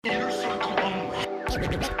Inner circle only.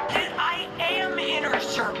 I am inner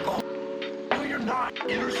circle. No, you're not.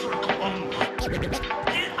 Inner circle only.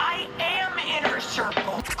 I am inner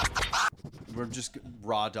circle. We're just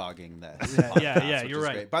raw dogging this. Yeah, you're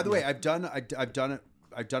right. Great. By the way, I've done a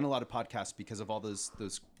lot of podcasts because of all those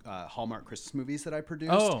Hallmark Christmas movies that I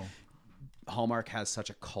produced. Oh. Hallmark has such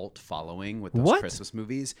a cult following with those Christmas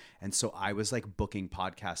movies, and so I was like booking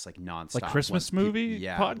podcasts like nonstop, like Christmas movie,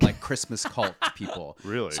 like Christmas cult people.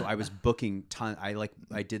 Really? So I was booking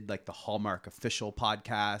I did like the Hallmark official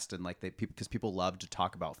podcast, and like because people love to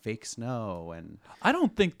talk about fake snow, and I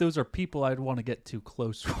don't think those are people I'd want to get too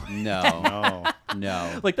close with. No.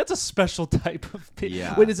 Like that's a special type of people.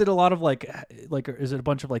 Yeah. Wait, is it a lot of like is it a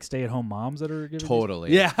bunch of like stay-at-home moms that are giving Totally.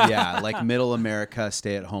 these? Yeah. Yeah, like middle America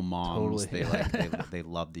stay-at-home moms. Totally. They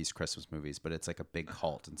love these Christmas movies, but it's like a big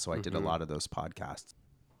cult, and so I did a lot of those podcasts.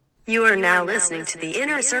 You are now listening to the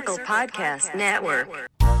Inner Circle Podcast Network.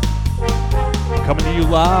 Coming to you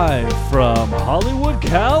live from Hollywood,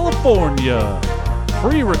 California.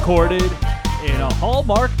 Pre-recorded in a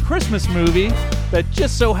Hallmark Christmas movie that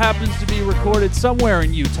just so happens to be recorded somewhere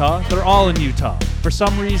in Utah. They're all in Utah. For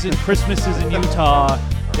some reason, Christmas is in Utah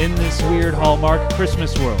in this weird Hallmark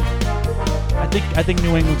Christmas world. I think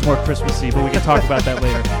New England's more Christmassy, but we can talk about that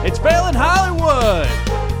later. It's Fallon Hollywood!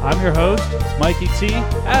 I'm your host, Mikey T,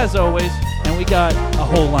 as always, and we got a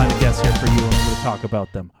whole line of guests here for you, and we're going to talk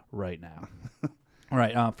about them right now. All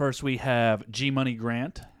right, first we have G-Money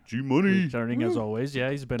Grant. G-Money. Returning as always.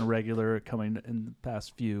 Yeah, he's been a regular coming in the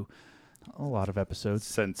past a lot of episodes.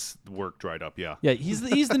 Since work dried up, yeah. Yeah, he's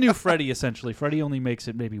the new Freddie, essentially. Freddie only makes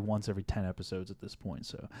it maybe once every 10 episodes at this point,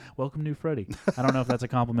 so welcome, new Freddie. I don't know if that's a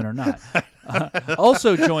compliment or not.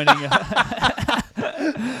 Also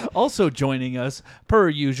joining us, per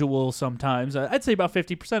usual sometimes, I'd say about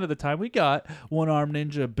 50% of the time, we got one-armed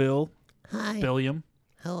ninja Bill. Hi. Billiam.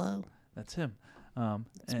 Hello. That's him.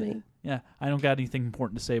 It's me. Yeah, I don't got anything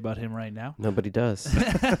important to say about him right now. Nobody does.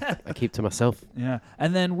 I keep to myself. Yeah.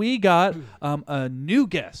 And then we got a new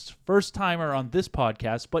guest, first timer on this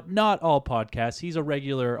podcast, but not all podcasts. He's a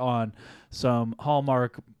regular on some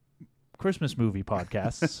Hallmark Christmas movie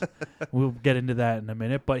podcasts. We'll get into that in a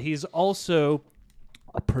minute. But he's also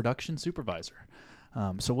a production supervisor.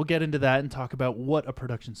 So we'll get into that and talk about what a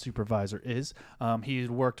production supervisor is. He's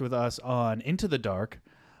worked with us on Into the Dark,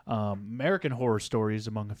 American Horror Stories,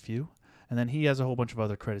 among a few. And then he has a whole bunch of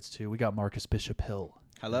other credits, too. We got Markus Bishop-Hill.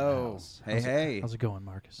 Hello. Hey. How's it going,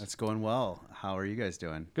 Marcus? That's going well. How are you guys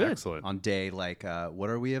doing? Good. Excellent. On day, what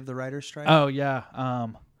are we of the writer's strike? Oh, yeah. I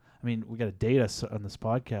mean, we got to date us on this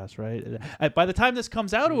podcast, right? By the time this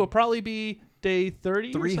comes out, it will probably be day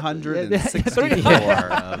 30. 364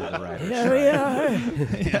 of the writer's strike. Here we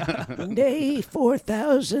are. Day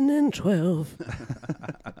 4012.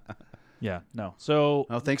 Yeah, no. So,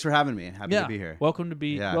 Oh, thanks for having me. Happy to be here. Welcome to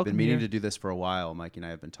be. Yeah, I've welcome been meaning here. to do this for a while. Mikey and I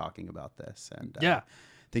have been talking about this, and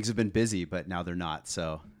things have been busy, but now they're not.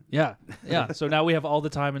 So Yeah. So now we have all the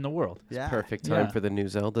time in the world. yeah, Perfect time Yeah. for the new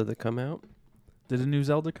Zelda to come out. Did a new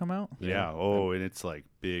Zelda come out? Yeah. Oh, and it's like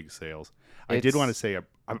big sales. I did want to say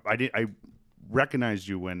I recognized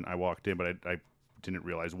you when I walked in, but I didn't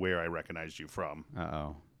realize where I recognized you from.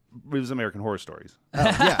 Uh-oh. It was American Horror Stories.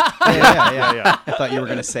 Yeah. I thought you were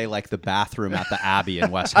going to say like the bathroom at the Abbey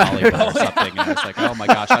in West Hollywood or something. And I was like, oh my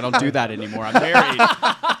gosh, I don't do that anymore. I'm married.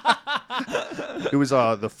 It was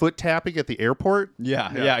the foot tapping at the airport.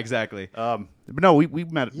 Yeah, exactly. But no, we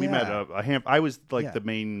met. We Yeah. met a hand. I was like Yeah. the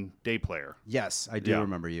main day player. Yes, I do Yeah.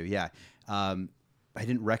 remember you. Yeah. I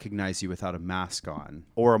didn't recognize you without a mask on.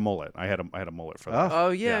 Or a mullet. I had a mullet for that. Oh,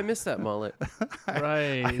 yeah, Yeah. I missed that mullet.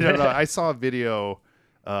 Right. I don't know. I saw a video.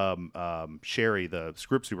 Sherry, the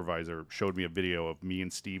script supervisor, showed me a video of me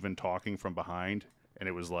and Steven talking from behind, and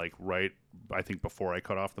it was like I think before I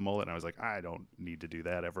cut off the mullet, and I was like, I don't need to do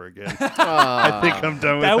that ever again. I think I'm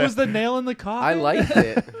done with that. That was the nail in the coffin? I liked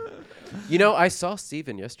it. You know, I saw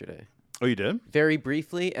Steven yesterday. Oh, you did? Very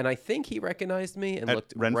briefly, and I think he recognized me and At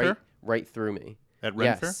looked Ren Fair? right through me. At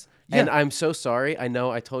Ren Fair? Yes. And I'm so sorry. I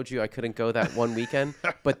know I told you I couldn't go that one weekend,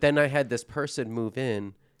 but then I had this person move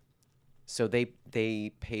in, so they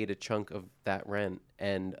paid a chunk of that rent,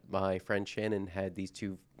 and my friend Shannon had these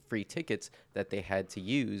 2 free tickets that they had to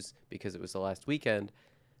use because it was the last weekend.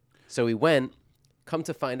 So we went, come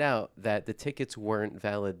to find out that the tickets weren't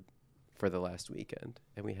valid for the last weekend,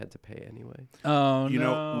 and we had to pay anyway. Oh, You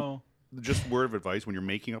no. know, just word of advice, when you're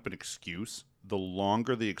making up an excuse, the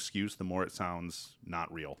longer the excuse, the more it sounds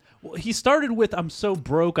not real. Well, he started with, I'm so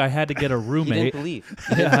broke I had to get a He roommate. didn't believe.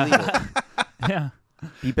 He didn't believe it. Yeah.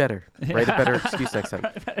 Be better. Write a better excuse next time.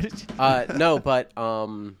 No, but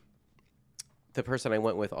the person I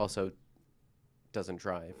went with also doesn't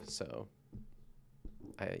drive, so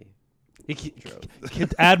I drove.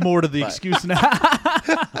 Add more to the excuse now.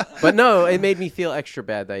 But no, it made me feel extra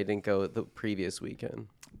bad that I didn't go the previous weekend.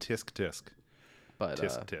 Tisk. But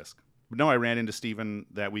Tisk. No, I ran into Steven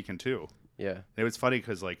that weekend too. yeah, It was funny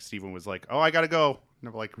because like Steven was like, "Oh, I gotta go." And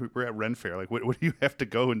I'm like, "We're at Ren Fair. Like, what do you have to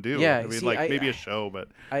go and do?" Yeah, I mean, see, like maybe a show, but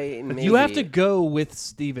You have to go with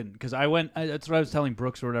Steven because I went. That's what I was telling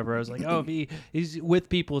Brooks or whatever. I was like, oh, if he's with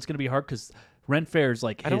people, it's gonna be hard because Rent Fair is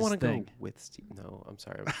like I don't his want to thing. go with Steve. No, I'm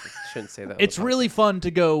sorry. I shouldn't say that. It's really fun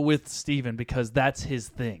to go with Steven because that's his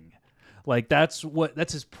thing. Like that's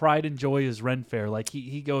his pride and joy is Ren Fair. Like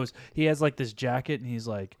he has like this jacket and he's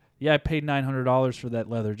like, yeah, I paid $900 for that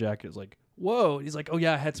leather jacket. It's like, whoa. He's like, oh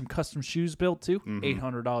yeah, I had some custom shoes built too.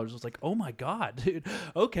 $800. I was like, oh my god, dude.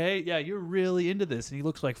 Okay, yeah, you're really into this. And he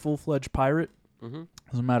looks like full-fledged pirate. Doesn't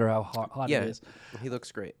matter how hot it is. He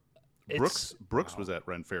looks great. Brooks was at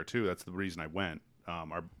Ren Fair too. That's the reason I went.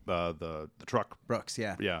 The truck. Brooks,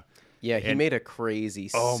 yeah. Yeah, he And- made a crazy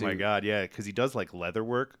suit. Oh my god, yeah, because he does like leather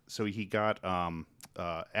work. So he got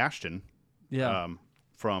Ashton, Yeah.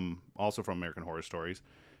 from American Horror Stories,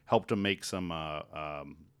 helped him make some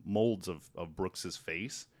molds of Brooks's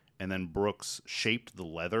face, and then Brooks shaped the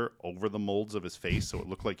leather over the molds of his face so it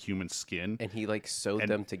looked like human skin, And he like sewed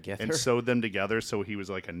them together. and sewed them together. So he was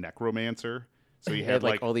like a necromancer. So he He had had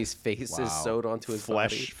like all these faces sewed onto his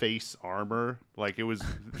flesh body. face armor. Like it was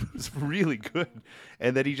really good.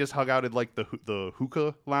 And then he just hung out in like the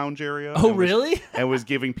hookah lounge area. Oh, and was- really? and was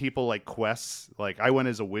giving people like quests. Like I went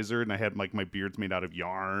as a wizard and I had like my beard's made out of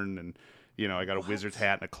yarn and I got a wizard's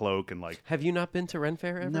hat and a cloak and like Have you not been to Ren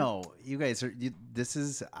Fair ever? No, you guys are.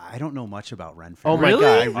 I don't know much about Ren Fair. Oh my Really?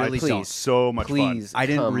 god! I really please, don't. so much fun. please. I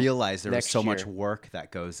didn't come realize there was next so much year. work that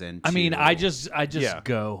goes into. I mean, I just Yeah.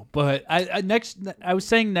 go, but I was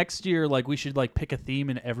saying next year like we should like pick a theme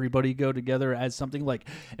and everybody go together as something like,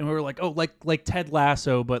 and we were like, oh, like Ted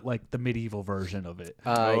Lasso, but like the medieval version of it.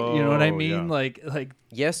 You know what I Oh, mean? yeah. Like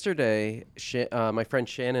Yesterday, my friend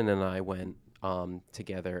Shannon and I went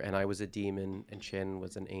together, and I was a demon, and Shannon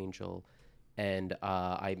was an angel, and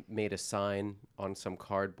I made a sign on some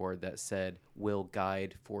cardboard that said "Will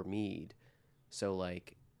guide for mead." So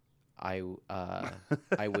like, I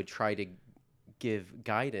would try to give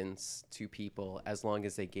guidance to people as long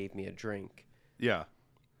as they gave me a drink. Yeah.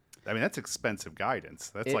 I mean, that's expensive guidance.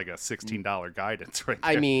 That's like a $16 guidance right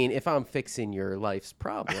there. I mean, if I'm fixing your life's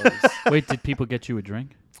problems. wait, did people get you a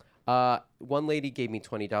drink? One lady gave me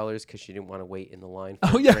 $20 because she didn't want to wait in the line.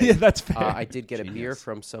 Oh yeah, yeah, that's fair. I did get a beer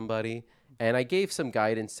from somebody, and I gave some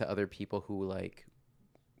guidance to other people who like.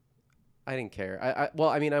 I didn't care.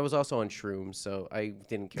 I was also on shrooms, so I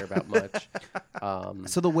didn't care about much.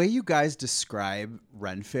 So the way you guys describe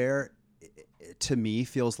Ren Fair, to me,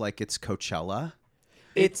 feels like it's Coachella.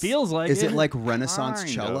 It feels like Is it. it like Renaissance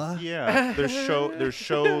Kind of, Cella? Yeah. There's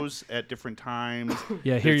shows at different times.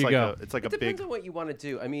 Yeah, here It's you like go. It's like It a depends big. on what you want to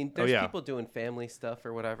do. I mean, there's yeah. people doing family stuff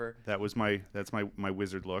or whatever. That's my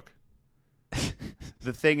wizard look.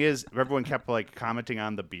 The thing is, everyone kept like commenting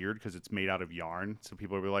on the beard because it's made out of yarn. So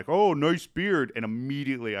people would be like, "Oh, nice beard," and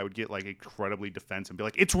immediately I would get like incredibly defensive and be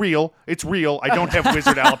like, "It's real. It's real. I don't have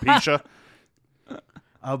wizard alopecia."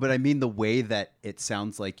 Oh, but I mean the way that it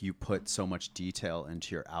sounds like you put so much detail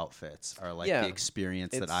into your outfits are like Yeah, the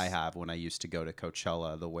experience that I it's- have when I used to go to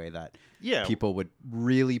Coachella, the way that Yeah. people would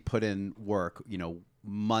really put in work,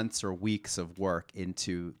 months or weeks of work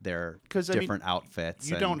into their 'Cause, I mean, different outfits.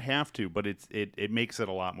 You and don't have to, but it makes it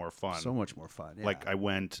a lot more fun. so much more fun. Yeah. Like I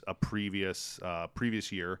went a previous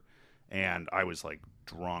year, and I was like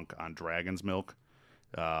drunk on dragon's milk.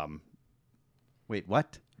 Wait,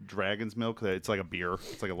 what? Dragon's milk. It's like a beer.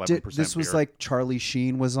 It's like 11%. This was beer. like Charlie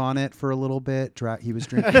Sheen was on it for a little bit. He was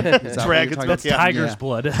drinking. Is that what you're Dragon's talking milk, That's about? yeah. tiger's Yeah.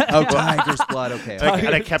 blood. Oh, tiger's blood. Okay. And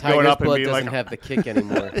I kept going Tiger's up and blood being doesn't like, have the kick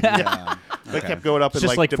anymore. Yeah. I kept going up and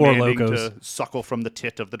just like like Four demanding Locos. to suckle from the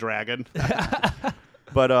tit of the dragon.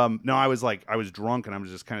 But no, I was drunk and I was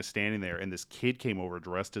just kind of standing there, and this kid came over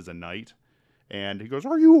dressed as a knight, and he goes,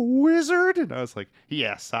 "Are you a wizard?" And I was like,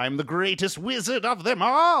 "Yes, I'm the greatest wizard of them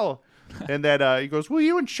all." And then he goes, "Will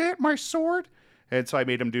you enchant my sword?" And so I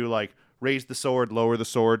made him do like raise the sword, lower the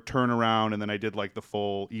sword, turn around, and then I did like the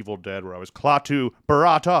full Evil Dead where I was Klaatu,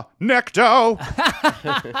 Barata, Necto.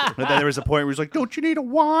 And then there was a point where he's like, "Don't you need a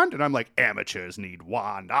wand?" And I'm like, "Amateurs need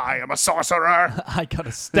wand. I am a sorcerer." I got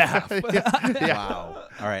a staff. Wow.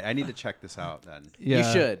 All right. I need to check this out then. Yeah.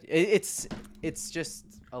 You should. It's just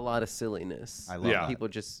a lot of silliness. I love Yeah. that. People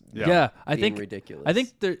just Yeah, I being think ridiculous. I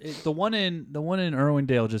think the one in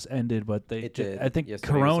Irwindale just ended, but It did. I think Yesterday was the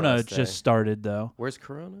Corona last day. just started though. Where's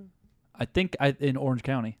Corona? I think in Orange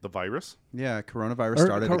County. The virus? Yeah, coronavirus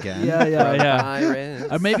started again. Yeah.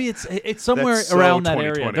 Virus. Or maybe it's somewhere That's so around that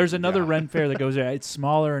 2020. area. There's another Yeah. Ren Fair that goes there. It's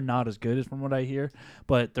smaller and not as good as from what I hear,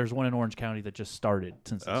 but there's one in Orange County that just started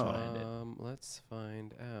since this find it. Let's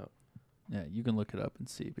find out. Yeah, you can look it up and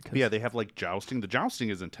see because But yeah, they have like jousting. The jousting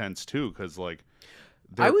is intense too, because like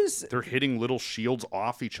they're hitting little shields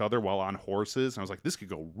off each other while on horses. And I was like, this could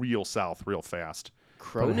go real south real fast.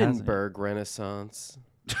 Cronenberg Renaissance.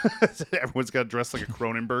 Everyone's got dressed like a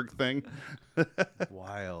Cronenberg thing.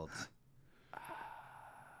 Wild.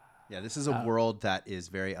 Yeah, this is a world that is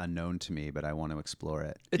very unknown to me, but I want to explore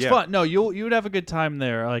it. it's Yeah. fun. No, you would have a good time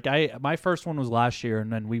there. Like my first one was last year,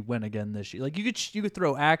 and then we went again this year. Like you could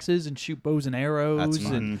throw axes and shoot bows and arrows, That's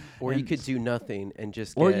fun. and Or you could do nothing and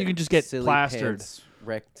just Or get you can just get silly plastered. pants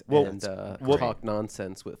wrecked Well, and what- talk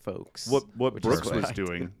nonsense with folks. What which is Brooks what was I do.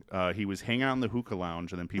 doing, he was hanging out in the hookah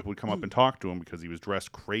lounge, and then people would come up and talk to him because he was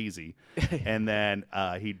dressed crazy. And then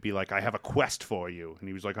he'd be like, "I have a quest for you," and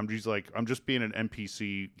he was like, "I'm just being an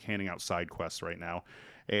NPC handing out side quests right now."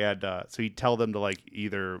 And so he'd tell them to like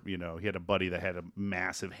either he had a buddy that had a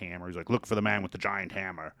massive hammer. He's like, "Look for the man with the giant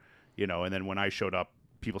hammer," And then when I showed up,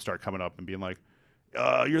 people started coming up and being like,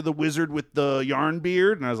 "You're the wizard with the yarn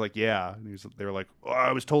beard?" And I was like, "Yeah." And they were like, "Oh,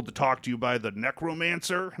 I was told to talk to you by the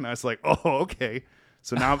necromancer." And I was like, "Oh, okay."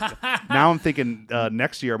 So now I'm thinking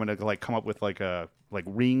next year I'm gonna like come up with like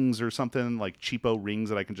rings or something, like cheapo rings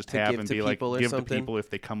that I can just To have give and to be like people or give to something? people if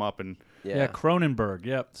they come up and yeah, Cronenberg.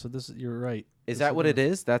 Yep. So you're right. Is that what it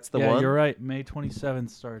is? That's the Yeah, one? you're right. May 27th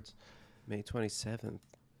starts. May 27th.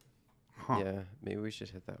 Huh. Yeah, maybe we should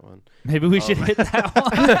hit that one. Maybe we should hit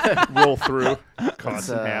that one. roll through, cause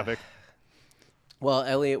some havoc. Well,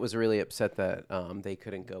 Elliot was really upset that they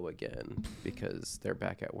couldn't go again because they're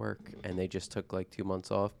back at work, and they just took like 2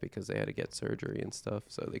 months off because they had to get surgery and stuff,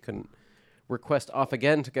 so they couldn't request off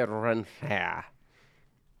again to get run fair.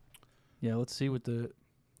 Yeah, let's see what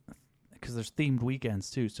because there's themed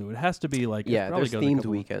weekends too, so it has to be like Yeah, probably there's goes a themed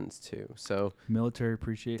couple- weekends too. So military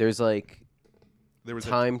appreciation. there's like There was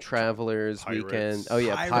Time Travelers Pirates. weekend. Oh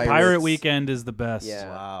yeah, Pirates. The Pirate Weekend is the best. Yeah.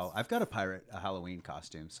 Wow, I've got a Halloween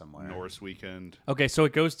costume somewhere. a Norse weekend. Okay, so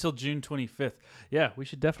it goes till June 25th. Yeah, we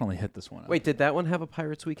should definitely hit this one. up. Wait, did that one have a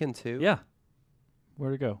Pirates weekend too? Yeah.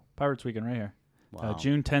 Where'd it go? Pirates Weekend right here. Wow.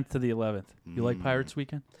 June 10th to the 11th. You like Pirates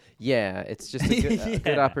Weekend? Yeah, it's just a good, a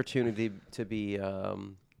good Yeah. opportunity to be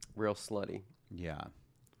real slutty. Yeah.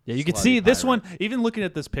 Yeah, you can Slutty see this pirate. one. Even looking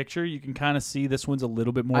at this picture, you can kind of see this one's a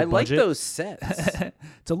little bit more I like budget. those sets.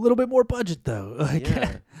 It's a little bit more budget though. Like,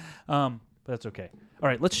 Yeah. but that's okay. All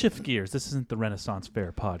right, let's shift gears. This isn't the Renaissance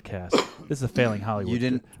Fair podcast. This is a failing Hollywood. You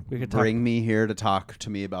didn't We could talk. bring me here to talk to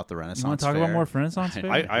me about the Renaissance You want to talk Fair. about more Renaissance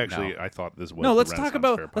Fair? I thought this was No, the let's talk Renaissance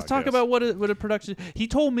about Fair let's talk podcast. about what a production. He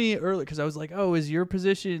told me earlier because I was like, "Oh, is your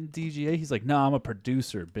position DGA?" He's like, "No, I'm a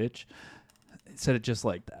producer, bitch." He said it just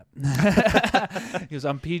like that. He goes,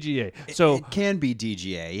 "I'm PGA." So it can be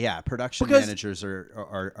DGA. Yeah, production Because- managers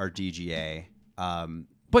are DGA.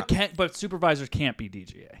 but supervisors can't be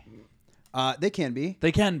DGA. They can be.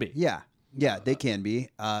 They can be. Yeah, they can be.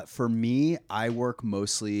 For me, I work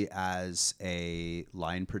mostly as a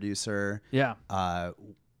line producer. Yeah.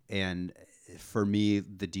 And for me,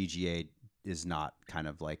 the DGA is not kind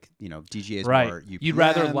of like, DGA is Right. more UPMs, You'd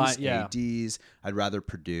rather yeah. ADs. I'd rather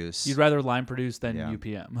produce. You'd rather line produce than Yeah.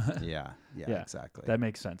 UPM. Yeah, Yeah, exactly. That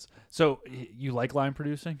makes sense. So you like line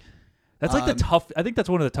producing? That's like the tough. I think that's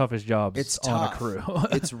one of the toughest jobs It's on tough. a crew.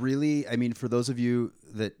 It's really, for those of you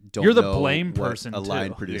that don't You're the know blame what person, a line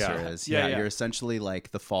too. producer Yeah. is. Yeah, yeah. You're essentially like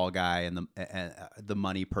the fall guy and the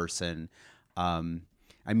money person.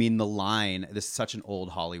 The line, this is such an old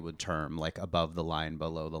Hollywood term, like above the line,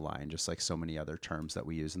 below the line, just like so many other terms that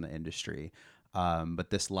we use in the industry.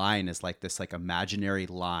 But this line is like this like imaginary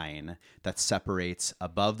line that separates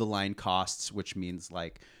above the line costs, which means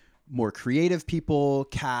like more creative people,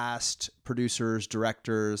 cast, producers,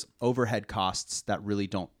 directors, overhead costs that really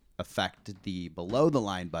don't affect the below the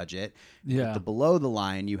line budget. Yeah. With the below the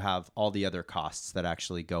line, you have all the other costs that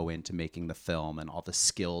actually go into making the film and all the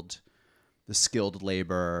skilled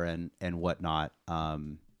labor and whatnot.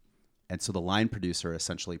 And so the line producer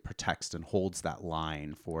essentially protects and holds that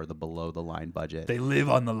line for the below the line budget. They live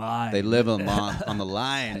on the line. They live on the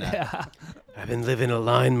line. I've been living a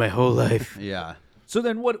line my whole life. Yeah. So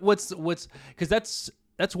then what's because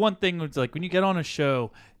that's one thing. It's like when you get on a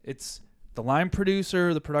show, it's the line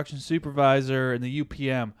producer, the production supervisor, and the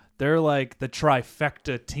UPM. They're like the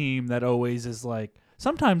trifecta team that always is like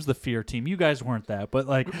sometimes the fear team. You guys weren't that, but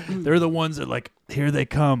like they're the ones that like here they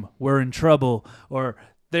come, we're in trouble, or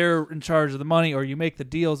they're in charge of the money, or you make the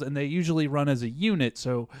deals, and they usually run as a unit.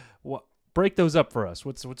 So break those up for us.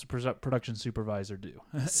 What's a production supervisor do?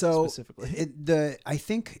 So specifically, I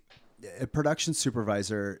think a production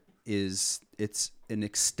supervisor it's an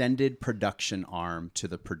extended production arm to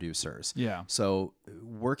the producers. Yeah. So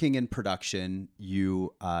working in production,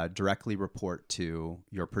 you directly report to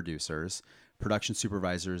your producers. Production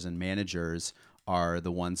supervisors and managers are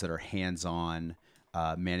the ones that are hands-on,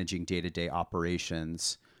 managing day-to-day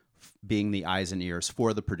operations, being the eyes and ears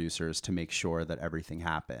for the producers to make sure that everything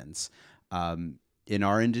happens. In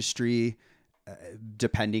our industry,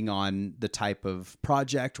 depending on the type of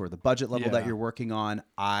project or the budget level that you're working on,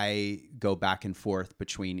 I go back and forth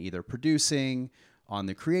between either producing on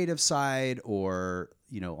the creative side or,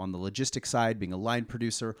 on the logistics side, being a line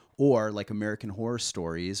producer, or like American Horror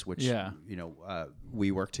Stories, which,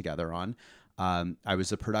 we work together on. I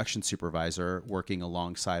was a production supervisor working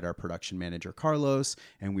alongside our production manager, Carlos,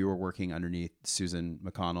 and we were working underneath Susan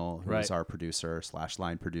McConnell, who is our producer /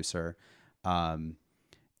 line producer.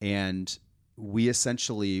 And we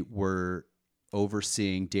essentially were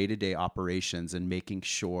overseeing day-to-day operations and making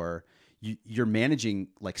sure you're managing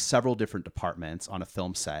like several different departments on a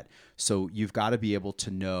film set. So you've got to be able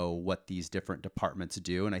to know what these different departments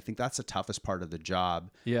do. And I think that's the toughest part of the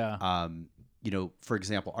job. Yeah. For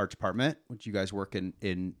example, art department, which you guys work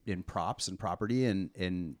in props and property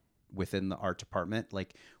and within the art department,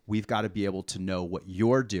 like we've got to be able to know what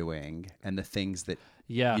you're doing and the things that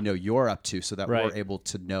you're up to, so that we're able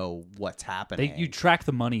to know what's happening. You track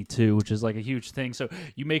the money too, which is like a huge thing. So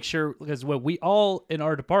you make sure, because what we all in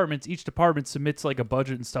our departments, each department submits like a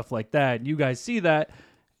budget and stuff like that, and you guys see that,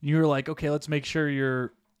 and you're like, okay, let's make sure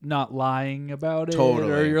you're not lying about it,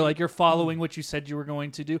 or you're following what you said you were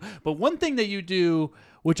going to do. But one thing that you do,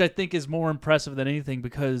 which I think is more impressive than anything,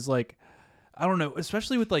 because like, I don't know,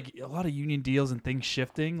 especially with like a lot of union deals and things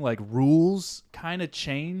shifting, like rules kind of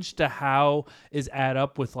change to how is add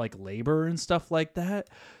up with like labor and stuff like that.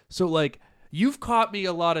 So like you've caught me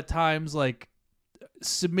a lot of times like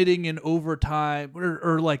submitting in overtime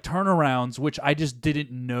or like turnarounds, which I just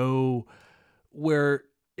didn't know where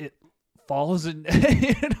it falls in.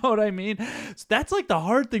 You know what I mean? So that's like the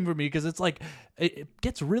hard thing for me, because it's like it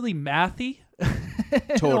gets really mathy.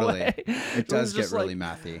 Totally. It does get really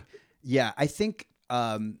mathy. Yeah, I think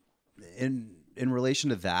in relation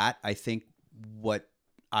to that, I think what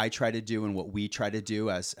I try to do and what we try to do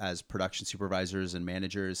as production supervisors and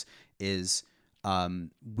managers is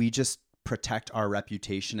we just protect our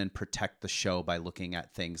reputation and protect the show by looking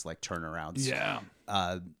at things like turnarounds. Yeah.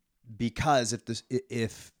 Because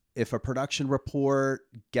if a production report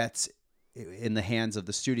gets in the hands of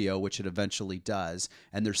the studio, which it eventually does,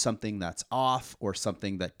 and there's something that's off or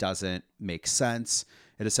something that doesn't make sense,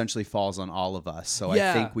 it essentially falls on all of us. So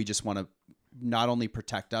I think we just want to not only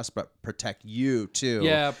protect us, but protect you too.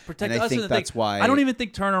 Yeah, protect us. I think that's why I don't even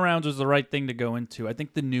think turnarounds was the right thing to go into. I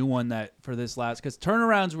think the new one that for this last, because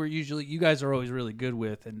turnarounds were usually, you guys are always really good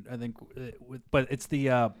with, and I think, but it's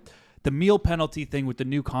the meal penalty thing with the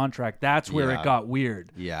new contract. That's where it got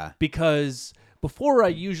weird. Yeah, because before I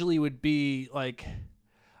usually would be like,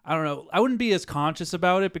 I don't know, I wouldn't be as conscious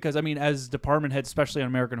about it, because I mean, as department heads, especially on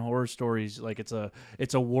American Horror Stories, like it's a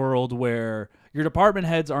world where your department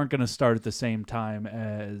heads aren't going to start at the same time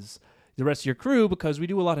as the rest of your crew, because we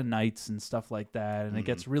do a lot of nights and stuff like that, and it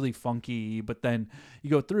gets really funky. But then you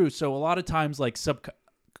go through, so a lot of times like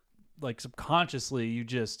subconsciously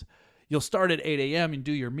you'll start at 8 a.m. and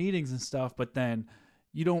do your meetings and stuff, but then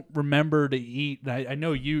you don't remember to eat. And I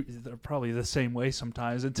know they're probably the same way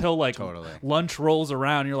sometimes, until like lunch rolls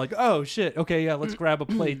around. And you're like, oh shit, okay, yeah, let's grab a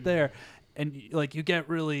plate there. And like you get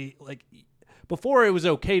really like, before it was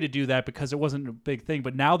okay to do that because it wasn't a big thing,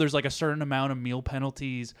 but now there's like a certain amount of meal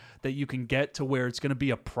penalties that you can get to where it's going to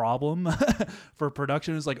be a problem for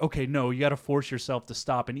production. It's like, okay, no, you got to force yourself to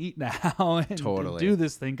stop and eat now and do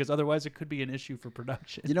this thing, because otherwise it could be an issue for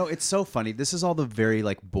production. You know, it's so funny. This is all the very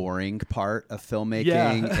like boring part of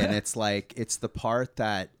filmmaking, and it's like it's the part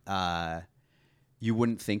that you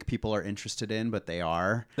wouldn't think people are interested in, but they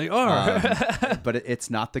are. They are. But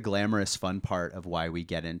it's not the glamorous fun part of why we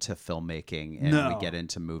get into filmmaking and we get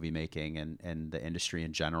into movie making and the industry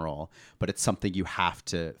in general. But it's something you have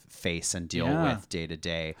to face and deal with day to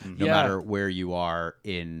day, no matter where you are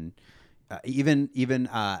in. Even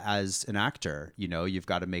as an actor, you know, you've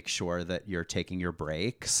got to make sure that you're taking your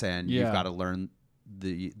breaks, and you've got to learn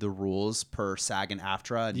the rules per SAG and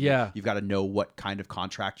AFTRA, and you've got to know what kind of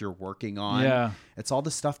contract you're working on. It's all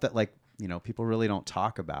the stuff that, like, people really don't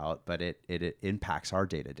talk about, but it impacts our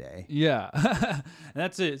day to day. Yeah. And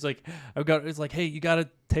that's it. It's like, it's like, hey, you got to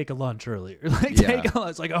take a lunch earlier. Like, Yeah. take a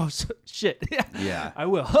lunch. It's like, oh, shit. Yeah. I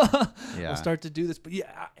will. Yeah. I'll start to do this. But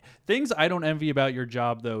yeah, things I don't envy about your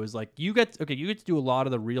job, though, is like, you get to do a lot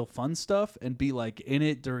of the real fun stuff and be like in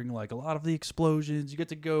it during like a lot of the explosions. You get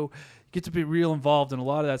to be real involved in a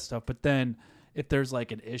lot of that stuff. But then if there's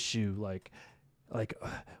like an issue, like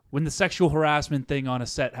when the sexual harassment thing on a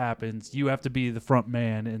set happens, you have to be the front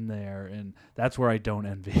man in there, and that's where I don't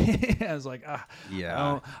envy. I was like,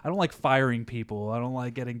 Yeah. I don't like firing people. I don't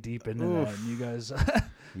like getting deep into that. And you guys,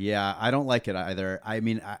 Yeah, I don't like it either. I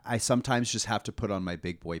mean, I sometimes just have to put on my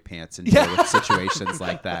big boy pants and deal with situations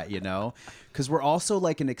like that, because we're also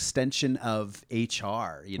like an extension of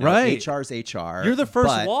HR. Right. HR's HR. You're the first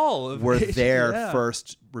but wall of we're HR, there yeah.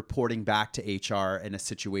 first, reporting back to HR in a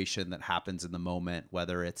situation that happens in the moment,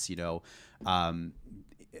 whether it's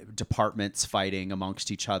departments fighting amongst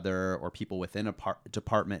each other, or people within a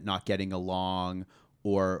department not getting along,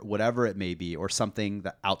 or whatever it may be, or something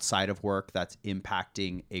that outside of work that's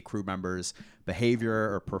impacting a crew member's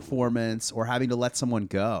behavior or performance, or having to let someone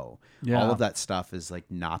go. Yeah. All of that stuff is like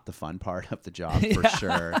not the fun part of the job for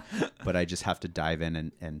sure. But I just have to dive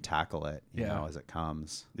in and tackle it, you know, as it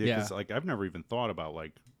comes. Yeah, because like I've never even thought about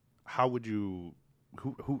like how would you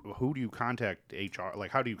who do you contact HR?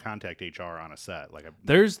 Like, how do you contact HR on a set? Like,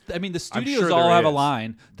 the studios sure all there have a is.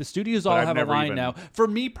 line. The studios But all I've have a never line even- now. For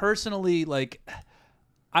me personally, like,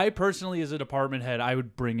 I personally, as a department head, I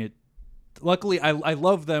would bring it. Luckily, I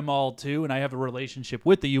love them all too, and I have a relationship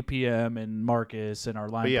with the UPM and Marcus and our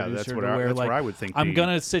line But yeah, producer. that's to what where, that's like, where I would think. I'm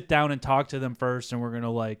gonna sit down and talk to them first, and we're gonna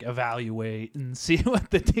like evaluate and see what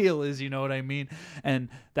the deal is. You know what I mean? And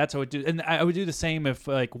that's how I would do. And I would do the same if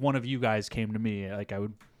like one of you guys came to me. Like I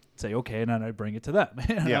would say okay, and then I'd bring it to them.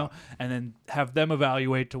 You know? And then have them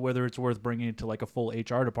evaluate to whether it's worth bringing it to like a full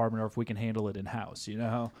HR department or if we can handle it in house. You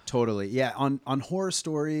know? Totally. Yeah. On horror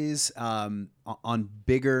stories, on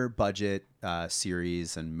bigger budget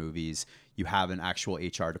series and movies, you have an actual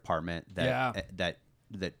HR department that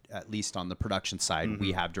at least on the production side,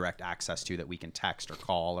 we have direct access to, that we can text or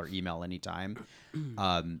call or email anytime.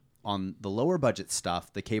 On the lower budget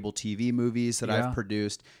stuff, the cable TV movies that I've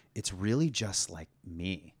produced, it's really just like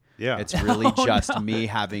me. Yeah. It's really just me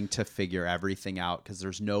having to figure everything out, because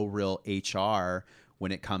there's no real HR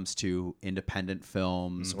when it comes to independent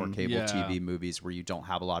films or cable TV movies where you don't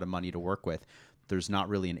have a lot of money to work with. There's not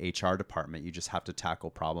really an HR department. You just have to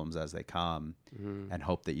tackle problems as they come and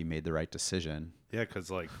hope that you made the right decision. Yeah,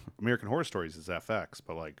 because like American Horror Stories is FX,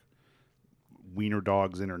 but like Wiener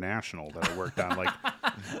Dogs International that I worked on, like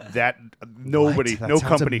that nobody, That no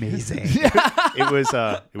sounds company. amazing. It was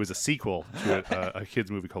a sequel to a kids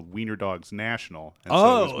movie called Wiener Dogs National, and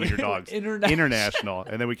so it was Wiener Dogs International,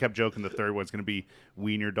 and then we kept joking the third one's going to be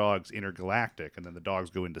Wiener Dogs Intergalactic, and then the dogs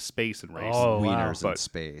go into space and race. Oh, wow. Wieners in But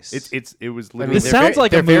space. It was I literally. mean, This sounds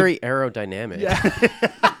like a they're movie- very aerodynamic.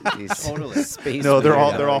 These Totally. space no, they're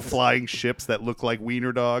Wiener all dogs. flying ships that look like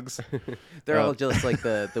Wiener Dogs. They're all just like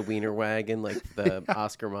the Wiener wagon, like the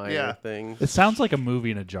Oscar Mayer thing. It sounds like a movie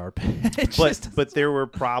in a jar. But there were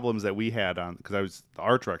problems that we had on, because I was the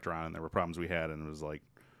art director on, and there were problems we had, and it was like,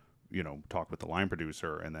 talk with the line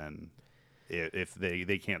producer, and then if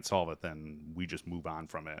they can't solve it, then we just move on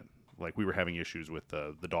from it. Like we were having issues with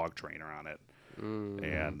the dog trainer on it,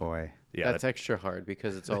 and boy. yeah, That's extra hard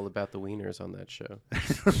because it's all about the wieners on that show.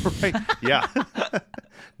 right, yeah,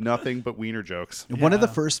 nothing but wiener jokes. One of the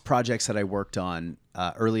first projects that I worked on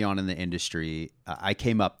early on in the industry, I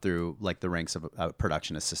came up through like the ranks of a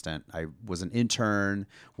production assistant. I was an intern,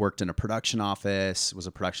 worked in a production office, was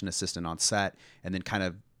a production assistant on set, and then kind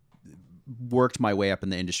of worked my way up in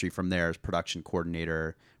the industry from there as production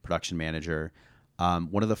coordinator, production manager.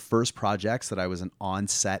 One of the first projects that I was an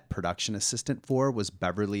on-set production assistant for was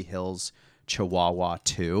Beverly Hills Chihuahua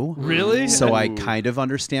 2. Really? So I kind of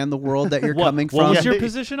understand the world that you're coming from. What was your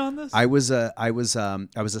position on this? I was a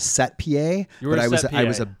set PA, You were but a I was set I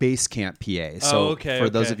was PA. a base camp PA. So okay,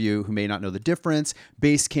 for those okay. of you who may not know the difference,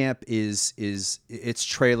 base camp is it's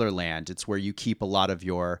trailer land. It's where you keep a lot of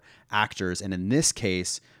your actors, and in this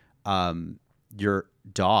case, your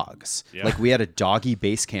dogs. Yeah. Like we had a doggy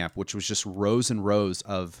base camp, which was just rows and rows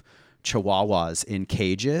of Chihuahuas in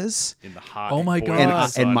cages. In the hot. Oh my boiling God.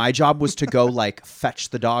 And, sun. and my job was to go like fetch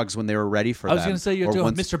the dogs when they were ready for I them. was going to say you're Or doing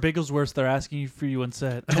once- Mr. Bigglesworth. They're asking for you on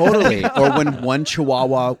set. Totally. Or when one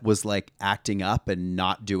Chihuahua was like acting up and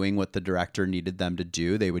not doing what the director needed them to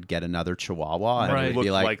do, they would get another Chihuahua and Right. it would Looked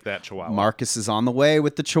be like, like that Chihuahua. Marcus is on the way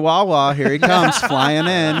with the Chihuahua. Here he comes flying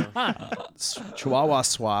in. Chihuahua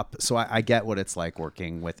swap. So I get what it's like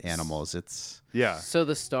working with animals. It's Yeah. So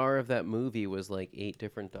the star of that movie was like 8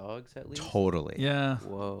 different dogs at least? totally. Yeah.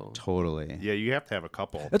 Whoa. Totally. Yeah, you have to have a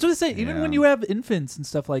couple. That's what they say. Even when Yeah. you have infants and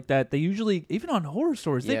stuff like that, they usually, even on horror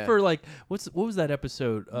stories, Yeah. think for like, what was that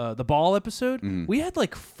episode? The ball episode? Mm. We had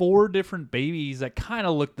like 4 different babies that kind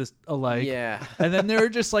of looked this alike. Yeah. And then they were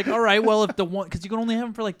just like, all right, well, if the one, because you can only have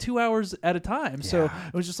them for like 2 hours at a time. So Yeah.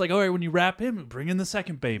 it was just like, all right, when you wrap him, bring in the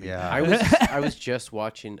second baby. Yeah. I was just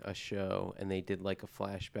watching a show and they did like a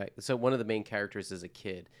flashback. So one of the main characters is a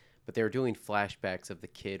kid, but they were doing flashbacks of the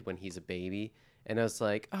kid when he's a baby. And I was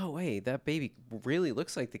like, oh, wait, that baby really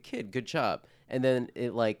looks like the kid. Good job. And then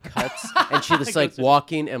it like cuts and she was like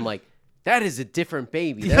walking and I'm like, that is a different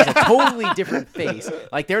baby. That's a totally different face.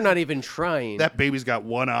 Like they're not even trying. That baby's got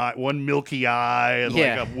one eye, one milky eye, and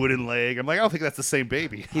Yeah. like a wooden leg. I'm like, I don't think that's the same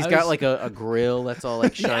baby. He's got like a grill that's all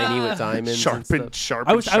like shiny with diamonds and stuff. Sharp.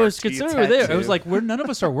 I was teeth. considering over there. I was tattoo. like, none of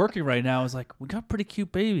us are working right now. I was like, we got a pretty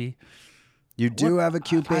cute baby. You do have a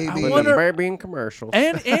cute I baby. With wonder- the baby in commercials.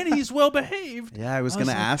 And he's well behaved. Yeah, I was gonna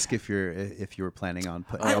like- ask if you were planning on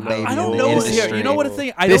putting I a don't baby I in don't the know. industry. Here, you know what the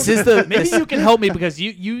thing? This is the- maybe you can help me because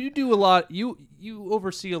you do a lot. You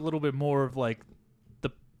oversee a little bit more of like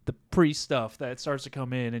the pre stuff that starts to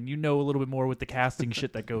come in, and you know a little bit more with the casting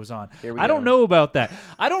shit that goes on. Here we I don't go. know about that.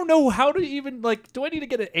 I don't know how to even like. Do I need to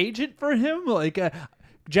get an agent for him? Like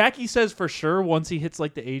Jackie says for sure once he hits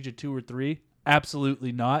like the age of 2 or 3.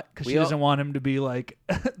 Absolutely not, because she We all- doesn't want him to be like.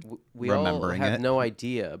 We all Remembering have it. no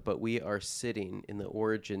idea, but we are sitting in the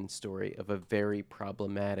origin story of a very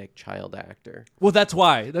problematic child actor. Well, that's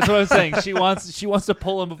why. That's what I'm saying. She wants to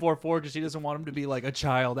pull him before 4 because she doesn't want him to be like a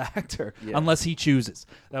child actor Yeah. unless he chooses.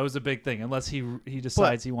 That was a big thing. Unless he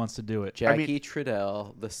decides he wants to do it. Jackie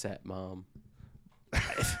Trudell, the set mom.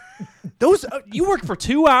 Those you work for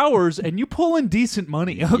 2 hours and you pull in decent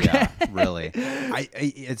money. Okay. Yeah, really.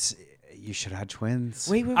 It's you should have twins.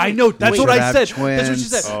 Wait. I know. That's Wait. what I Should have said. That's what she twins.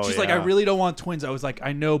 said. Oh, She's like, I yeah. really don't want twins. I was like,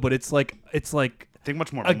 I know, but it's like I think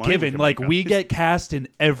much more a money we given. can Like make we on- get cast in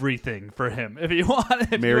everything for him. If you want,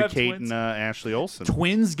 if you Mary have Kate twins, and Ashley Olsen.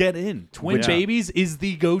 twins get in. Twin Yeah. babies is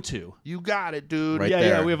the go-to. You got it, dude. Right yeah,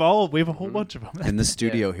 there. we have a whole bunch of them. In the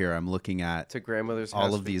studio here, I'm looking at To grandmother's all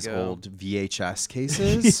house of we these go. old VHS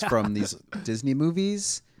cases from these Disney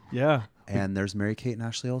movies, Yeah. and there's Mary Kate and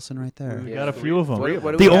Ashley Olsen right there. We got a few of them. What do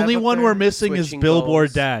The we have only up one there? we're missing is Switching Billboard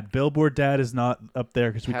Goals. Dad. Billboard Dad is not up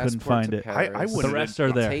there because we couldn't Passport find to it. Paris. I The wouldn't rest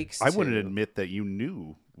are there. Takes I wouldn't Two. admit that you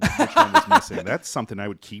knew which one was missing. That's something I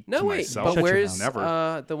would keep No, to wait, myself. but Shut your where's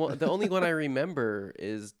Never. the only one I remember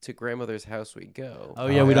is To Grandmother's House We Go. Oh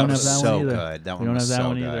yeah, we don't have was that so one either. good. That we one don't was have that so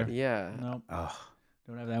one good. either. Yeah. No, Ugh.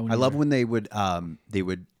 don't have that one. I love either. when they would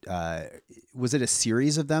was it a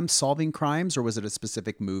series of them solving crimes or was it a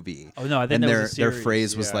specific movie? Oh no, I think And that their was a series. their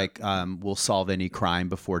phrase was yeah. like, "We'll solve any crime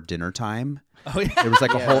before dinner time." Oh yeah. It was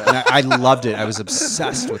like a whole. And I loved it. I was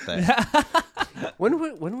obsessed with it. When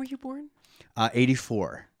were you born?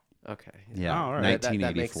 84. Okay. Yeah, Oh, all right. That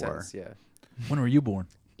makes 1984. sense. Yeah. When were you born?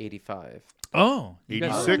 85. Oh, you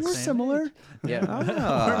guys are 86. the We're same similar. age.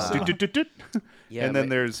 Yeah. Doot, doot, doot, doot. Yeah. and then but-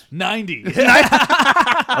 there's 90.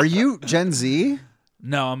 Are you Gen Z?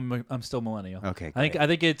 No, I'm still millennial. Okay, I think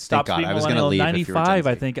great. it stopped God. being I was gonna millennial. leave if you were 95.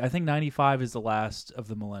 Gen I Z. think 95 is the last of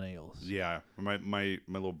the millennials. yeah. My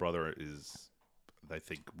little brother is, I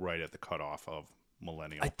think, right at the cutoff of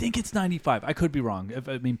millennial. I think it's 95. I could be wrong.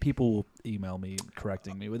 I mean, people will email me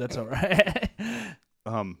correcting me, but that's all right.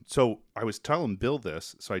 So I was telling Bill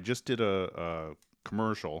this. So I just did a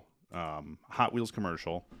commercial, Hot Wheels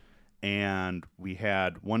commercial, and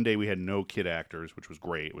one day we had no kid actors, which was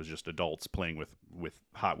great. It was just adults playing with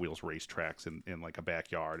Hot Wheels racetracks in like a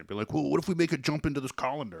backyard, and be like, "Well, what if we make it jump into this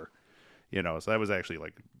colander?" You know. So that was actually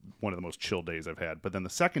like one of the most chill days I've had. But then the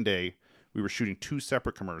second day, we were shooting 2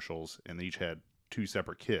 separate commercials, and they each had 2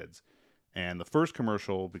 separate kids. And the first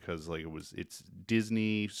commercial, because like it's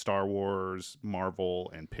Disney, Star Wars, Marvel,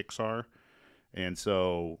 and Pixar, and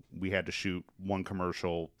so we had to shoot one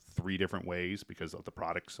commercial 3 different ways because of the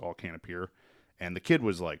products all can't appear. And the kid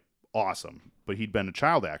was like awesome, but he'd been a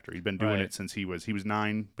child actor. He'd been doing Right. it since he was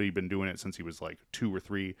 9, but he'd been doing it since he was like 2 or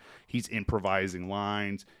 3. He's improvising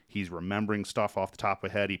lines. He's remembering stuff off the top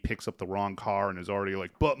of his head. He picks up the wrong car and is already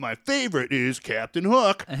like, but my favorite is Captain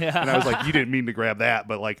Hook. Yeah. And I was like, you didn't mean to grab that,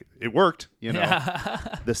 but like it worked, you know.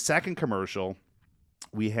 Yeah. The second commercial,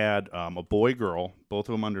 we had a boy, girl, both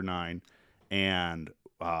of them under 9, and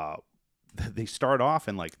they start off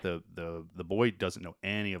and like the boy doesn't know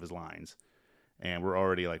any of his lines, and we're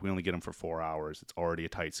already like, we only get him for 4 hours. It's already a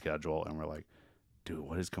tight schedule, and we're like, dude,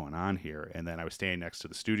 what is going on here? And then I was standing next to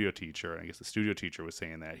the studio teacher, and I guess the studio teacher was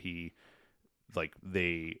saying that he, like,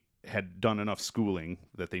 they had done enough schooling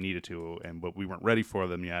that they needed to, but we weren't ready for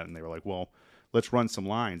them yet. And they were like, well, let's run some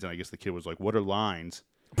lines. And I guess the kid was like, what are lines?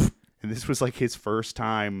 And this was like his first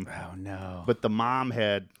time. Oh, no. But the mom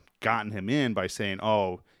had gotten him in by saying,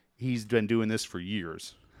 oh, he's been doing this for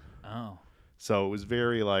years. Oh. So it was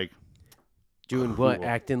very like, Doing cool. what?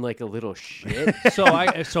 Acting like a little shit? So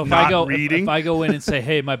if Not reading? if I go in and say,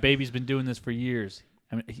 hey, my baby's been doing this for years.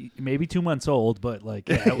 I mean, he maybe 2 months old, but like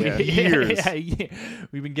Years. yeah,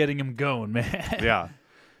 we've been getting him going, man. yeah.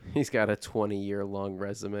 He's got a 20-year-long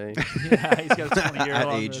resume. Yeah, he's got a 20-year At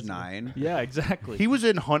age 9. Yeah, exactly. He was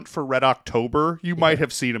in Hunt for Red October. You might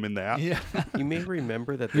have seen him in that. yeah, You may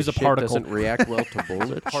remember that He's the a shit particle. doesn't react well to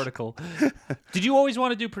bullets. particle. Did you always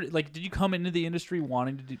want to do did you come into the industry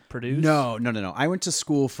wanting to produce? No. I went to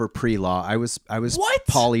school for pre-law. I was What?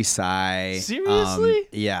 poli-sci. Seriously?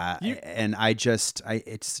 Yeah, You- and it were just a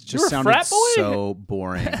sounded frat boy? so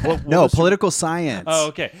boring. What No, was your- political science. Oh,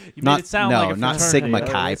 okay. You Not made it sound no, like a not fraternity. Sigma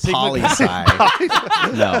Chi, Sigma poli Chi.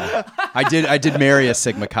 sci. No, I did marry a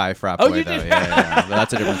Sigma Chi frat boy Oh, you though. did? Yeah. But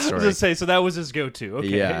that's a different I was story. gonna say, so that was his go-to.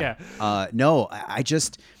 Okay, yeah. No,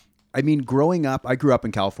 I mean, growing up, I grew up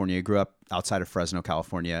in California. I grew up outside of Fresno,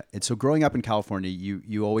 California. And so growing up in California,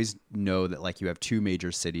 you always know that like you have 2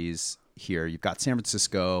 major cities here. You've got San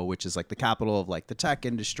Francisco, which is like the capital of like the tech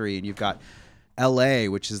industry, and you've got LA,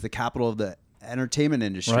 which is the capital of the entertainment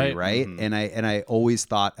industry, right? Mm-hmm. And I always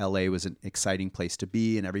thought LA was an exciting place to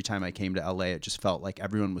be, and every time I came to LA, it just felt like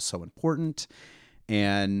everyone was so important.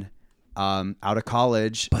 And out of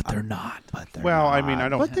college, But they're not. Well, I mean, I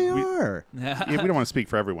don't. but they we, are. yeah, we don't want to speak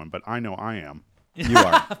for everyone, but I know I am. You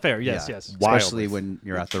are. Fair. Yes. Yeah. Yes. Especially Wildest. when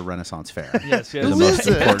you're at the Renaissance Fair. Yes. You're the Yes. most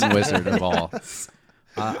important wizard of all.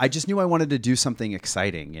 I just knew I wanted to do something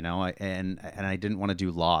exciting, you know, and I didn't want to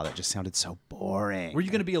do law. That just sounded so boring. Were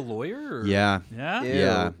you going to be a lawyer? Or? Yeah. Yeah.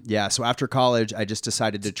 Yeah. Yeah. So after college, I just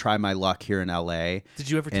decided to try my luck here in LA. Did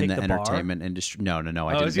you ever in take the the bar? entertainment industry? No. I I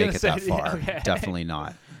didn't was make gonna it that say, far. okay. Definitely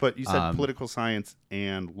not. But you said political science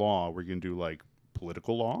and law. We're going to do like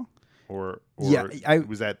political law, or Yeah,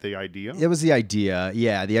 was that the idea? It was the idea.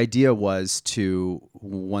 Yeah, the idea was to,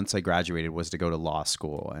 once I graduated, was to go to law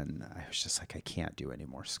school, and I was just like, I can't do any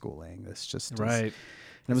more schooling. This just is- Right.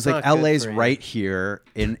 And it was It's like, not good LA's for you. right here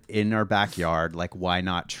in our backyard. Like, why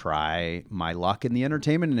not try my luck in the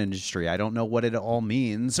entertainment industry? I don't know what it all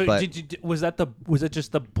means, So but was it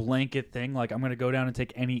just the blanket thing? Like, I'm going to go down and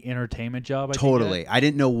take any entertainment job I can totally. get? I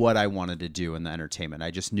didn't know what I wanted to do in the entertainment.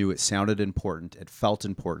 I just knew it sounded important. It felt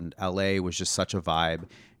important. LA was just such a vibe,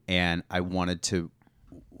 and I wanted to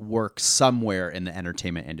work somewhere in the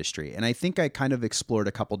entertainment industry. And I think I kind of explored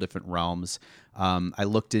a couple different realms. I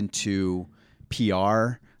looked into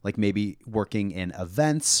PR, like maybe working in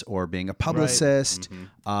events or being a publicist.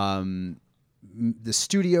 The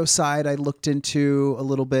studio side I looked into a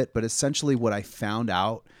little bit, but essentially what I found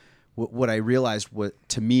out, what I realized what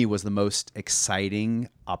to me was the most exciting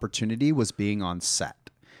opportunity was being on set.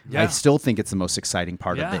 Yeah. I still think it's the most exciting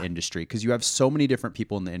part of Yeah. the industry because you have so many different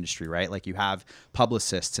people in the industry, right? Like you have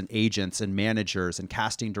publicists and agents and managers and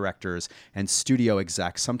casting directors and studio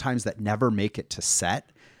execs, sometimes that never make it to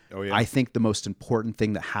set. Oh, yeah. I think the most important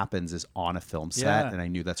thing that happens is on a film set, Yeah. and I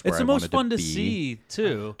knew that's where It's I the most wanted fun to be. see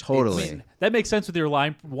too. Totally. I mean, that makes sense with your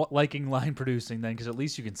liking line producing then, because at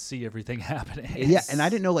least you can see everything happening. Yeah, and I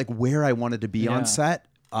didn't know like where I wanted to be Yeah. on set.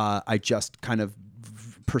 I just kind of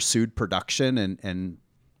pursued production, and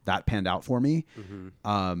that panned out for me.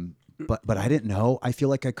 But I didn't know. I feel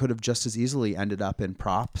like I could have just as easily ended up in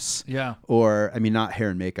props. Yeah. Or I mean, not hair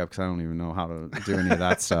and makeup because I don't even know how to do any of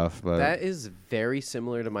that stuff. But That is very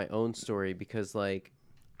similar to my own story because, like,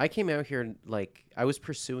 I came out here, like, I was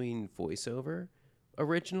pursuing voiceover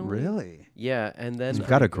originally. really, Yeah, and then you've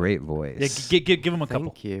got a great voice. Yeah, give him a couple.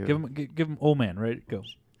 Thank you. Give him old man, right? Go.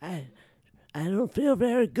 I don't feel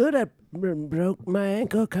very good. I broke my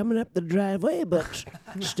ankle coming up the driveway, but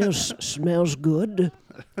still smells good.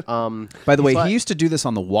 By the way, but- he used to do this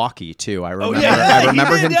on the walkie too. I remember. yeah, I he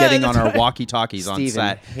remember did, him yeah, getting on that's our right. walkie-talkies on Steven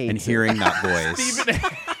set hates and it. hearing that voice.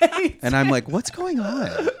 And I'm like, what's going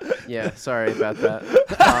on? Yeah, sorry about that.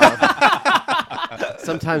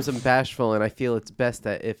 Sometimes I'm bashful, and I feel it's best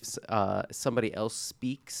that if somebody else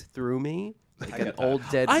speaks through me, like an old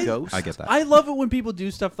dead ghost. I get that. I love it when people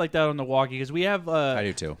do stuff like that on the walkie because we have. I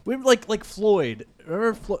do too. We have like Floyd,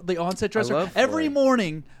 remember the onset dresser? love Every Floyd.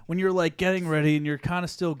 morning when you're like getting ready and you're kind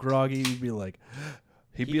of still groggy, he'd be like,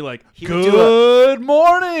 would do "Good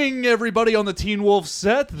morning, everybody on the Teen Wolf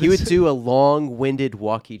set." He would do a long-winded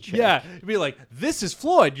walkie check. Yeah, he'd be like, "This is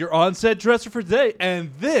Floyd, your onset dresser for today,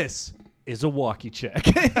 and this is a walkie check."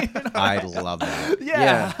 I love that.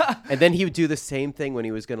 Yeah. And then he would do the same thing when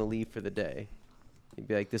he was going to leave for the day. He'd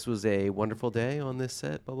be like, "This was a wonderful day on this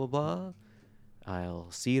set. Blah blah blah. I'll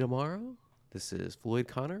see you tomorrow. This is Floyd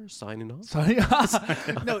Connor signing off."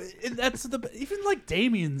 No, that's even like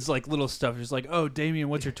Damien's like little stuff. He's like, "Oh, Damien,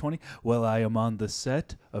 what's your 20? Well, I am on the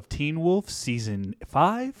set of Teen Wolf season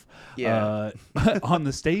 5. Yeah. On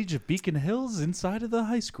the stage of Beacon Hills inside of the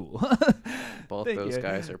high school." Both Thank those you.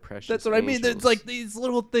 guys are precious. That's what I mean. It's angels. like these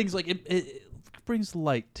little things. Like it brings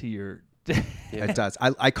light to your day. It does.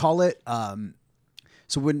 I call it.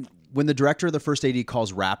 So when the director of the first AD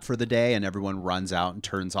calls wrap for the day and everyone runs out and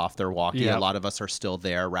turns off their walkie, Yep. a lot of us are still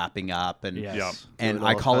there wrapping up and Yes. and Doing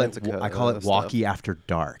I all call it kinds of I call it stuff. walkie after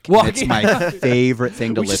dark. Walkie It's my favorite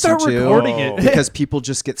thing to We should listen start to recording it. because people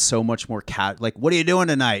just get so much more like, what are you doing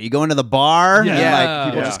tonight? You going to the bar? Yeah. And, like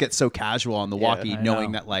people Yeah. just get so casual on the walkie, I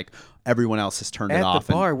knowing know. that like everyone else has turned it At off.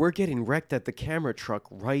 the bar, we're getting wrecked at the camera truck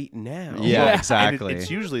right now. Yeah, And exactly. it's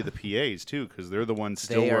usually the PAs too, because they're the ones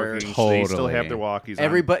still They are working. So they still Totally. have their walkies. on.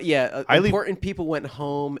 Everybody, yeah. I leave- Important people went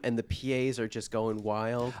home, and the PAs are just going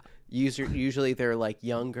wild. Usually they're like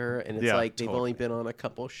younger, and it's Yeah, like they've totally. only been on a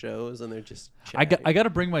couple shows, and they're just. I chatting. got to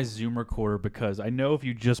bring my Zoom recorder because I know if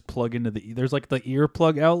you just plug into there's like the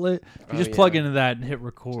earplug outlet. If you just plug into that and hit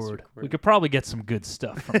record, we could probably get some good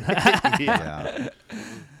stuff from that. yeah.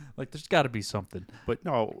 Like there's got to be something. But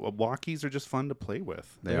no, walkies are just fun to play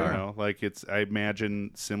with. They you are. know? Like it's, I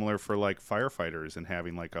imagine similar for like firefighters and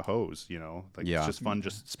having like a hose. You know, like Yeah. it's just fun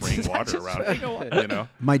just spraying water around. It, you know,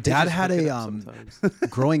 My dad just had hook it a up sometimes.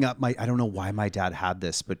 growing up. I don't know why my dad had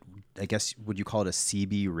this, but I guess would you call it a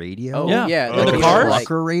CB radio? Oh Yeah. yeah, Oh, the the cars. cars?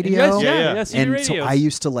 Trucker radio. Yes, Yeah. yeah, CB And so radios. I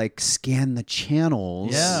used to like scan the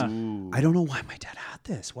channels. Yeah. I don't know why my dad had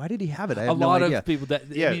this. Why did he have it? I a have no lot idea. of people that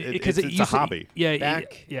Yeah, because it's it a used to- hobby. Yeah,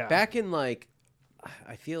 back back in like,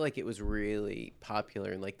 I feel like it was really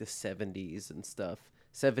popular in like the 70s and stuff.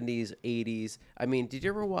 70s, 80s. I mean, did you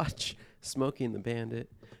ever watch Smokey and the Bandit?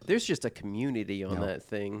 There's just a community on that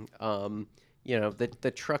thing. You know,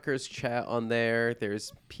 the truckers chat on there.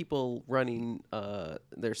 There's people running,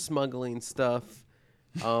 they're smuggling stuff.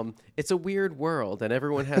 It's a weird world, and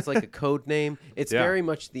everyone has like a code name. It's Yeah. very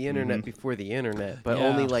much the internet before the internet, but Yeah.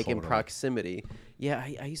 only like in proximity. Yeah,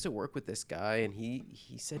 I used to work with this guy, and he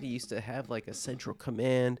said he used to have like a central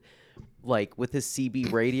command, like with his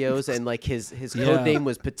CB radios, and like his Yeah. code name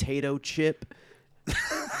was Potato Chip.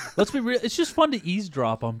 Let's be real. It's just fun to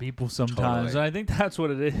eavesdrop on people sometimes, Totally. and I think that's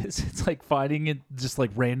what it is. It's like finding it just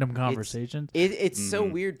like random conversations. It's so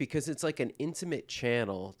weird because it's like an intimate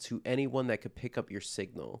channel to anyone that could pick up your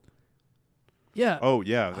signal. Yeah. Oh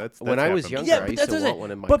yeah, that's When I was happened. younger, I used to want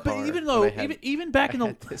one in my car. But even and though I had- even back in I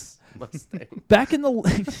the had this Mustang. back in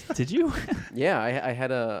the did you? Yeah, I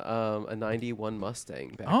had a 91 Mustang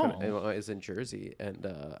back when Oh. I was in Jersey, and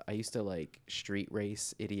I used to like street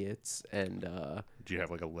race idiots, and Did you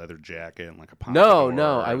have like a leather jacket and like a no,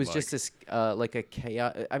 pompadour I and, was like, just this like a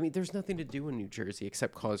chaos. I mean, there's nothing to do in New Jersey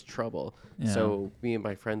except cause trouble. Yeah. So me and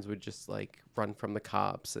my friends would just like run from the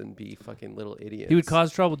cops and be fucking little idiots. He would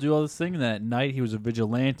cause trouble, do all this thing, and that night he was a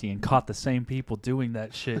vigilante and caught the same people doing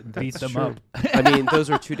that shit and beat them up. I mean, those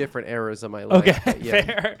were two different eras of my life. Okay, but yeah.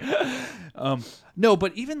 fair. No,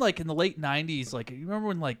 but even like in the late '90s, like you remember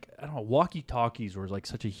when like I don't know, walkie-talkies were like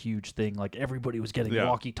such a huge thing. Like everybody was getting Yeah.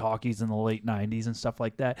 walkie-talkies in the late '90s and stuff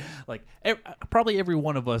like that. Like probably every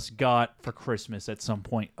one of us got for Christmas at some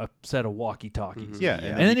point a set of walkie-talkies. Yeah,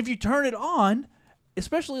 And then if you turn it on,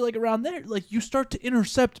 especially like around there, like you start to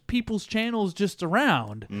intercept people's channels just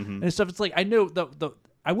around and stuff. It's like I know the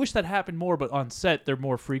I wish that happened more, but on set they're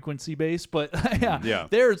more frequency based. But Yeah.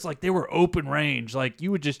 there it's like they were open range. Like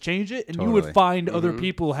you would just change it and you would Totally. find other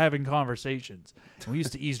people having conversations. And we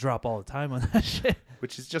used to eavesdrop all the time on that shit.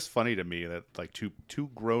 Which is just funny to me that like two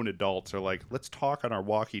grown adults are like, let's talk on our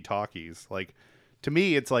walkie-talkies. Like, to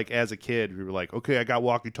me, it's like as a kid, we were like, okay, I got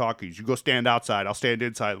walkie-talkies. You go stand outside. I'll stand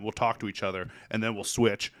inside, and we'll talk to each other, and then we'll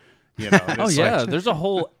switch. You know? And Oh it's yeah, like- there's a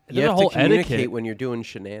whole You there's a have to whole communicate etiquette. when you're doing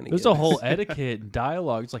shenanigans. There's a whole etiquette and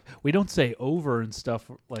dialogue. It's like we don't say over and stuff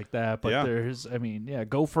like that, but Yeah. there's I mean, yeah,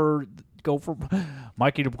 go for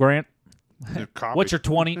Mikey Grant. copy. What's your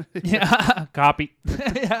 20? Yeah, copy.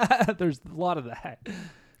 Yeah, there's a lot of that.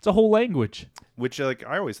 It's a whole language. Which like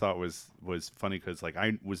I always thought was funny because like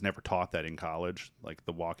I was never taught that in college, like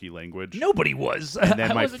the walkie language. Nobody was. And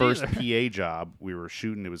then I my wasn't first either. PA job, we were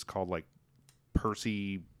shooting. It was called like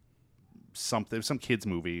Percy something, some kids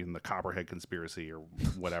movie, in the Copperhead Conspiracy or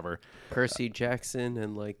whatever. Percy Jackson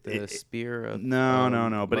and like the spear of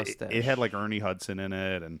No, but it mustache. had like Ernie Hudson in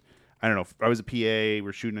it, and I don't know. I was a PA.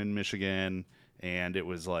 We're shooting in Michigan, and it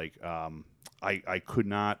was like I could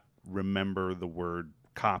not remember the word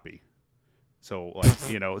copy. So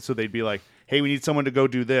like so they'd be like, "Hey, we need someone to go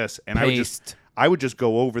do this," and Paste. I would just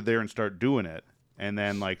go over there and start doing it. And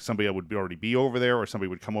then like somebody would already be over there, or somebody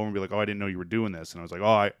would come over and be like, "Oh, I didn't know you were doing this." And I was like,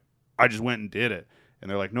 "Oh, I just went and did it." And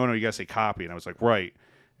they're like, "No, you gotta say copy." And I was like, "Right."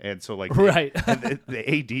 And so like Right. and the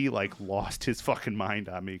AD like lost his fucking mind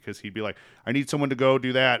on me because he'd be like, "I need someone to go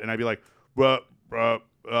do that," and I'd be like,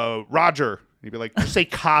 Roger. And he'd be like, "Just say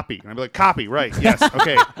copy." And I'd be like, "Copy, right? Yes,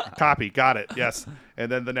 okay, copy, got it, yes."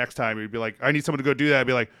 And then the next time he'd be like, "I need someone to go do that." I'd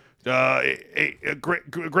be like,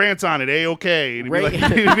 Grant's on it, okay. And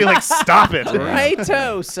he'd be like, "Stop it."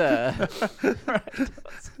 Righto, sir.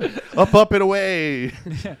 Up and away.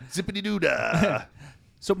 Zippity doo dah.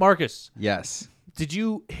 So Marcus, Yes. did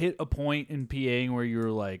you hit a point in PAing where you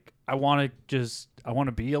were like, I want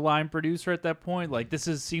to be a line producer at that point? Like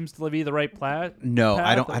seems to be the right No,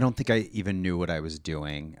 path? I don't think I even knew what I was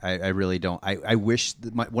doing. I really don't. I wish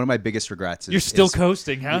one of my biggest regrets is You're still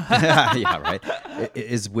coasting, huh? yeah, right.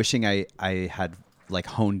 Is wishing I had like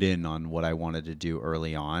honed in on what I wanted to do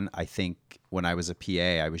early on. I think when I was a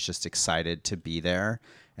PA, I was just excited to be there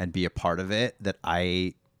and be a part of it. That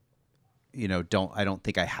I don't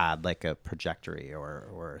think I had like a trajectory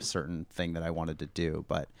or a certain thing that I wanted to do,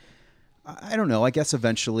 but I don't know. I guess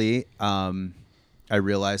eventually I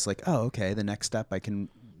realized like, oh, okay, the next step I can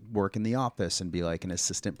work in the office and be like an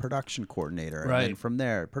assistant production coordinator. Right. And then from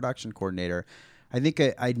there, production coordinator. I think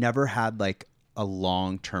I never had like a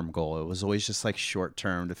long-term goal. It was always just like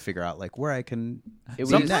short-term to figure out like where I can.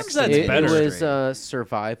 Sometimes that's better. It was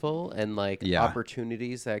survival and like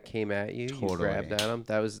opportunities that came at you. Totally. You grabbed at them.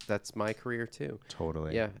 That's my career too.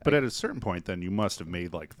 Totally. Yeah. But at a certain point, then you must have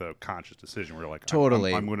made like the conscious decision where you're like,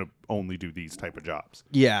 Totally. I'm going to only do these type of jobs.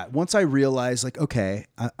 Yeah. Once I realized like, okay,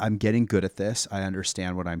 I'm getting good at this. I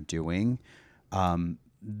understand what I'm doing.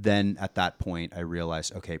 Then at that point I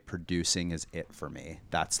realized, okay, producing is it for me.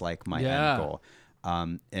 That's like my end goal.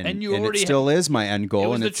 And it still is my end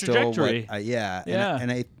goal. And it's still what,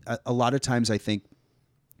 And a lot of times I think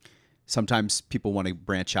sometimes people want to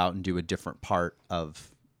branch out and do a different part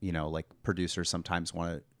of, like producers sometimes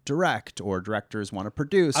want to direct or directors want to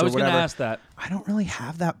produce. I was going to ask that. I don't really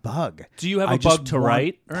have that bug. Do you have a bug to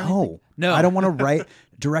write? No. I don't want to write.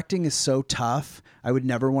 Directing is so tough. I would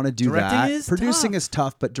never want to do that. Producing is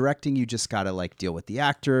tough, but directing you just got to like deal with the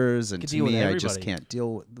actors, and to me, I just can't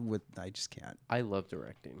deal with. I just can't. I love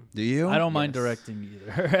directing. Do you? I don't mind directing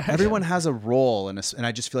either. Everyone has a role, and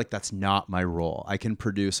I just feel like that's not my role. I can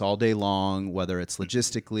produce all day long, whether it's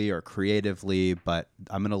logistically or creatively, but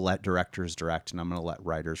I'm going to let directors direct, and I'm going to let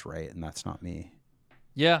writers write, and that's not me.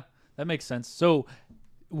 Yeah, that makes sense. So,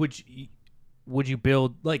 would you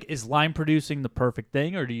build like, is line producing the perfect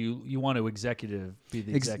thing, or do you want to be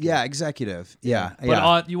the executive? Yeah, executive. Yeah,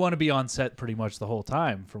 but you want to be on set pretty much the whole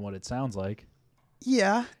time, from what it sounds like.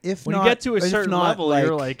 Yeah, when you get to a certain level,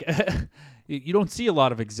 you're like, you don't see a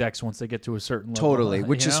lot of execs once they get to a certain level. Totally,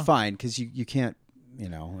 which is fine because you can't.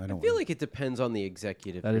 I feel like it depends on the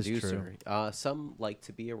executive producer. Is true. Some like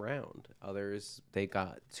to be around. Others, they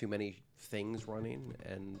got too many things running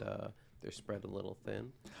and they're spread a little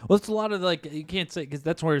thin. Well, it's a lot of like, you can't say, because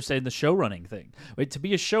that's where you're saying the show running thing. Wait, to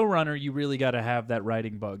be a showrunner, you really got to have that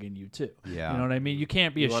writing bug in you too. Yeah. You know what I mean? You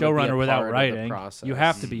can't be a wanna be showrunner without part writing. of the process. You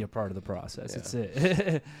have to be a part of the process. That's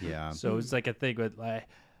it. Yeah. So it's like a thing with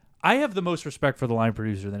I have the most respect for the line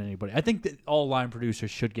producer than anybody. I think that all line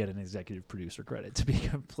producers should get an executive producer credit, to be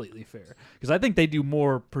completely fair, because I think they do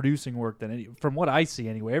more producing work than any, from what I see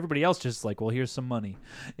anyway. Everybody else just like, well, here's some money.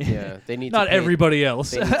 Yeah, they need not to pay, everybody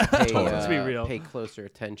else. They need to pay, Let's be real. Pay closer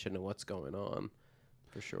attention to what's going on.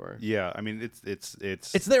 For sure. Yeah, I mean it's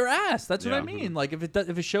their ass. That's what I mean. Like if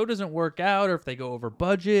a show doesn't work out, or if they go over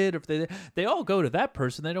budget, or if they all go to that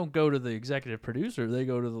person. They don't go to the executive producer. They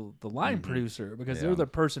go to the line producer, because they're the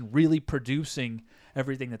person really producing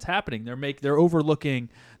everything that's happening. They're overlooking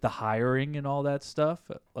the hiring and all that stuff.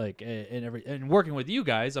 Like and working with you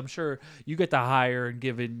guys, I'm sure you get to hire and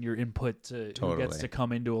give in your input to who gets to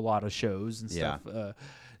come into a lot of shows and stuff.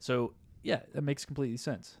 So yeah, that makes completely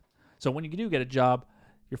sense. So when you do get a job,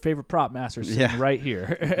 your favorite prop master is sitting right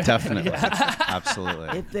here. Definitely.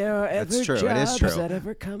 Absolutely. If there are ever true. It is jobs true. that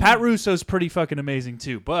ever come Pat Russo's pretty fucking amazing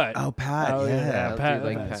too, but Pat. I Pat, do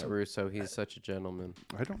like Pat Russo. He's such a gentleman.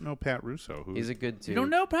 I don't know Pat Russo. He's a good dude. you don't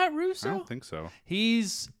know Pat Russo? I don't think so.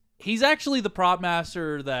 He's actually the prop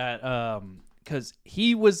master that because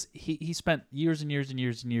he spent years and years and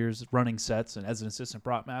years and years running sets and as an assistant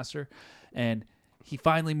prop master, and he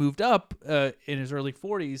finally moved up in his early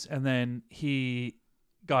 40s, and then he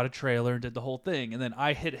got a trailer and did the whole thing. And then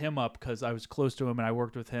I hit him up because I was close to him, and I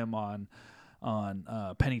worked with him on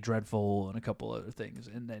Penny Dreadful and a couple other things.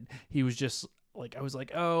 And then he was just, like I was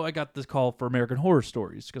like, oh, I got this call for American Horror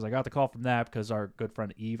Stories because I got the call from that because our good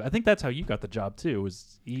friend Eve. I think that's how you got the job too.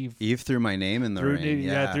 Was Eve? Eve threw my name in the ring.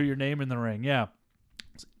 Yeah, threw your name in the ring. Yeah.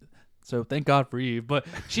 So thank God for Eve, but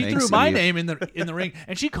she Thanks, threw my Eve. name in the ring,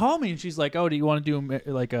 and she called me and she's like, "Oh, do you want to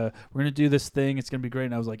do like we're gonna do this thing? It's gonna be great."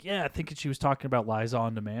 And I was like, "Yeah," thinking she was talking about Liza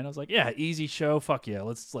on Demand. I was like, "Yeah, easy show, fuck yeah,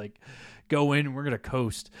 let's like go in and we're gonna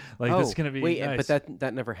coast. Like this is gonna be nice." But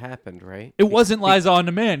that never happened, right? It wasn't Liza on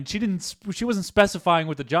Demand. She wasn't specifying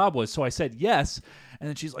what the job was, so I said yes. And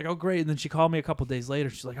then she's like, "Oh, great." And then she called me a couple days later.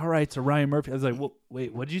 She's like, "All right, it's a Ryan Murphy." I was like, "Well,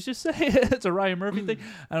 wait, what did you just say?" It's a Ryan Murphy thing.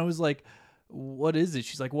 And I was like, "What is it?"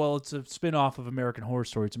 She's like, "Well, it's a spin-off of American Horror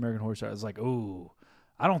Story. It's American Horror Story." I was like, "Oh,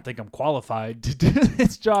 I don't think I'm qualified to do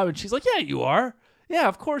this job." And she's like, "Yeah, you are. Yeah,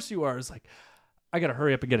 of course you are." It's like, I got to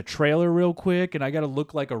hurry up and get a trailer real quick, and I got to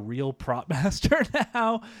look like a real prop master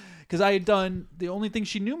now. Because I had done, the only thing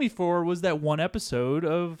she knew me for was that one episode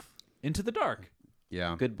of Into the Dark.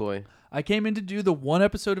 Yeah. Good boy. I came in to do the one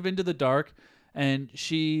episode of Into the Dark, and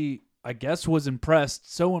she, I guess, was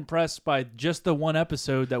so impressed by just the one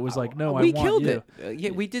episode that was like, "No, I we want killed you." it. Yeah,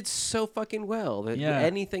 we did so fucking well. That Yeah.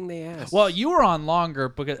 anything they asked. Well, you were on longer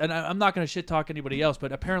because, and I'm not going to shit talk anybody else,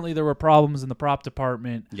 but apparently there were problems in the prop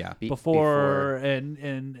department Yeah. before. And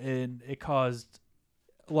it caused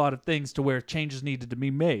a lot of things to where changes needed to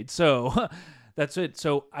be made. So that's it.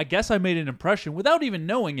 So I guess I made an impression without even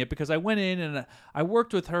knowing it because I went in and I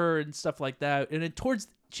worked with her and stuff like that. And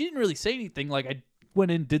she didn't really say anything. Like I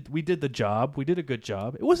went in, we did the job. We did a good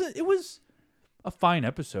job. It was a fine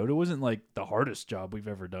episode. It wasn't like the hardest job we've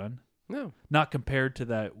ever done. no. Not compared to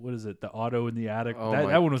that, what is it, the auto in the attic? Oh that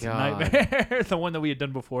my one was God. a nightmare. The one that we had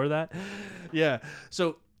done before that. Yeah.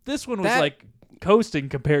 So this one was That- like coasting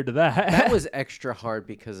compared to that. That was extra hard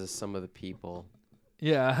because of some of the people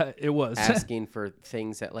yeah, it was. asking for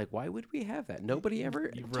things that, like, why would we have that? Nobody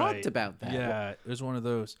ever Right. talked about that. Yeah, it was one of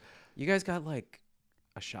those. You guys got, like,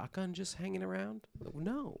 a shotgun just hanging around?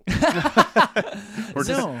 No. We're just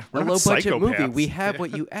No. we're A not low budget movie. psychopaths. We have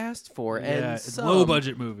what you asked for, Yeah, and it's a some, low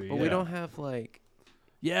budget movie. but yeah. we don't have like.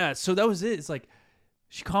 Yeah, so that was it. It's like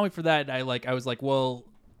she called me for that, and I was like, well,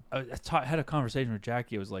 had a conversation with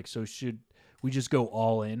Jackie. I was like, so should we just go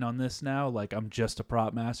all in on this now? Like, I'm just a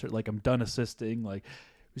prop master. Like, I'm done assisting. Like,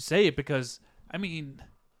 we say it because I mean,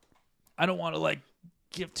 I don't want to like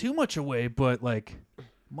give too much away, but like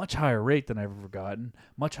much higher rate than I've ever gotten,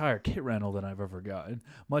 much higher kit rental than I've ever gotten,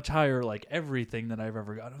 much higher like everything than I've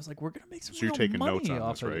ever gotten. I was like, we're gonna make some So you're real taking money notes on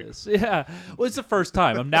off this, of right? this. Yeah, well, it's the first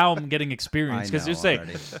time. I'm getting experience I because know you're saying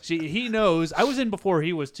already. he knows. I was in before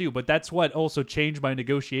he was too, but that's what also changed my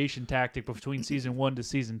negotiation tactic between season 1 to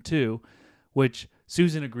season 2, which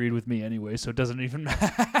Susan agreed with me anyway, so it doesn't even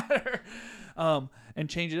matter. And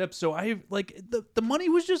change it up. So I like the money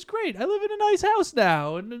was just great. I live in a nice house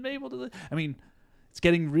now, and I'm able to. I mean, it's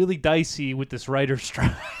getting really dicey with this writer's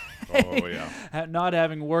strike. Oh yeah. Not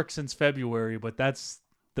having worked since February, but that's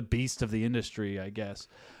the beast of the industry, I guess.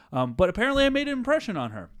 But apparently, I made an impression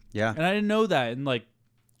on her. Yeah. And I didn't know that. And like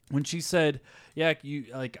when she said, "Yeah, you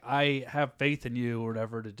like I have faith in you or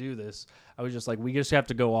whatever to do this," I was just like, "We just have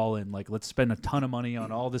to go all in. Like, let's spend a ton of money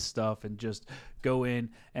on all this stuff and just go in."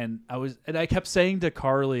 And I kept saying to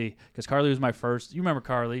Carly, because Carly was my first. You remember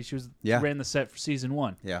Carly? She ran the set for season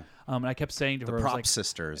 1. Yeah. And I kept saying to her, I was Prop like,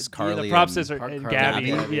 sisters, yeah, Carly. the prop and- sister, Carly and and Gabby.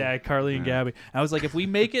 Gabby. Yeah, Carly and Gabby. And I was like, if we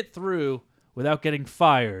make it through without getting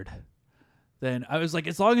fired, then I was like,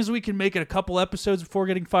 as long as we can make it a couple episodes before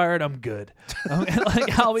getting fired, I'm good.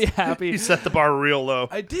 Like, I'll be happy. You set the bar real low.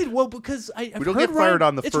 I did well because I've We don't heard get fired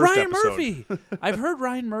on the it's first Ryan episode. Murphy. I've heard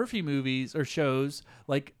Ryan Murphy movies or shows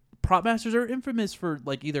like prop masters are infamous for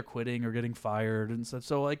like either quitting or getting fired and stuff.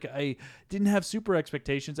 So like I didn't have super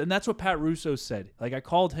expectations, and that's what Pat Russo said. Like I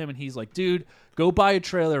called him and he's like, "Dude, go buy a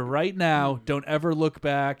trailer right now. Don't ever look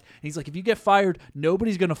back." And he's like, "If you get fired,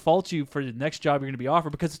 nobody's gonna fault you for the next job you're gonna be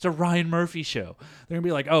offered because it's a Ryan Murphy show. They're gonna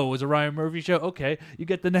be like, oh, it was a Ryan Murphy show? Okay, you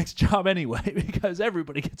get the next job anyway because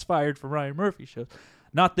everybody gets fired from Ryan Murphy shows.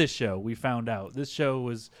 Not this show. We found out this show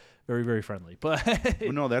was." Very, very friendly, but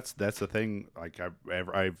Well, no, that's the thing. Like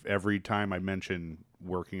I've every time I mention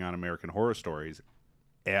working on American Horror Stories,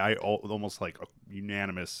 I almost like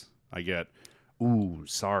unanimous. I get, "Ooh,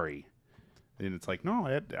 sorry," and it's like, no,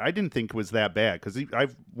 I didn't think it was that bad because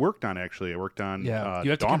I've worked on I worked on yeah,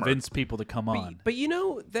 you have to Dahmer. convince people to come on. But you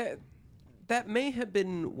know that may have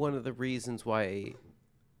been one of the reasons why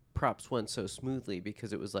props went so smoothly,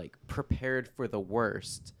 because it was like prepared for the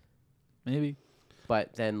worst, Maybe.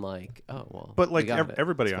 but then like, oh well. But we like got it.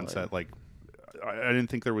 everybody It's on fine. set, like I didn't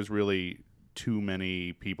think there was really too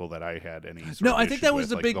many people that I had any. Sort No, of I think issue that was with.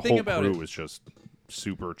 the Like, big the thing whole about crew it. was just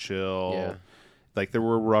super chill. Yeah. Like there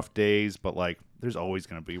were rough days, but like there's always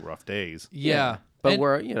going to be rough days. Yeah. But And-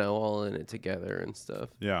 we're all in it together and stuff.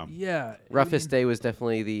 Yeah. Yeah. Roughest day was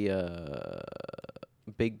definitely the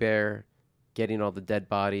Big Bear getting all the dead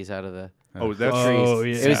bodies out of the Oh, that's Oh,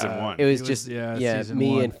 yeah. season one. It was It was- just yeah, season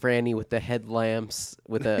me one. and Franny with the headlamps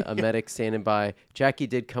with a medic standing by. Jackie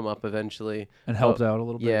did come up eventually And helped out a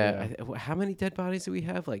little bit. Yeah. How many dead bodies do we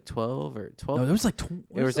have? Like 12 or 12? No, there was like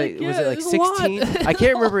was it like 16? I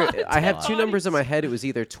can't remember. I have two numbers in my head. It was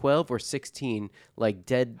either 12 or 16 like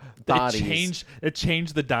dead bodies. It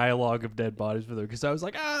changed the dialogue of dead bodies for them because I was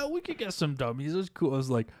like, we could get some dummies. It was cool. I was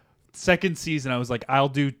like, second season, I was like, I'll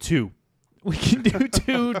do 2. We can do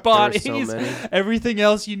 2 bodies. so many. Everything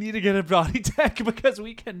else, you need to get a body tech because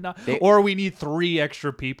we cannot, or we need 3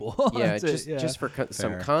 extra people. Yeah, That's it, just for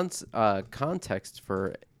some context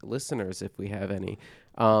for listeners, if we have any.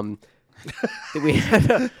 We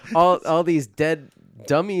had all these dead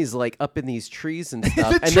dummies like up in these trees and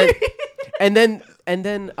stuff, and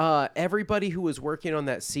then everybody who was working on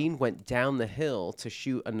that scene went down the hill to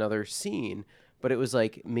shoot another scene. But it was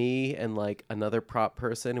like me and like another prop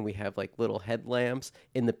person, and we have like little headlamps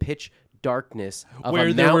in the pitch darkness of Where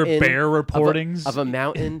a there were mountain, bear reportings of a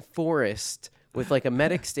mountain forest with like a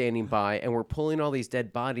medic standing by, and we're pulling all these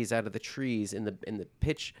dead bodies out of the trees in the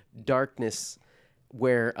pitch darkness.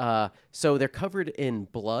 Where so they're covered in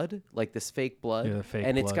blood, like this fake blood, Yeah, the fake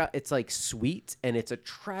and blood. it's like sweet, and it's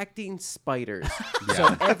attracting spiders.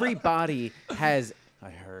 So every body has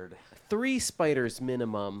 3 spiders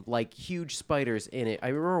minimum, like huge spiders in it. I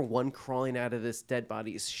remember one crawling out of this dead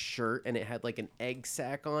body's shirt, and it had like an egg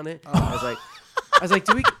sac on it. I was like,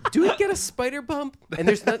 do we get a spider bump? And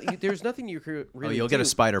there's nothing you could really. You'll do. get a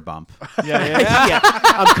spider bump. Yeah,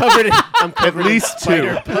 I'm covered. At least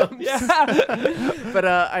 2. But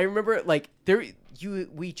I remember like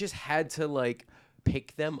we just had to like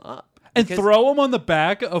pick them up. and because- throw them on the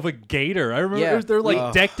back of a gator. I remember Yeah. they're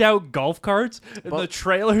like decked out golf carts and the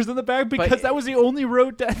trailers in the back because that was the only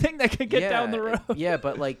road thing that could get down the road. Yeah,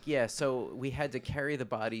 but so we had to carry the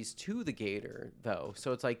bodies to the gator though.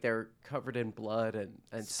 So it's like they're covered in blood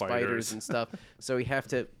and spiders and stuff. So we have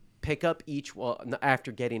to pick up each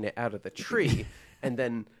after getting it out of the tree and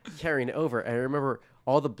then carrying it over. And I remember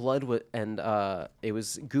all the blood it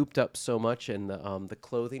was gooped up so much, and the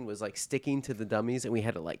clothing was like sticking to the dummies, and we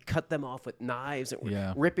had to like cut them off with knives, and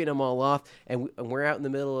we're ripping them all off. And we're out in the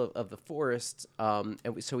middle of the forest,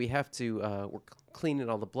 so we have to we're cleaning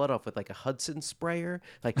all the blood off with like a Hudson sprayer,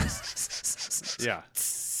 like Yeah.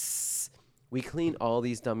 We clean all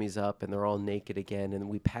these dummies up, and they're all naked again, and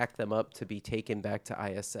we pack them up to be taken back to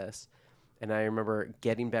ISS. And I remember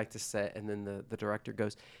getting back to set, and then the director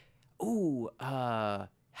goes, "Ooh,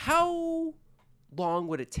 how long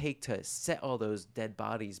would it take to set all those dead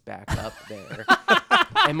bodies back up there?"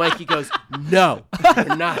 And Mikey goes, "No,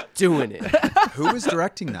 we're not doing it." Who was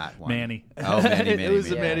directing that one? Manny. Oh, Manny. It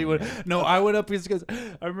was a Manny. Manny one. No, I went up because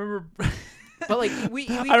I remember. But like we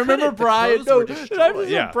I remember couldn't. The Brian. clothes No, were I destroyed. remember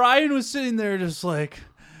Yeah. Brian was sitting there just like,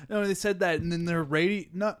 they said that, and then their radio.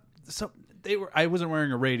 I wasn't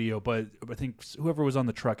wearing a radio, but I think whoever was on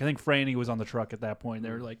the truck. I think Franny was on the truck at that point. They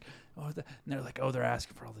were like, and they're like, they're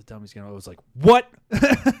asking for all the dummies. I was like, what?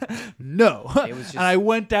 No. It was just- And I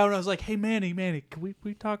went down. And I was like, hey Manny, can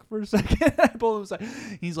we talk for a second? I pulled him aside.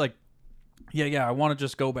 He's like, yeah, I want to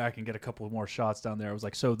just go back and get a couple more shots down there. I was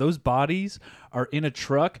like, so those bodies are in a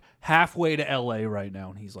truck halfway to LA right now.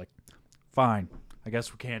 And he's like, fine, I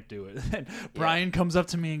guess we can't do it. And Brian comes up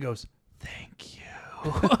to me and goes, thank you.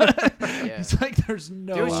 He's like, there's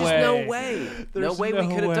no way. There was just no way. There's no way we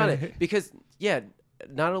could have done way. it. Because,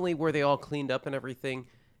 not only were they all cleaned up and everything,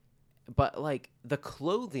 but like the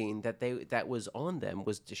clothing that was on them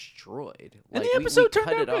was destroyed. And Like, the episode we turned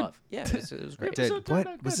cut out it good. off. Yeah, it was great. Did,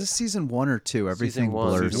 what was this, season 1 or 2? Everything one.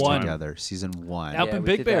 blurs Season one. together. Season 1. Up Yeah, in we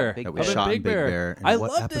Big did that Bear. Big That Up was in shot in Big Big Bear. Bear. And I what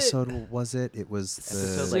loved it. episode was it? It was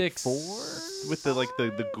Episode the like 4? With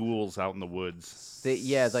the ghouls out in the woods. Like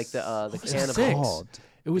the What's it cannibals. called?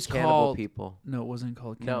 It was Cannibal called people. No, it wasn't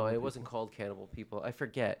called. No, Cannibal it People. wasn't called Cannibal People. I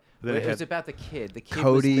forget. Then It it was had- about the kid. The kid was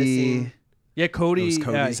Cody. missing. Yeah, Cody. It was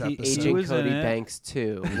Cody's he episode. Agent was Cody in it. Banks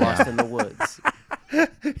 2, Lost in the Woods.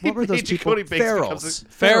 What were those Agent people? Cody Banks Ferals. becomes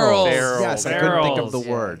Ferals. Yes, I couldn't think of the Ferals.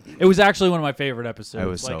 word. It was actually one of my favorite episodes. It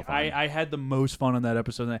was so like, fun. I had the most fun on that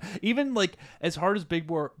episode. Even like as hard as Big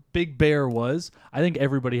Bear was, I think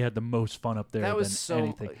everybody had the most fun up there. That was than so-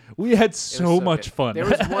 anything. We had It so was much good.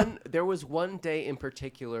 fun. There was one day in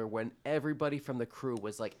particular when everybody from the crew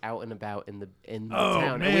was like out and about in the Oh,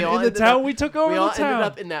 town. man, And we all in the ended town, up- we took over we the all town. ended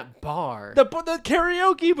up in that bar. the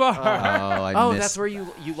karaoke bar. Oh, I Oh, missed that's where you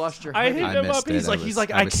lost your I hoodie. hit him missed up. He's it. I like, he's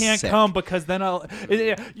like, I was can't sick. come because then I'll.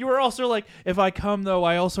 You were also like, if I come though,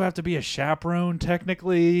 I also have to be a chaperone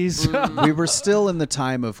technically. So. We were still in the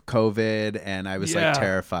time of COVID, and I was Yeah. like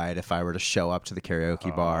terrified if I were to show up to the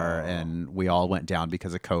karaoke bar, and we all went down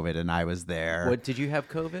because of COVID, and I was there. What, did you have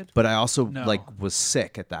COVID? But I also No. like was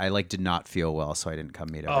sick at that. I like did not feel well, so I didn't come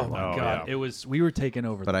meet Oh everyone. my Oh, god, yeah. it was. We were taking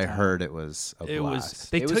over. But the I town. heard it was a It was.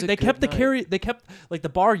 blast. They It took. was a They kept good the night. They kept like the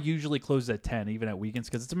bar usually closes at 10, even at weekends,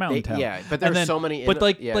 because it's a mountain They- town. yeah, but there And were then- so many But in-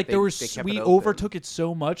 like, yeah, like they- there they was. kept We it open. overtook it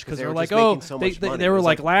so much because they they were were like, just oh, making so much money. they It were was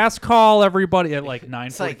like, like- last call, everybody at like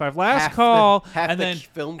 9:45, last half call, the- half and the then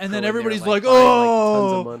film crew and then in there, everybody's like, like, buying, like,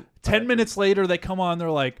 tons of oh, money. 10 minutes later they come on, they're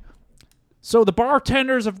like. So the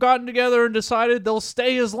bartenders have gotten together and decided they'll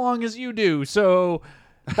stay as long as you do. So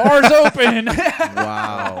bar's open.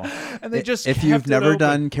 Wow. And they just if kept you've it never open.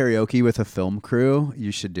 done karaoke with a film crew,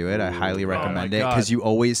 you should do it. I highly recommend it God. because you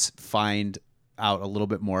always find out a little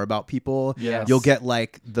bit more about people. Yes. You'll get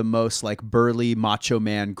like the most like burly macho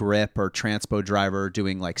man grip or transpo driver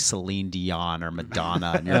doing like Celine Dion or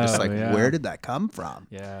Madonna, and you're just Oh, like, yeah. where did that come from?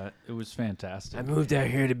 Yeah, it was fantastic. I moved out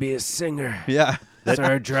here to be a singer. Yeah.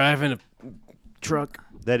 Started driving a truck.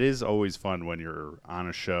 That is always fun when you're on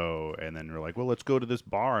a show and then you're like, well, let's go to this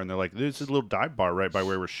bar. And they're like, this is a little dive bar right by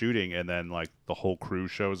where we're shooting. And then like the whole crew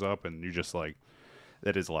shows up and you just like,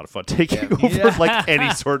 that is a lot of fun taking over like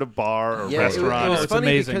any sort of bar or Yeah, it was- restaurant. it was or- It's funny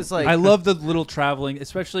amazing. because, like- I love the little traveling,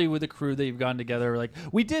 especially with the crew that you've gotten together. Like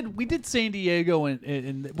we did San Diego,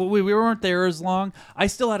 and but we weren't there as long. I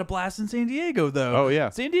still had a blast in San Diego, though. Oh, yeah.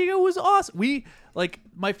 San Diego was awesome. We like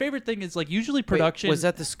my favorite thing is like usually production. Wait, was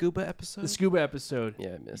that the scuba episode? the scuba episode?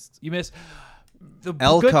 Yeah, I missed. You missed the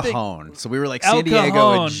El good thing- Cajon. So we were like El San Diego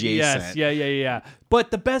Cajon, adjacent. Yes, yeah. But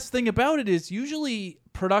the best thing about it is usually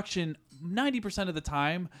production. 90% of the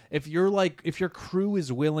time, if your crew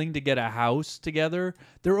is willing to get a house together,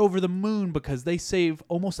 they're over the moon because they save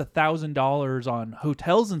almost $1,000 on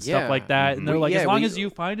hotels and stuff Yeah. like that. And they're like, Yeah, as long we- as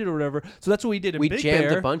you find it or whatever. So that's what we did in We Big jammed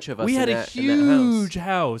Bear. a bunch of us We in had a that- in that house. huge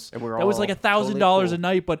house. And we were that was all like $1,000 totally a cool.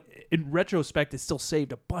 night, but in retrospect, it still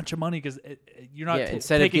saved a bunch of money because you're not Yeah,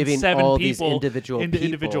 instead of taking giving 7 all people these individual into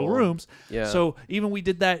individual people- rooms. Yeah. So even we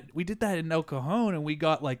did that in El Cajon, and we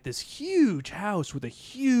got like this huge house with a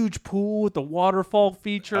huge pool with the waterfall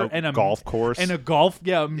feature A and a golf course. and a golf,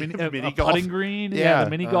 a Mini a golf. putting green, Yeah. the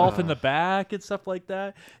mini golf in the back and stuff like that.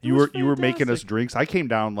 It you was were making us fantastic. drinks. I came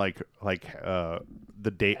down like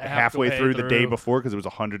the day halfway through the day through. before because it was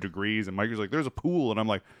 100 degrees, and Mike was like, "There's a pool," and I'm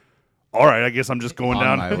like, "All right, I guess I'm just going On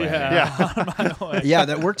down." my way. Yeah. Yeah,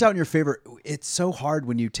 that worked out in your favor. It's so hard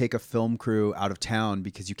when you take a film crew out of town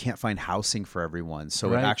because you can't find housing for everyone. So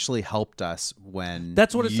Right. it actually helped us when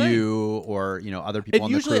That's what it's saying. you or other people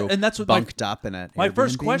on usually- the crew and that's what my- bunked up in it. My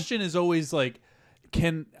first question is always like,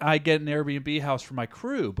 can I get an Airbnb house for my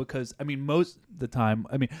crew? Because I mean, most of the time,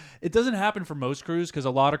 it doesn't happen for most crews because a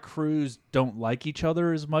lot of crews don't like each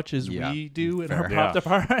other as much as Yeah, we do in our fair. prop Yeah.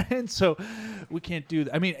 department. So we can't do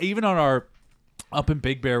that. I mean, even on our up in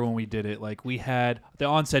Big Bear when we did it, like we had the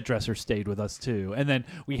on-set dresser stayed with us too, and then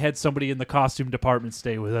we had somebody in the costume department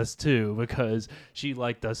stay with us too because she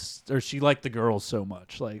liked us or she liked the girls so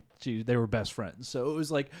much. Like they were best friends, so it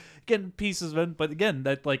was like getting pieces of it. But again,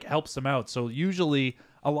 that like helps them out. So usually,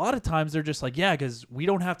 a lot of times they're just like, yeah, because we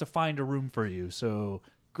don't have to find a room for you. So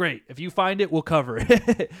great, if you find it, we'll cover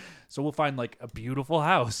it. So we'll find like a beautiful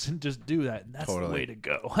house and just do that, and that's the Totally. way to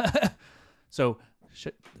go. So.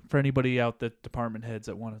 For anybody out the department heads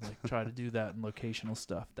that want to like try to do that and locational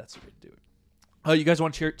stuff, that's the way to do it. Oh, you guys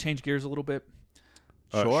want to change gears a little bit?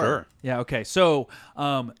 Sure. Yeah. Okay. So,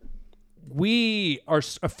 we are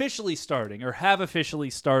officially starting, or have officially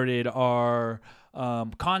started, our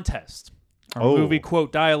contest, our movie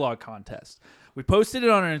quote dialogue contest. We posted it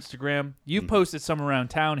on our Instagram. You've posted some around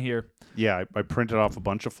town here. Yeah, I printed off a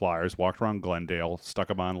bunch of flyers, walked around Glendale, stuck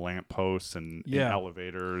them on lamp posts and in Yeah.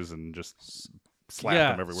 elevators, and just slapped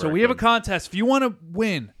them everywhere. So I we have a could. contest. If you want to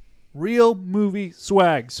win real movie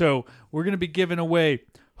swag, so we're going to be giving away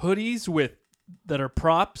hoodies that are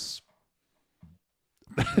props.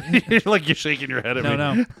 like you're shaking your head at me.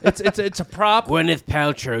 No. It's a prop. Gwyneth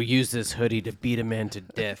Paltrow used this hoodie to beat a man to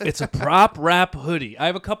death. It's a prop wrap hoodie. I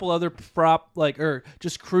have a couple other prop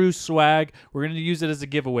just cruise swag. We're going to use it as a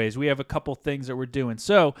giveaways. We have a couple things that we're doing.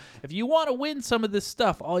 So if you want to win some of this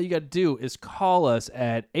stuff, all you got to do is call us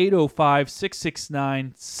at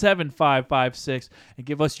 805-669-7556 and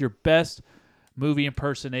give us your best movie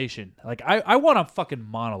impersonation. Like I want a fucking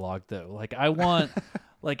monologue though. Like I want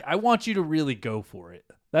Like, I want you to really go for it.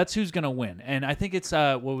 That's who's going to win. And I think it's,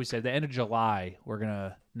 what we said, the end of July, we're going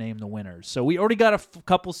to name the winners. So we already got a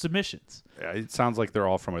couple submissions. Yeah, it sounds like they're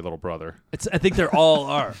all from my little brother. I think they're all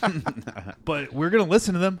are. But we're going to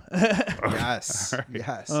listen to them. Yes.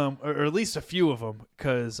 Yes. Or at least a few of them.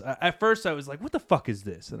 Because at first I was like, what the fuck is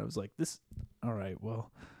this? And I was like, this, all right,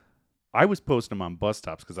 well. I was posting them on bus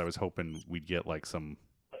stops because I was hoping we'd get like some.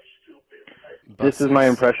 This is my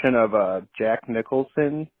impression of Jack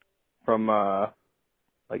Nicholson from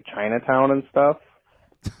like Chinatown and stuff.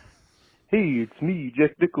 Hey, it's me,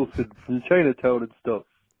 Jack Nicholson from Chinatown and stuff.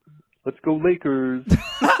 Let's go Lakers.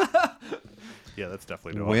 Yeah, that's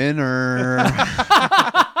definitely no. Winner.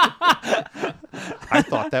 I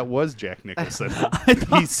thought that was Jack Nicholson.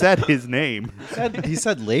 He said his name. He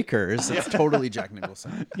said Lakers. It's totally Jack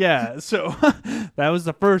Nicholson. Yeah, so that was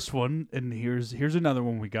the first one. And here's another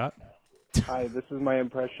one we got. Hi, this is my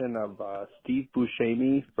impression of Steve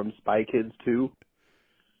Buscemi from Spy Kids 2.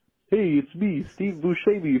 Hey, it's me, Steve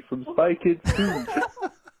Buscemi from Spy Kids 2.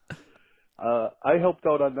 I helped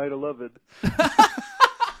out on 9/11.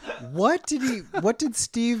 What did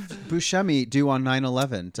Steve Buscemi do on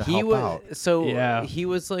 9/11 to help out? So Yeah. he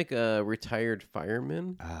was like a retired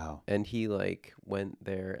fireman. Oh. And he like went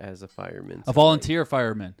there as a fireman. A volunteer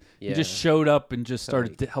fireman. He Yeah. just showed up and just So,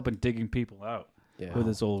 started like- helping digging people out Yeah. with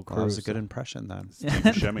his old Well, crew. that was a good impression then. Steve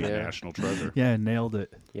Buscemi, Yeah. national treasure. Yeah, nailed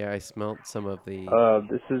it. Yeah, I smelt some of the.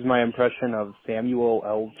 This is my impression of Samuel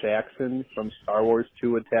L. Jackson from Star Wars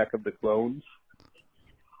 2 Attack of the Clones.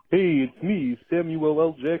 Hey, it's me, Samuel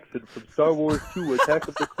L. Jackson from Star Wars 2 Attack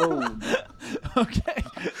of the Clones. Okay.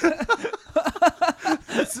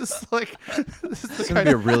 This is It's going to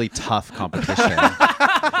be a really tough competition.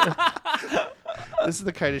 This is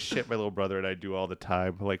the kind of shit my little brother and I do all the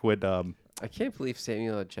time. Like when I can't believe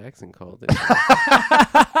Samuel L. Jackson called it.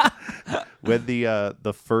 when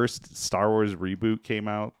the first Star Wars reboot came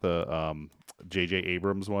out, the J.J.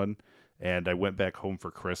 Abrams one, and I went back home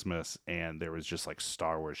for Christmas, and there was just like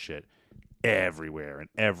Star Wars shit everywhere in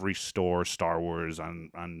every store. Star Wars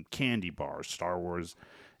on candy bars, Star Wars,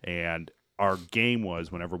 and our game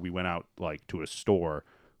was whenever we went out like to a store,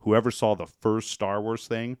 whoever saw the first Star Wars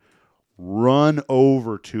thing, run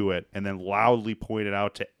over to it and then loudly point it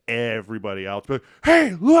out to everybody else. But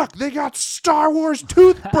hey, look, they got Star Wars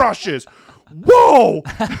toothbrushes. Whoa!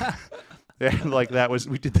 And like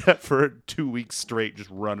we did that for 2 weeks straight, just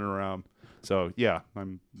running around. So yeah,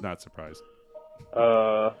 I'm not surprised.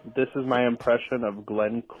 This is my impression of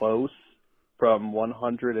Glenn Close from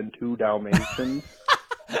 102 Dalmatians.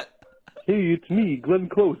 Hey, it's me, Glenn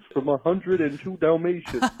Close from 102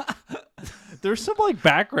 Dalmatians. There's some like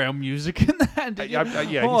background music in that. Did you?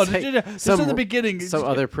 Yeah, Oh, he's- did you? This is the beginning. Some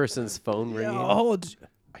other person's phone ringing. Oh,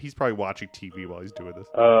 He's probably watching TV while he's doing this.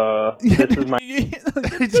 This is my He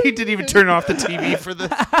didn't even turn off the TV for this.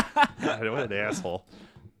 God, what an asshole.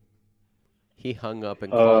 He hung up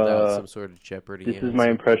and called out some sort of Jeopardy. This is my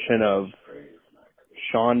impression of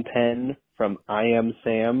Sean Penn from I Am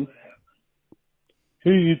Sam.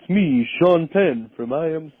 Hey, it's me, Sean Penn from I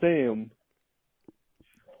Am Sam.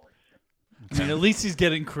 I mean, at least he's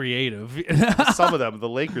getting creative. Some of them, the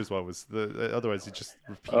Lakers one was otherwise he just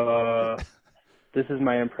repeat. This is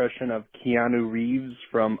my impression of Keanu Reeves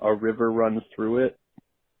from A River Runs Through It.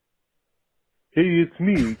 Hey, it's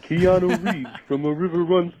me, Keanu Reeves from A River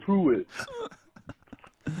Runs Through It.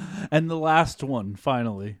 And the last one,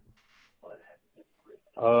 finally.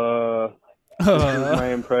 This is my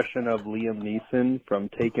impression of Liam Neeson from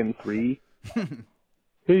Taken 3.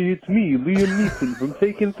 Hey, it's me, Liam Neeson from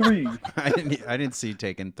Taken 3. I didn't see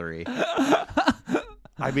Taken 3.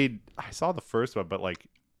 I mean, I saw the first one, but like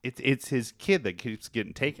it's his kid that keeps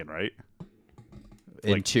getting taken, right?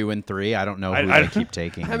 In Like- 2 and 3, I don't know who I they keep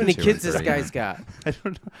taking. How in many 2 kids and this 3. guy's got? I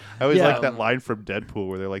don't know. I always Yeah. like that line from Deadpool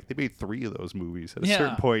where they're like, they made 3 of those movies. At a Yeah.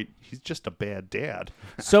 certain point, he's just a bad dad.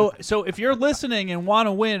 So if you're listening and want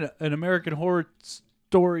to win an American Horror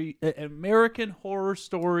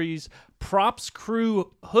Stories Props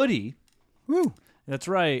Crew hoodie, Woo. that's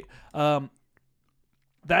right.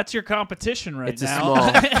 That's your competition right It's a now. small.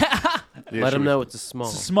 Yeah, Let should him we- know it's a small.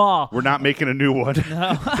 Small. We're not making a new one.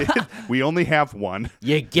 We only have one.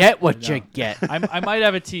 You get what you get. I might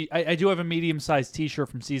have I do have a medium-sized T-shirt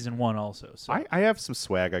from season 1 also. So. I have some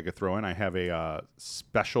swag I could throw in. I have a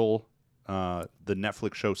special, the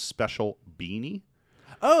Netflix show special beanie.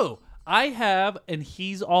 Oh, I have, and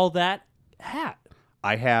he's all that hat.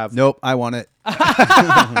 I have Nope, I want it.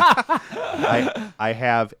 I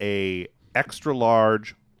have a extra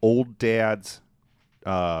large old dad's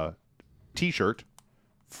T-shirt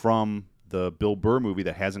from the Bill Burr movie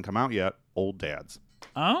that hasn't come out yet. Old Dads.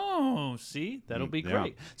 Oh, see, that'll be yeah.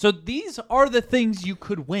 great. So these are the things you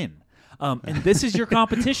could win. And this is your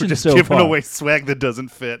competition Just so giving far. away swag that doesn't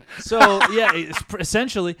fit. So yeah,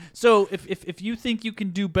 essentially. So if you think you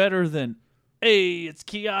can do better than, hey, it's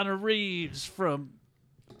Keanu Reeves from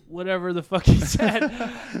whatever the fuck he said,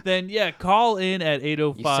 then yeah, call in at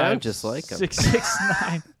 805. You sound just like him.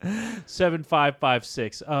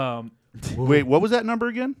 669-7556. Wait, what was that number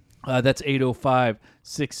again? That's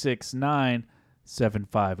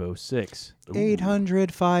 805-669-7506.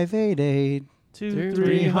 800-588.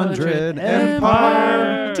 2-300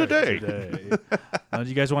 Empire. Today. Do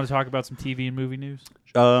you guys want to talk about some TV and movie news?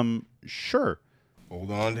 Sure.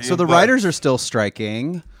 Hold on to So your the butt. writers are still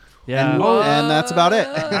striking. Yeah. And that's about it.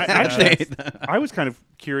 Actually, I was kind of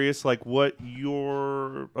curious, like, what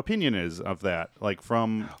your opinion is of that, like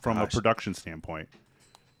from a production standpoint.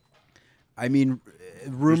 I mean,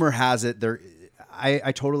 rumor has it they're.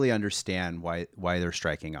 I totally understand why they're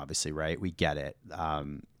striking. Obviously, right? We get it.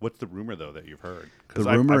 What's the rumor though that you've heard? The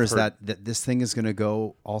rumor is that this thing is going to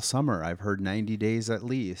go all summer. I've heard 90 days at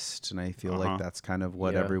least, and I feel like that's kind of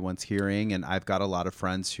what everyone's hearing. And I've got a lot of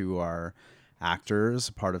friends who are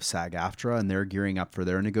actors, part of SAG-AFTRA, and they're gearing up for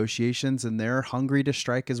their negotiations, and they're hungry to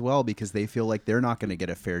strike as well because they feel like they're not going to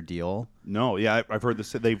get a fair deal. No, yeah, I've heard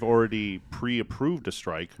this. They've already pre-approved a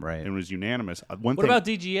strike, right? And it was unanimous. What about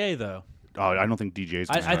DGA though? Oh, I don't think DJ's.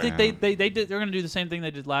 I think they did. They're going to do the same thing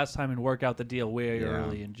they did last time and work out the deal way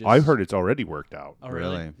early and just. I've heard it's already worked out. Oh,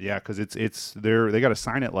 really? Yeah, because they got to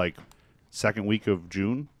sign it like second week of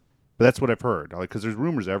June. But that's what I've heard. Like, because there's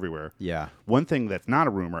rumors everywhere. Yeah. One thing that's not a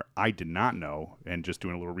rumor I did not know, and just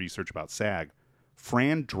doing a little research about SAG,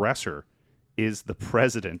 Fran Dresser is the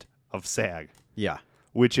president of SAG. Yeah.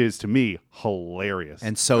 Which is to me hilarious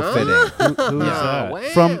and so fitting. Who is that?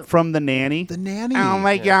 Wow. From The Nanny. The Nanny. Oh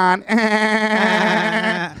my God.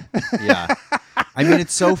 Yeah. I mean,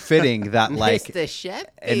 it's so fitting that like Mr.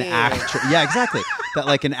 Shep an actress. Yeah, exactly. That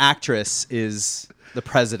like an actress is the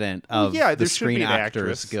president of yeah, the there should Screen be an Actors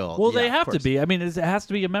actress. Guild. Well, Yeah, they of have to course. be. I mean, it has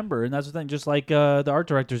to be a member, and that's the thing. Just like the Art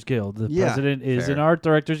Directors Guild, the Yeah, president is fair. an Art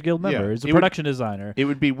Directors Guild member. Yeah. He's a It would- production designer. It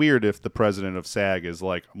would be weird if the president of SAG is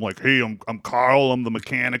like, hey, I'm Carl, I'm the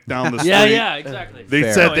mechanic down the street. Yeah, exactly. They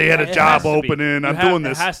Fair. said No, they had a it job has to be. opening. You I'm have- doing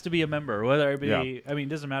this. It has to be a member, whether it be. Yeah. I mean, it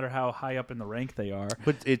doesn't matter how high up in the rank they are.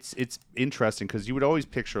 But it's interesting because you would always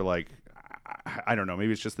picture like, I don't know,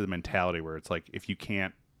 maybe it's just the mentality where it's like if you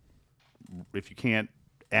can't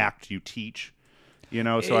act, you teach. You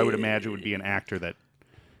know, so I would imagine it would be an actor that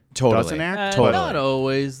Totally. doesn't act. Totally. Not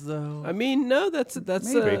always, though. I mean, no, that's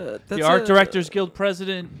Maybe. The Art Directors Guild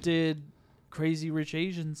president did Crazy Rich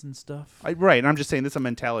Asians and stuff. Right, and I'm just saying this is a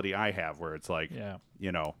mentality I have where it's like,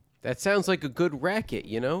 you know. That sounds like a good racket,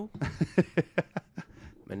 you know?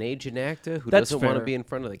 An aging actor who That's doesn't want to fair. be in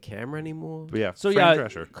front of the camera anymore. But yeah, So Fran yeah,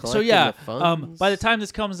 Drescher. Collecting the funds. by the time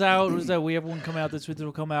this comes out, was that we have one come out this week?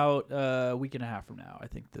 It'll come out a week and a half from now. I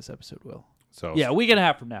think this episode will. So Yeah, a week and a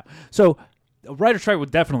half from now. So a writer strike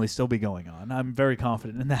would definitely still be going on. I'm very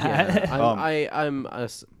confident in that. Yeah,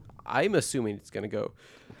 I'm assuming it's going to go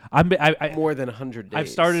I more than 100 days. I've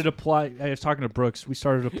started apply. I was talking to Brooks. We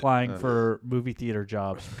started applying for movie theater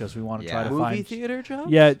jobs because we want to try to movie find theater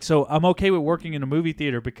jobs? Yeah, so I'm okay with working in a movie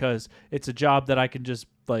theater because it's a job that I can just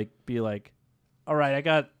like be like, all right, I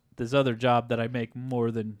got this other job that I make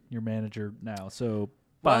more than your manager now. So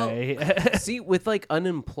bye. See, with like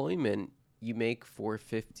unemployment, you make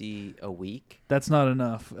 $450 a week. That's not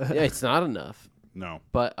enough. Yeah, it's not enough. No.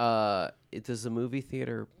 But does a movie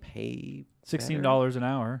theater pay $16 an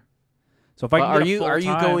hour. So if But I can get are you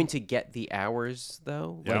full-time- going to get the hours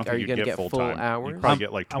though? Yeah, I don't Like, think are you you'd going to get get full full-time. You'd hours? probably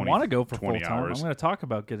get like 20, I want to go for 20 full time. I'm hours. going to talk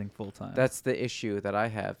about getting full time. That's the issue that I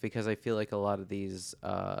have because I feel like a lot of these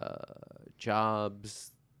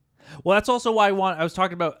jobs. Well, that's also why I was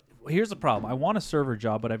talking about. Here's the problem. I want a server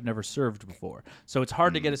job, but I've never served before. So it's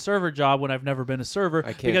hard to get a server job when I've never been a server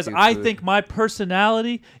I can't because do I food. think my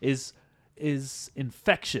personality is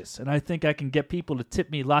infectious, and I think I can get people to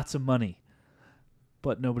tip me lots of money.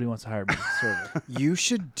 But nobody wants to hire me as a server. You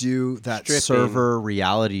should do that Stripping. server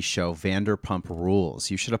reality show, Vanderpump Rules.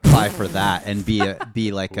 You should apply for that and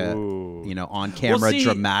be like a on camera see-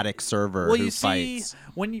 dramatic server Well, who you see, fights.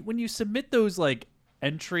 when you submit those like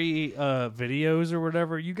entry videos or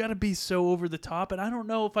whatever, you got to be so over the top, and I don't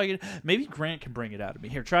know if I can. Maybe Grant can bring it out of me.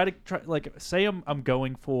 Here, try like say I'm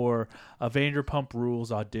going for a Vanderpump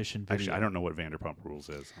Rules audition video. Actually, I don't know what Vanderpump Rules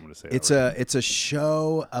is. I'm going to say It's a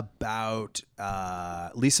show about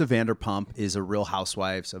Lisa Vanderpump is a Real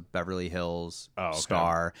Housewives of Beverly Hills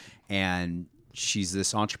star, and she's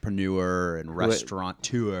this entrepreneur and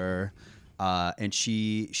restaurateur. And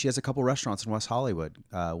she has a couple restaurants in West Hollywood.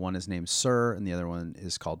 One is named Sir, and the other one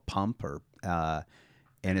is called Pump,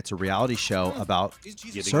 and it's a reality show about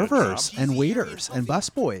servers and waiters and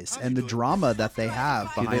busboys and the drama that they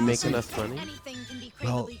have Do behind they the make scenes. enough money?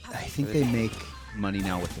 Well, I think they make money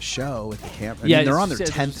now with the show, with the camera. I Yeah, mean, they're on their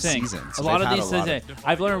it's 10th insane. season. A so lot they've of had these a lot things.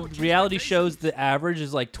 I've learned reality shows. The average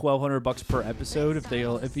is like $1,200 per episode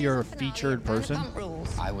if you're a featured person.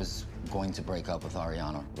 I was going to break up with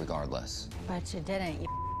Ariana regardless. But you didn't. You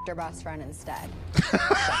your best friend instead.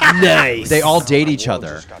 Nice. They all date each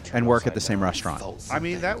other and work at the same restaurant. I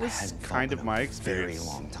mean, that was kind of my experience.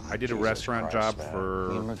 I did a restaurant job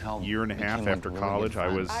for a year and a half after college. I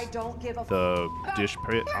was the dish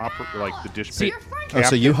pit the dish pit. Oh,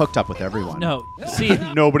 so you hooked up with everyone? No, see,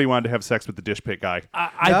 Nobody wanted to have sex with the dish pit guy.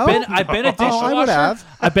 I've been a dishwasher. I would have.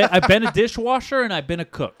 I've been a dishwasher and I've been a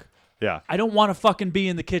cook. Yeah. I don't want to fucking be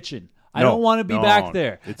in the kitchen. I No, don't want to be no, back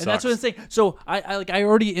there. it And that's what I'm sucks. saying. So I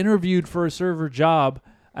already interviewed for a server job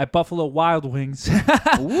at Buffalo Wild Wings.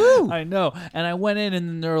 Woo! I know. And I went in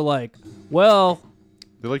and they're like, well,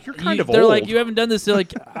 They're like, you're kind of they're old. like, you haven't done this. They're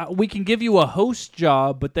like, we can give you a host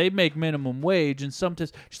job, but they make minimum wage. And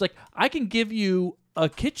sometimes she's like, I can give you a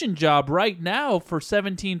kitchen job right now for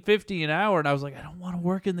 $17.50 an hour. And I was like, I don't want to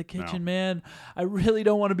work in the kitchen, man. I really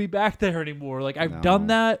don't want to be back there anymore. Like, I've done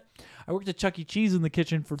that. I worked at Chuck E. Cheese in the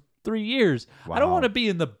kitchen for 3 years. I don't Wow. want to be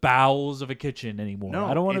in the bowels of a kitchen anymore. No,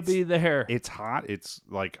 I don't want to it's- be there. It's hot. It's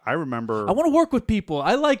like, I remember. I want to work with people.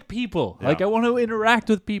 I like people. Yeah. Like, I want to interact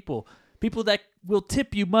with people. People that will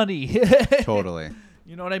tip you money. Totally.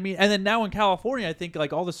 You know what I mean? And then now in California, I think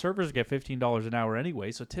like all the servers get $15 an hour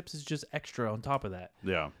anyway, so tips is just extra on top of that.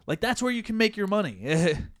 Yeah. Like that's where you can make your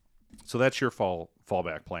money. So that's your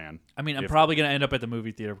fallback plan. I mean, I'm If- probably going to end up at the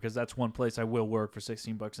movie theater because that's one place I will work for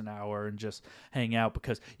 $16 an hour and just hang out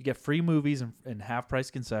because you get free movies and half price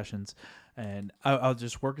concessions. And I'll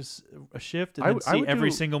just work a shift and I then would- I see would every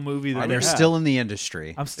do- single movie that And they you're have. still in the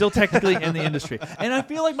industry. I'm still technically in the industry. And I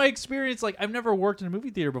feel like my experience, like I've never worked in a movie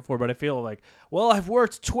theater before, but I feel like, well, I've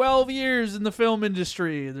worked 12 years in the film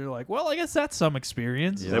industry. And they're like, well, I guess that's some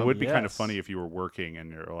experience. That would be kind of Yes. funny if you were working and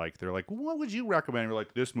they're like, what would you recommend? And you're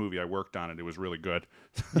like, this movie I worked on and it was really good.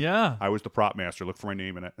 Yeah. I was the prop master. Look for my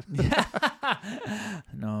name in it.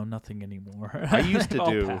 No, nothing anymore. I used to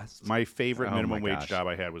All do passed. my favorite Oh minimum my wage gosh. job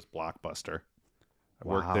I had was Blockbuster. I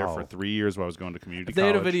worked there for Wow. 3 years while I was going to community If they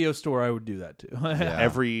had college. a video store, I would do that too. Yeah.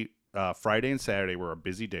 Every Friday and Saturday were a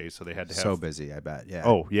busy day, so they had to have So busy, I bet. Yeah.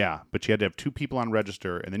 Oh yeah, but you had to have 2 people on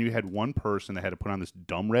register, and then you had one person that had to put on this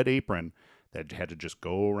dumb red apron that had to just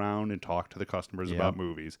go around and talk to the customers Yep. about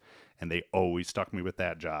movies, and they always stuck me with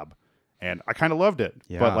that job, and I kind of loved it.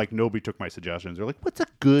 Yeah. But like nobody took my suggestions. They're like, "What's a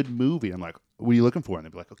good movie?" I'm like, "What are you looking for?" And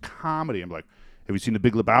they'd be like, "A comedy." I'm like, "Have you seen The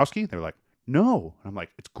Big Lebowski?" They're like, "No." And I'm like,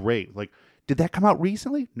 "It's great." Like, did that come out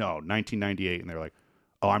recently? No, 1998. And they're like,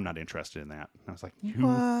 "Oh, I'm not interested in that." And I was like, "You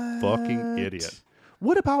fucking idiot."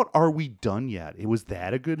 What about Are We Done Yet? Was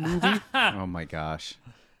that a good movie? Oh my gosh.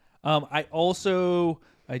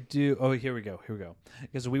 I do. Oh, here we go.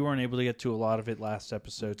 Because we weren't able to get to a lot of it last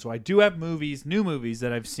episode. So I do have new movies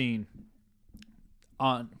that I've seen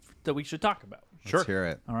on that we should talk about. Let's hear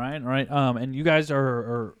it. All right. And you guys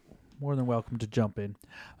are more than welcome to jump in.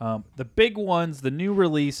 The big ones, the new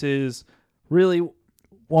releases, really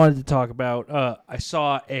wanted to talk about. I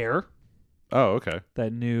saw Air, Oh, okay.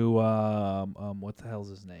 that new what the hell's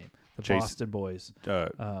his name? The Jason- Boston Boys.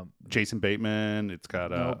 Jason Bateman. It's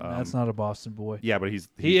got Nope, that's not a Boston boy. Yeah, but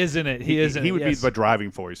He is in it. He is in it. He would yes. be the driving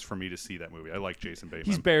force for me to see that movie. I like Jason Bateman.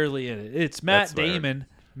 He's barely in it. It's Matt That's fair. Damon.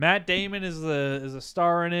 Matt Damon is a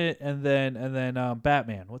star in it, and then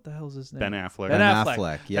Batman. What the hell is his name? Ben Affleck. Ben Ben Affleck.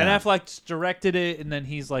 Affleck, yeah. Ben Affleck directed it, and then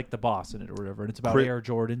he's like the boss in it or whatever. And it's about Chris- Air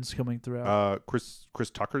Jordans coming throughout. Chris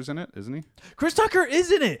Tucker's in it, isn't he? Chris Tucker is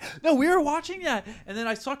in it. No, we were watching that, and then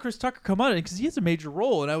I saw Chris Tucker come on it because he has a major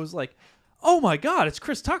role, and I was like, "Oh my god, it's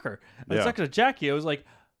Chris Tucker!" I was Yeah. talking to Jackie. I was like,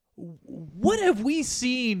 "What have we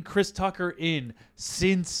seen Chris Tucker in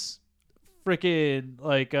since freaking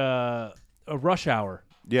like a Rush Hour?"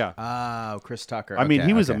 Yeah. Oh, Chris Tucker. I mean, Okay,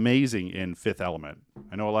 he was okay. amazing in Fifth Element.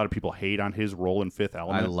 I know a lot of people hate on his role in Fifth I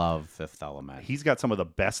Element. love Fifth Element. He's got some of the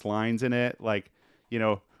best lines in it. Like,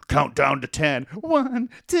 count down to 10. 1,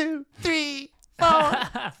 2, 3, 4,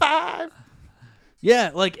 5.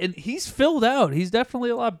 Yeah, and he's filled out. He's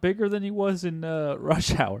definitely a lot bigger than he was in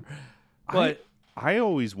Rush Hour. But I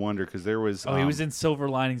always wonder because there was. he was in Silver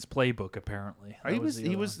Linings Playbook apparently.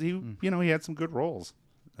 He had some good roles.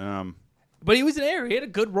 But he was in Air. He had a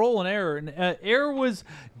good role in Air, and Air was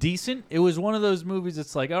decent. It was one of those movies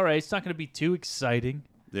that's like, all right, it's not going to be too exciting.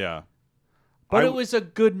 Yeah. But it was a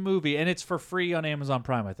good movie, and it's for free on Amazon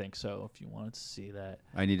Prime, I think. So if you wanted to see that.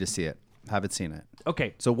 I need to see it. Haven't seen it.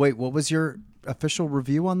 Okay. So wait, what was your official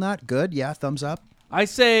review on that? Good? Yeah, thumbs up? I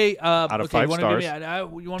say out of 5 stars. You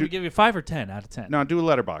want me to give you 5 or 10 out of 10? No, do a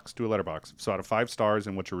letterbox. So out of 5 stars,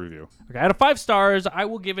 and what's your review? Okay, out of 5 stars, I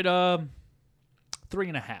will give it a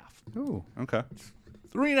 3.5. Ooh, okay.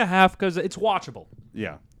 3.5 because it's watchable.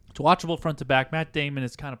 Yeah. It's watchable front to back. Matt Damon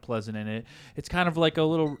is kind of pleasant in it. It's kind of like a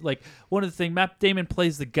little, like, one of the things, Matt Damon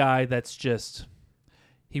plays the guy that's just,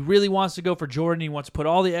 he really wants to go for Jordan. He wants to put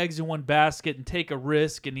all the eggs in one basket and take a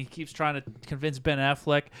risk, and he keeps trying to convince Ben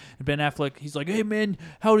Affleck. And Ben Affleck, he's like, hey, man,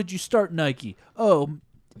 how did you start Nike? Oh,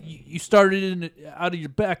 you started out of your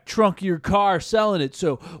back trunk of your car selling it,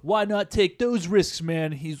 so why not take those risks,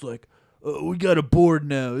 man? He's like, we got a board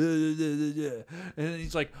now. And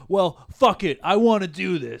he's like, well, fuck it. I want to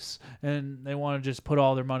do this. And they want to just put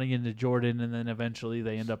all their money into Jordan, and then eventually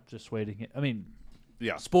they end up just waiting. I mean,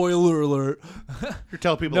 yeah. Spoiler alert. You're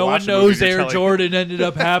telling people no to one watch knows the movie, Air Jordan ended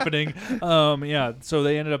up happening. Yeah, so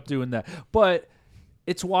they ended up doing that. But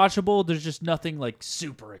it's watchable. There's just nothing like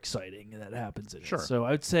super exciting that happens in it. So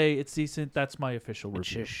I would say it's decent. That's my official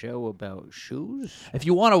review. It's a show about shoes. If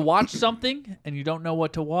you want to watch something and you don't know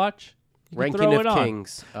what to watch, you can Ranking throw of it on.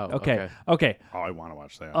 Kings. Oh, okay. Oh, I want to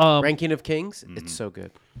watch that. Ranking of Kings. It's so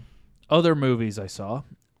good. Other movies I saw,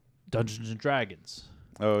 Dungeons and Dragons.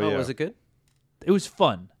 Oh yeah. Was it good? It was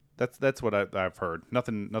fun. That's what I've heard.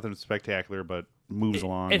 Nothing spectacular, but moves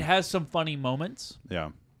along. It has some funny moments. Yeah.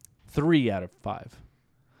 3 out of 5.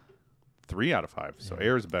 3 out of 5. So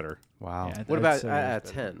Air is better. Wow. Yeah, What about out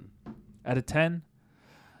of 10? Out of 10?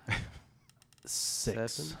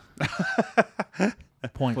 6. 7?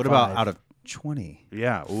 What about out of 20?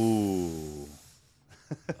 Yeah. Ooh.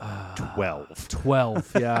 12.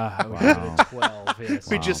 12. Yeah. Wow. 12. Yes.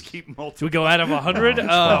 We just keep multiplying. Do we go out of 100?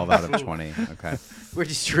 12 out of 20. Okay. We're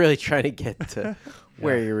just really trying to get to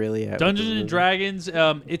where you're really at. Dungeons and Dragons.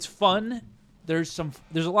 It's fun. There's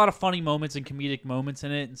a lot of funny moments and comedic moments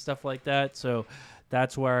in it and stuff like that. So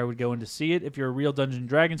that's where I would go in to see it if you're a real Dungeons and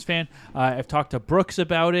Dragons fan. I've talked to Brooks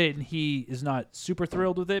about it, and he is not super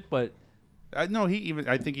thrilled with it, but no,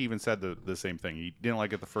 I think he even said the same thing. He didn't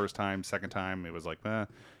like it the first time. Second time, it was like,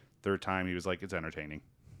 third time, he was like, it's entertaining.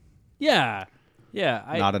 Yeah.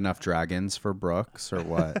 Not enough dragons for Brooks, or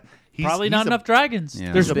what? Probably not enough dragons.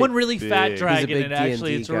 Yeah. There's He's a one really fat big- dragon, he's a and big actually,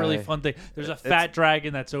 D&D it's a really guy. fun thing. There's a fat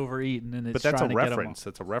dragon that's overeaten, and it's But that's trying a to get him reference.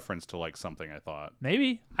 It's a reference to like something, I thought.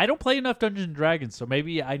 Maybe. I don't play enough Dungeons and Dragons, so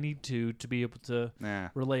maybe I need to be able to Nah.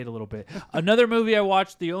 relate a little bit. Another movie I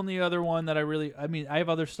watched, the only other one that I have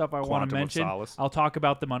other stuff I want to Quantum of mention. Solace? I'll talk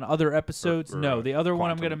about them on other episodes. No, the other one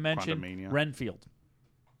I'm going to Quantum- mention, Quantumania? Renfield,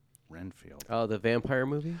 Renfield. Oh, the vampire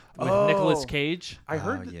movie? with Nicolas Cage. I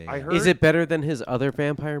heard. yeah, I yeah. heard. Is it better than his other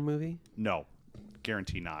vampire movie? No,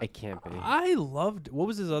 guarantee not. It can't be. I loved, what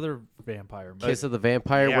was his other vampire movie? Kiss of the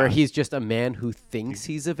Vampire, yeah. where he's just a man who thinks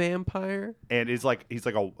he's a vampire. And he's like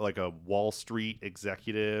a Wall Street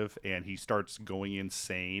executive, and he starts going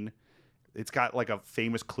insane. It's got like a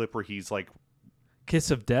famous clip where he's like, Kiss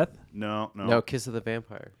of Death? no. No, Kiss of the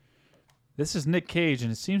Vampire. This is Nick Cage,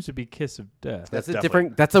 and it seems to be Kiss of Death. That's a definitely-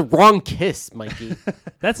 different. That's a wrong kiss, Mikey.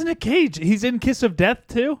 That's Nick Cage. He's in Kiss of Death,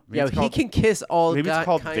 too? Yeah, it's he called- can kiss all Maybe it's kinds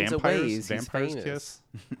called of Vampires. ways. Vampires He's famous.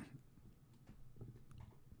 Kiss.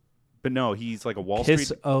 But no, he's like a Wall Kiss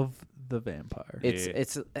Street. of the Vampire.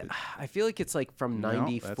 It's. I feel like it's like from No, that's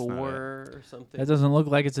not '94 it. or something. That doesn't look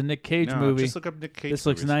like it's a Nick Cage No, movie. just look up Nick Cage This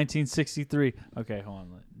looks movies. 1963. Okay, hold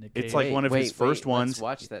on. Nick Cage. It's like one of his first ones. Let's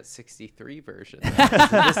watch that '63 version. Is it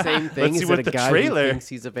the same thing? Let's see Is what it a the guy trailer- who thinks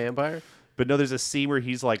he's a vampire? But no, there's a scene where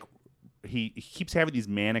he's like, he keeps having these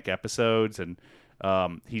manic episodes, and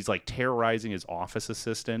he's like terrorizing his office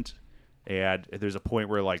assistant. And there's a point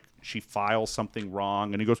where like she files something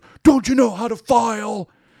wrong, and he goes, "Don't you know how to file?"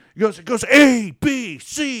 It goes A, B,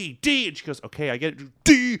 C, D, and she goes, "Okay, I get it.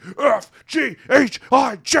 D, F, G, H,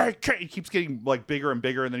 I, J, K." He keeps getting like bigger and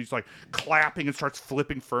bigger, and then he's like clapping and starts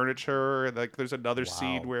flipping furniture. And like there's another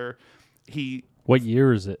scene where he What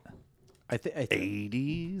year is it? I think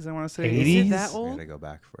 80s, I want to say. 80s? Is it that I old? gotta go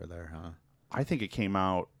back further, huh? I think it came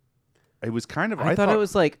out. It was kind of. I thought it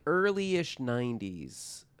was like early-ish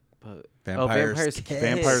 '90s. But Vampires Kiss.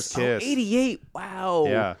 Vampires Kiss. Oh, '88. Wow.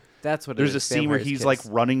 Yeah. That's what. There's it a is. scene where Vampires he's Kiss. like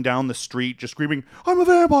running down the street, just screaming, "I'm a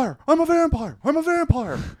vampire! I'm a vampire! I'm a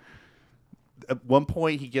vampire!" At one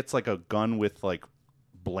point, he gets like a gun with like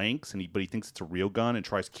blanks, but he thinks it's a real gun and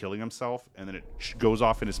tries killing himself, and then it goes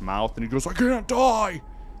off in his mouth, and he goes, "I can't die."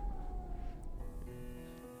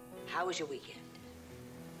 How was your weekend?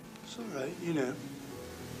 It's all right, you know.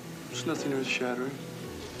 It's nothing earth-shattering.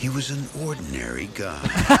 He was an ordinary guy.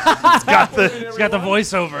 He's got the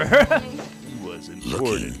voiceover. He was an Looking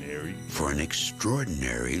ordinary. for an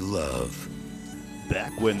extraordinary love.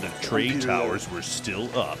 Back when the trade towers were still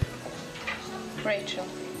up. Rachel.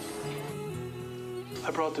 I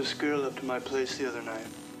brought this girl up to my place the other night.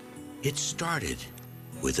 It started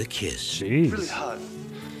with a kiss. Jeez. Really hot.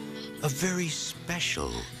 A very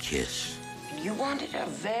special kiss. You wanted her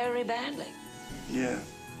very badly. Yeah.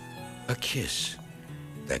 A kiss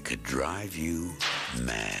that could drive you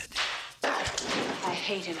mad. I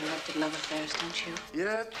hate interrupted love affairs, don't you?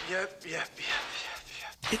 Yep.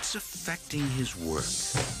 It's affecting his work.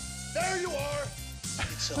 There you are.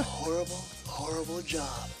 It's a horrible, horrible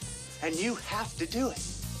job. And you have to do it.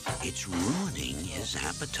 It's ruining his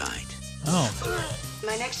appetite. Oh.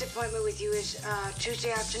 My next appointment with you is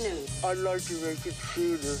Tuesday afternoon. I'd like to make it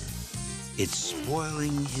sooner. It's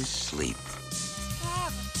spoiling his sleep.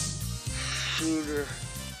 Sooner.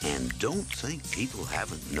 And don't think people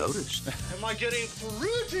haven't noticed. Am I getting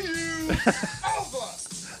through to you? Over!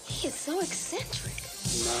 He is so eccentric.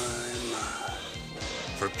 My.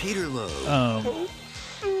 For Peter Lowe,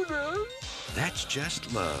 Sooner. that's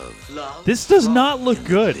just love. Love. This does not look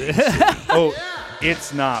good. Oh,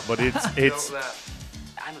 it's not, but it's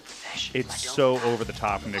I'm a professional. it's so over the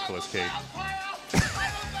top, Nicolas Cage.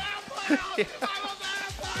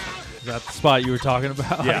 Is that the spot you were talking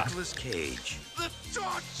about? Yeah. Nicolas Cage, The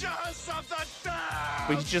tortures of the damned.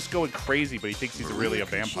 But he's just going crazy, but he thinks he's really a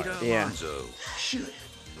vampire. Conchita Yeah. Alonso, Shoot.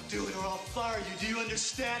 Do it or I'll fire you. Do you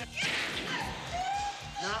understand?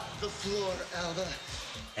 Not the floor, Alva.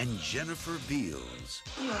 and Jennifer Beals.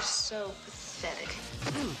 You are so pathetic.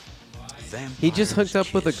 He just hooked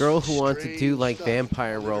up with a Vampires girl who wanted to do like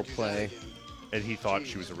vampire role play. And he thought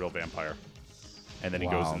she was a real vampire. And then he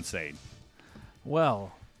goes insane.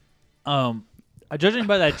 Well, judging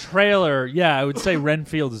by that trailer, yeah, I would say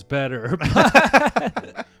Renfield is better.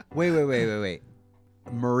 Wait.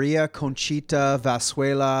 Maria Conchita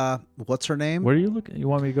Vasuela. What's her name? Where are you looking? You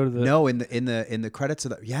want me to go to the? No, in the credits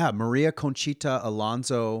of that. Yeah, Maria Conchita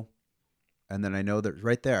Alonso. And then I know that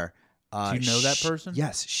right there. Do you know that person?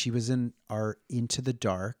 Yes, she was in our Into the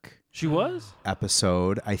Dark. She was?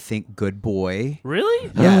 Episode, I think, Good Boy.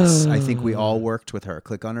 Really? Yes, I think we all worked with her.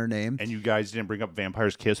 Click on her name. And you guys didn't bring up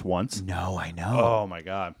Vampire's Kiss once? No, I know. Oh, my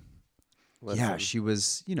God. Yeah, she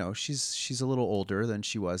was, she's a little older than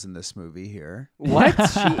she was in this movie here. What?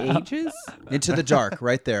 She ages? Into the Dark,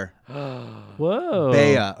 right there. Whoa.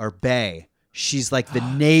 Bay. She's like the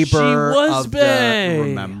neighbor was of Bay. the,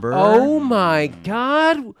 remember? Oh my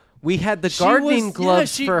God. We had the gardening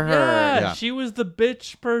gloves for her. Yeah, she was the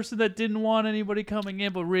bitch person that didn't want anybody coming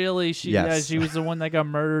in, but really, she was the one that got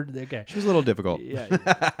murdered. Okay. She was a little difficult. Yeah.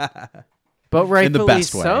 But rightfully in the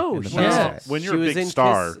best way. so. In the Yeah. best way. When you're She a was big in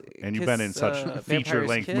star Kiss- and you've been in Kiss, such Vampire's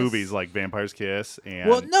feature-length Kiss. movies like Vampire's Kiss and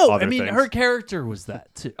Well, no, other I mean, things. her character was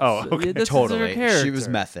that, too. Oh, So, okay. this is her Totally. character. She was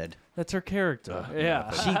method. That's her character.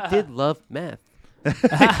 Yeah. She did love meth.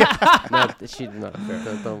 No, she did not.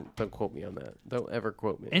 Don't quote me on that. Don't ever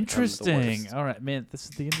quote me. I'm the Interesting. worst. All right, man. This is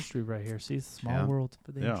the industry right here. See, it's a small world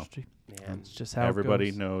for the industry. Man. It's just how Everybody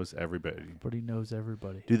it goes. knows everybody. Everybody knows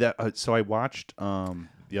everybody. Do that. So I watched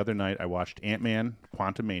the other night. I watched Ant-Man: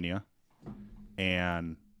 Quantumania,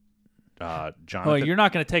 and Jonathan. Oh, you're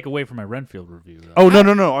not going to take away from my Renfield review, though. Oh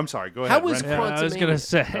no! I'm sorry. Go ahead. How was Renfield. Yeah, I was going to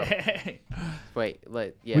Quantumania? say. Wait,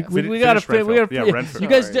 We got to. finish We got Renfield. Yeah, to. Renfield. You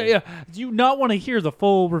guys, Sorry. do you not want to hear the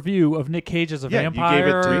full review of Nick Cage as a Yeah, you gave it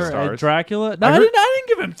vampire 3 and stars. Dracula? No, I I heard- didn't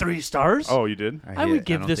give him 3 stars. Oh, you did? I would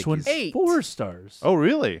give this one 8. 4 stars. Oh,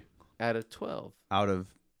 really? out of 12. Out of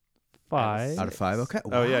 5. Out of 5? Okay.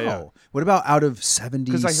 Oh, yeah, yeah. Wow. What about out of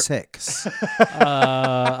 76?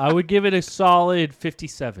 I would give it a solid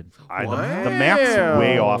 57. The math's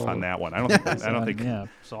way off on that one. I don't think. Yeah,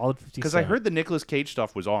 solid 57. Because I heard the Nicolas Cage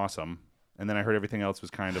stuff was awesome, and then I heard everything else was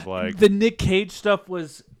kind of like the Nick Cage stuff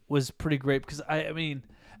was pretty great because I mean,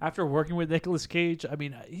 after working with Nicolas Cage, I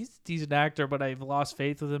mean, he's an actor, but I've lost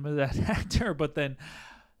faith with him as an actor. But then,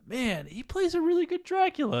 man, he plays a really good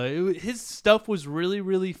Dracula. His stuff was really,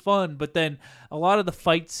 really fun. But then a lot of the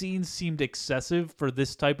fight scenes seemed excessive for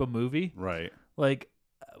this type of movie. right. Like,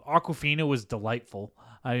 Awkwafina was delightful.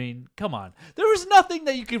 I mean, come on. There was nothing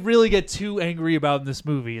that you could really get too angry about in this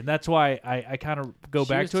movie, and that's why I kind of go She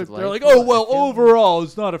back was to it. They're like, delightful. oh, well, I feel- overall,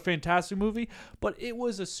 it's not a fantastic movie, but it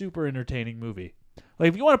was a super entertaining movie. Like,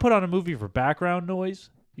 if you want to put on a movie for background noise,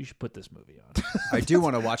 you should put this movie on. I do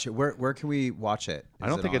want to watch it. Where can we watch it? I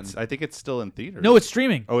don't think it's. I think it's still in theaters. No, it's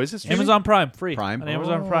streaming. Oh, is it streaming? Amazon Prime, free. Prime? On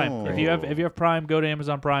Amazon Prime. If you Oh. have Prime, go to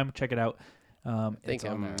Amazon Prime, check it out. I think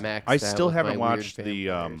I'm maxed I out still with haven't my weird watched the,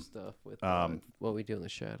 vampire stuff with What We Do in the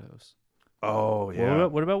Shadows. Oh yeah.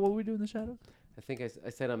 What about What We Do in the Shadows? I think I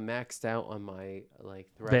said I'm maxed out on my like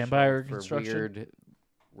Vampire threshold for construction? weird,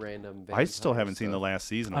 random. I still vampire haven't seen the stuff. last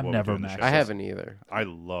season of I've What never We Do in the maxed Shadows. I haven't either. I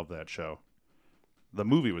love that show. The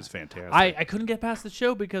movie was fantastic. I couldn't get past the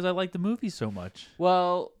show because I liked the movie so much.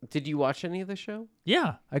 Well, did you watch any of the show?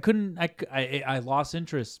 Yeah, I couldn't. I lost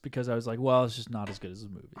interest because I was like, well, it's just not as good as the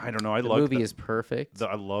movie. I don't know. The movie is perfect.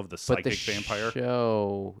 I love the but psychic the vampire.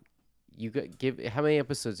 show, how many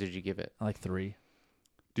episodes did you give it? Like 3.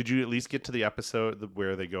 Did you at least get to the episode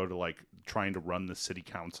where they go to like trying to run the city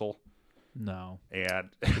council? No. And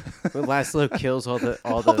When Laszlo kills all the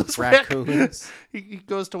those raccoons. He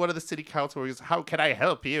goes to one of the city council. He goes, "How can I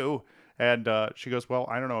help you?" And she goes, "Well,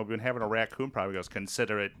 I don't know. I've been having a raccoon problem." He goes,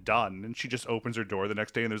 "Consider it done." And she just opens her door the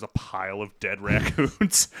next day, and there's a pile of dead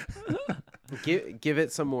raccoons. Give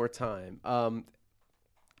it some more time.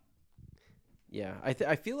 Yeah,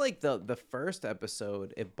 I feel like the first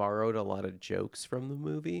episode it borrowed a lot of jokes from the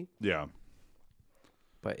movie. Yeah,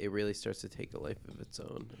 but it really starts to take a life of its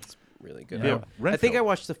own. It's really good. Yeah. I think I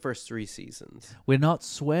watched the first 3 seasons. We're not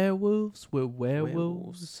swearwolves. We're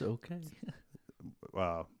werewolves. Okay.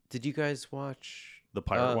 Wow. Did you guys watch The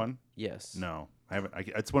pirate one? Yes. No, I haven't.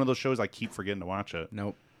 It's one of those shows I keep forgetting to watch it.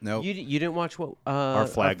 Nope. You didn't watch what? Our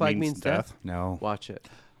Flag Means Death? No. Watch it.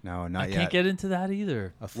 No, not I yet. can't get into that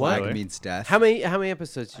either. A flag means death. How many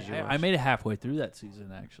episodes did you watch? I made it halfway through that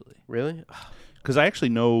season, actually. Really? Because I actually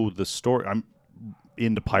know the story. I'm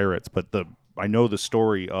into pirates, but I know the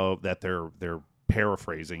story of that they're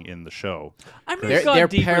paraphrasing in the show. I mean, it got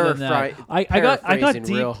deeper than that. I got deep,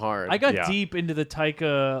 real hard. I got deep into the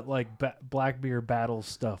Taika like Blackbeard battle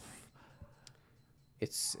stuff.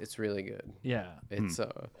 It's really good. Yeah. It's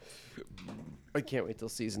I can't wait till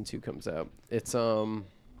season 2 comes out. It's Do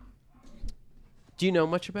you know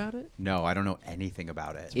much about it? No, I don't know anything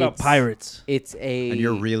about it. It's about pirates. It's And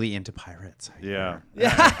you're really into pirates. Yeah.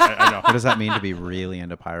 I know. What does that mean to be really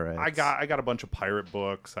into pirates? I got a bunch of pirate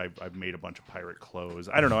books. I've made a bunch of pirate clothes.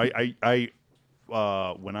 I don't know. I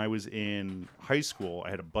when I was in high school,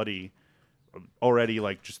 I had a buddy already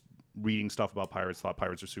like just reading stuff about pirates. Thought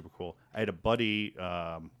pirates are super cool. I had a buddy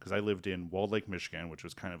because I lived in Walled Lake, Michigan, which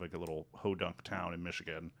was kind of like a little hodunk town in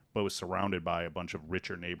Michigan, but was surrounded by a bunch of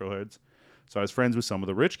richer neighborhoods. So I was friends with some of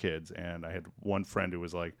the rich kids, and I had one friend who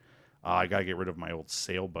was like, I got to get rid of my old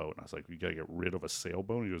sailboat. And I was like, you got to get rid of a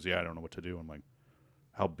sailboat? And he goes, yeah, I don't know what to do. I'm like,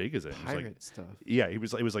 how big is it? Pirate stuff. Yeah, it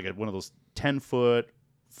was like one of those 10-foot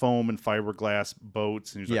foam and fiberglass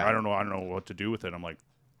boats. And he's like, I don't know what to do with it. I'm like,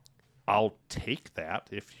 I'll take that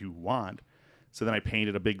if you want. So then I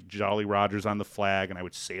painted a big Jolly Rogers on the flag, and I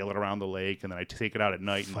would sail it around the lake, and then I'd take it out at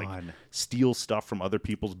night and like steal stuff from other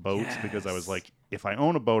people's boats because I was like, if I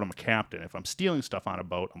own a boat, I'm a captain. If I'm stealing stuff on a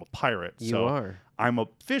boat, I'm a pirate. You are. I'm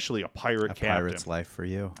officially a pirate captain. Pirate's life for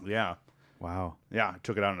you. Yeah. Wow. Yeah, I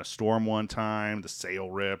took it out in a storm one time. The sail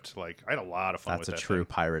ripped. Like, I had a lot of fun with that. That's a true thing.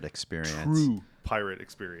 pirate experience. True pirate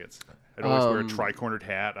experience. I'd always wear a tri-cornered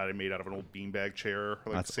hat I made out of an old beanbag chair.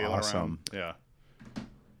 Like, That's sailing awesome. around. Yeah.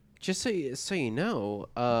 Just so you know,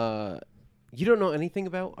 you don't know anything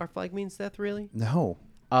about Our Flag Means Death, really? No.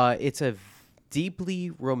 It's a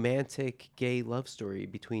deeply romantic gay love story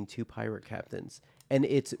between 2 pirate captains, and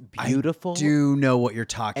it's beautiful. I do know what you're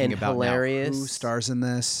talking and about hilarious. now. Who stars in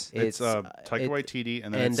this? It's Taika Waititi,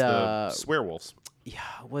 and then it's the Swearwolves. Yeah,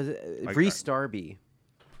 was it Rhys Darby?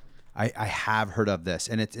 I have heard of this,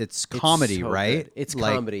 and it's comedy, so right? good. It's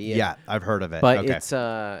like, comedy, yeah. Yeah, I've heard of it. But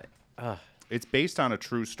okay. It's based on a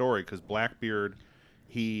true story because Blackbeard,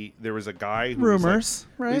 there was a guy who rumors, was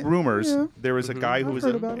like, right? Rumors. Yeah. There was a guy who I've was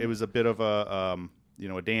heard about it was a bit of a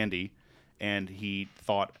a dandy, and he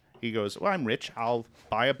thought he goes, well, I'm rich, I'll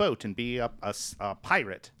buy a boat and be a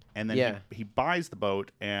pirate, and then he buys the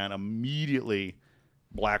boat, and immediately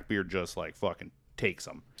Blackbeard just like fucking takes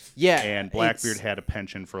him. Yeah, and Blackbeard had a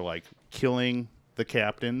penchant for like killing the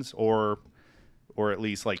captains or at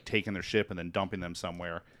least like taking their ship and then dumping them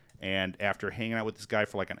somewhere. And after hanging out with this guy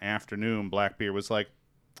for like an afternoon, Blackbeard was like,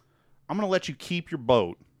 I'm going to let you keep your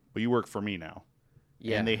boat, but you work for me now.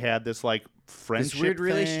 Yeah. And they had this like friendship this weird thing.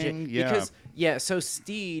 relationship. Yeah. Because, so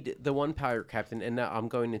Steed, the one pirate captain, and now I'm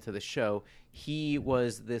going into the show, he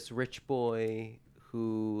was this rich boy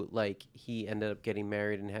who like he ended up getting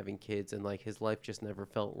married and having kids, and like his life just never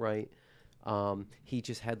felt right. He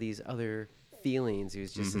just had these other feelings. He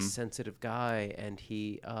was just a sensitive guy, and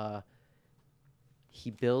he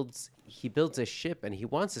builds a ship, and he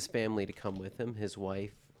wants his family to come with him. His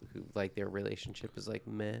wife, who like their relationship is like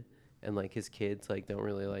meh, and like his kids like don't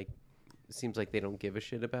really like. It seems like they don't give a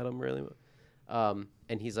shit about him really.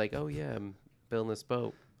 And he's like, oh yeah, I'm building this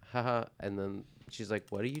boat, haha. And then she's like,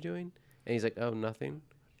 what are you doing? And he's like, oh, nothing.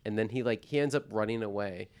 and then he ends up running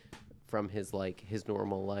away from his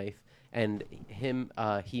normal life, and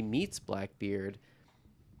he meets Blackbeard,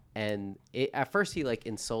 and at first he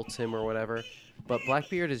insults him or whatever, but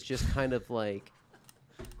Blackbeard is just kind of like,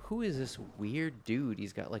 who is this weird dude?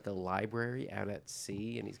 He's got a library out at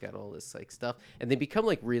sea, and he's got all this stuff, and they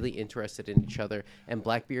become really interested in each other, and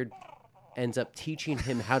Blackbeard ends up teaching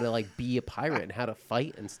him how to be a pirate and how to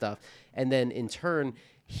fight and stuff, and then in turn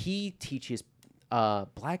he teaches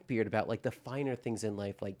Blackbeard about the finer things in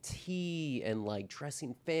life, like tea and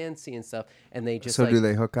dressing fancy and stuff, and they just do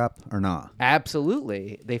they hook up or not?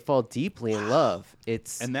 Absolutely, they fall deeply in love.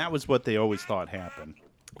 And that was what they always thought happened.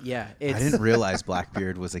 Yeah, I didn't realize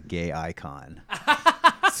Blackbeard was a gay icon.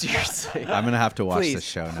 Seriously, I'm gonna have to watch this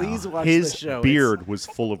show now. Please watch His the show. beard was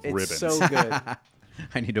full of ribbons. It's so good.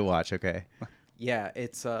 I need to watch. Okay. Yeah,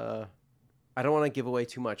 it's I don't want to give away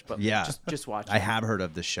too much, but just watch it. I have heard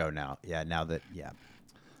of the show now. Yeah,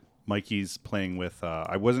 Mikey's playing with.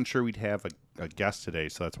 I wasn't sure we'd have a guest today,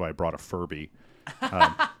 so that's why I brought a Furby.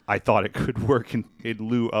 I thought it could work in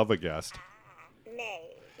lieu of a guest.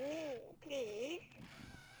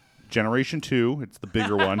 Generation 2, it's the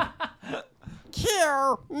bigger one.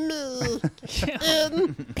 Kill me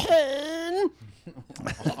in pain.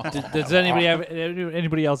 Does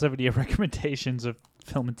anybody else have any recommendations of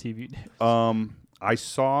film and TV news? I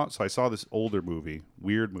saw this older movie,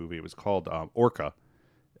 weird movie. It was called Orca,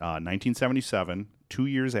 1977, 2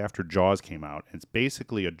 years after Jaws came out. It's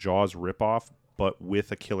basically a Jaws ripoff, but with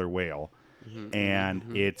a killer whale,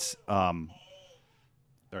 and it's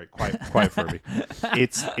all right, quiet Furby.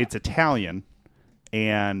 It's Italian,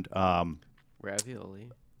 and ravioli.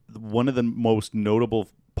 One of the most notable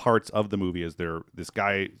parts of the movie is this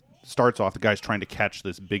guy starts off. The guy's trying to catch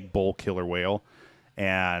this big bull killer whale,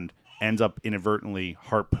 and ends up inadvertently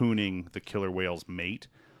harpooning the killer whale's mate.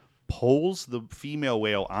 Pulls the female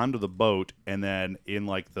whale onto the boat, and then in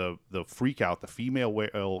the freak out, the female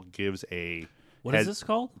whale gives What is this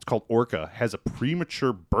called? It's called Orca. Has a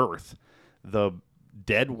premature birth. The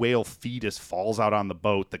dead whale fetus falls out on the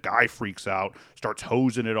boat. The guy freaks out, starts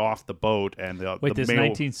hosing it off the boat, and this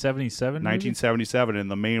 1977, 1977, and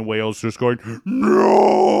the main whale's just going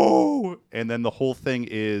no. And then the whole thing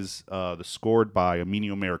is scored by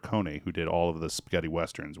Ennio Morricone, who did all of the spaghetti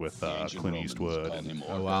westerns with Clint Eastwood.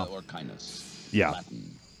 Oh wow! Yeah.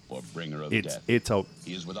 It's a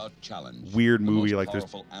weird movie. There's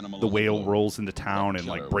the whale rolls into town and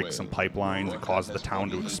breaks some pipelines and causes the town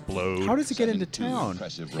to explode. How does it get into town?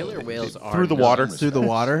 Killer whales are through the water. Through the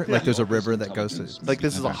water, there's a river that goes to.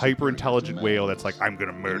 This is a hyper intelligent whale that's I'm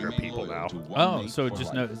gonna murder people now. Oh, so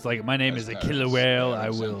just know it's my name is a killer whale. I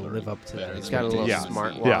will live up to that. He's got a little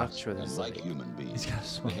smartwatch with his He's got a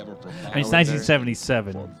smart. It's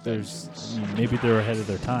 1977. Maybe they're ahead of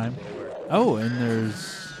their time. Oh, and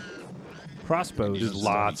there's crossbows. There's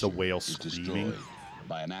lots of whale screaming.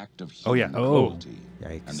 By an act of oh yeah. Oh.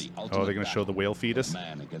 Yikes. Oh, they're gonna show the whale fetus.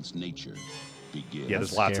 Yeah,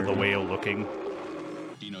 there's lots of the whale looking.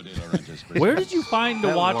 Where did you find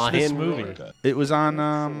to watch this movie? It was on,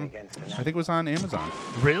 I think it was on Amazon.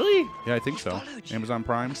 Really? Yeah, I think so. Amazon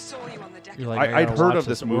Prime. I'd heard of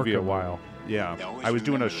this movie a while. Yeah, I was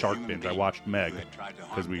doing a shark binge. I watched Meg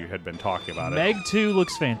because we had been talking about it. Meg 2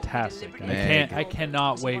 looks fantastic. I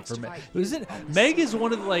cannot wait for Meg. Meg is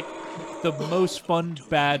one of the most fun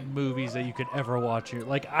bad movies that you could ever watch.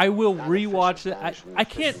 I will rewatch it. I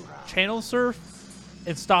can't channel surf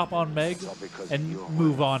and stop on Meg and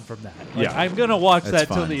move on from that. I'm gonna watch that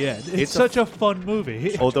till the end. It's such a fun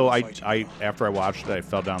movie. Although I after I watched it, I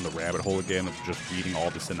fell down the rabbit hole again of just reading all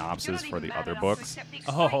the synopses for the other books.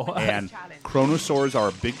 Oh, and chronosaurs are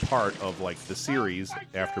a big part of the series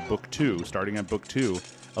after book 2, starting on book 2.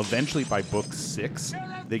 Eventually, by book 6,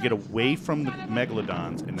 they get away from the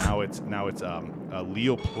megalodons, and now it's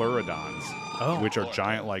leopleurodons, which are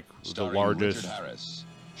giant, the largest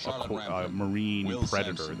marine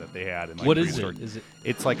predator that they had. What is it?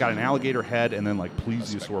 It's got an alligator head and then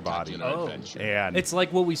plesiosaur body. Oh, and it's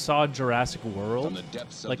like what we saw in Jurassic World,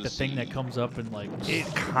 the thing that comes up and it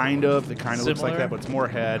kind of looks like that, but it's more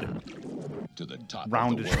head,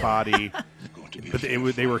 roundish body. But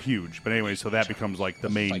they were huge. But anyway, so that becomes the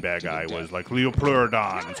main bad guy was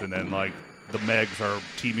leopleurodons, and then the Megs are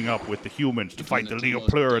teaming up with the humans to fight the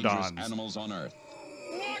leopleurodons. Animals on Earth.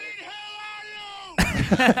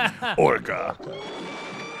 Orca.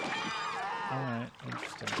 All right,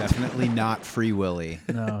 interesting. Definitely not Free Willy.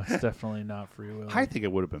 No, it's definitely not Free Willy. I think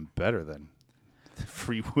it would have been better than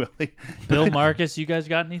Free Willy. Bill, Marcus, you guys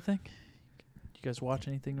got anything? You guys watch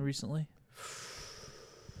anything recently?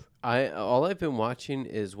 All I've been watching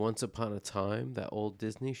is Once Upon a Time, that old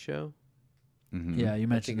Disney show. Yeah, you I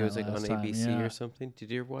mentioned think it was that like on last time, ABC yeah. or something. Did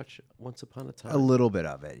you ever watch Once Upon a Time? A little bit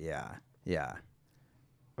of it, yeah.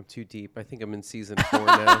 I'm too deep. I think I'm in season 4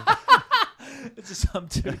 now. It's just I'm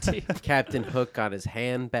too deep. Captain Hook got his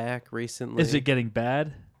hand back recently. Is it getting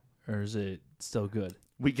bad, or is it still good?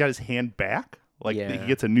 We got his hand back? Like Yeah. he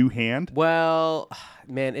gets a new hand? Well,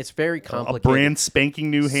 man, it's very A complicated. brand spanking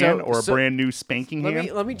new hand or a brand new spanking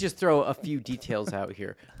hand? Let me just throw a few details out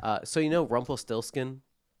here. So you know Rumpelstiltskin?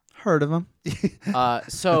 Heard of him.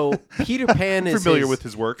 So Peter Pan is familiar with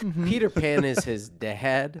his work. Peter Pan is his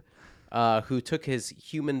dad, who took his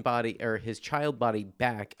human body or his child body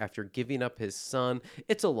back after giving up his son.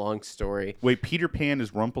 It's a long story. Wait, Peter Pan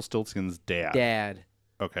is Rumpelstiltskin's dad. Dad.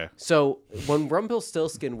 Okay. So when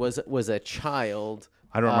Rumpelstiltskin was a child,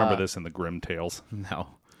 I don't remember this in the Grimm Tales. No.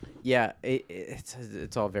 yeah,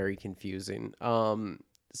 it's all very confusing.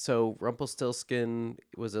 So Rumpelstiltskin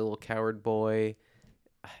was a little coward boy.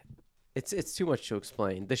 It's too much to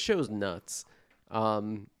explain. The show's nuts.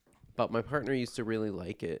 But my partner used to really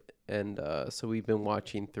like it, and so we've been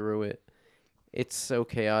watching through it. It's so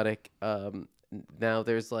chaotic. Now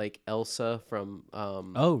there's like Elsa from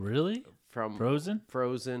Oh, really? from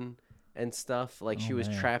Frozen and stuff. Like she Oh, was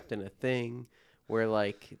man. trapped in a thing where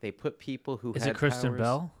like they put people who Is had it Kristen powers.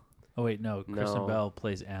 Bell? Oh wait, no. Kristen No. Bell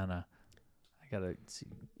plays Anna. I gotta see.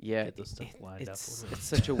 Yeah, get this stuff lined up. it's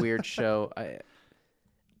such a weird show.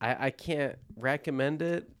 I can't recommend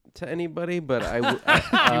it to anybody, but I would.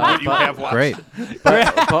 You have watched Great.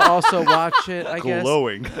 but also watch it. I guess.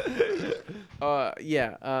 Glowing.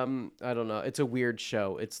 Yeah. I don't know. It's a weird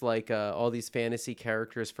show. It's like all these fantasy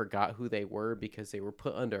characters forgot who they were because they were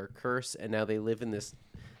put under a curse, and now they live in this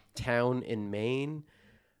town in Maine.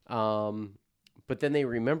 But then they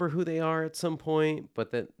remember who they are at some point.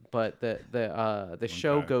 But the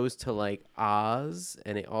show goes to like Oz,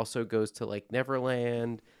 and it also goes to like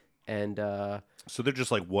Neverland, and So they're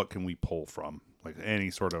just like, what can we pull from? Like any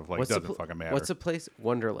sort of like doesn't fucking matter. What's the place?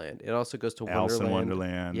 Wonderland. It also goes to Alice in Wonderland.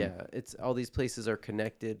 Wonderland. Yeah, it's all these places are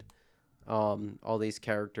connected. All these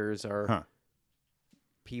characters are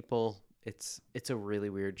people. It's a really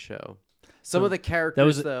weird show. Some of the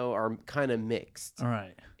characters though are kind of mixed. All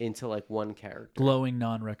right. Into like one character. Glowing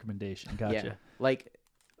non-recommendation. Gotcha. Yeah. Like,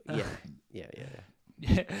 yeah.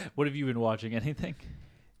 What have you been watching? Anything?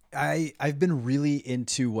 I've been really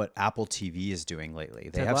into what Apple TV is doing lately.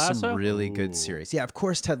 They Ted have Lasso? some really good series. Yeah, of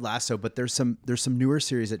course Ted Lasso, but there's some newer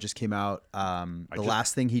series that just came out.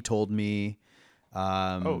 Last Thing He Told Me.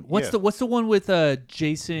 What's the one with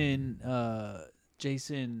Jason?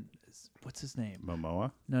 What's his name?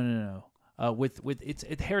 Momoa? No.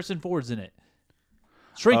 With Harrison Ford's in it.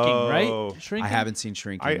 Shrinking, right? Shrinking. I haven't seen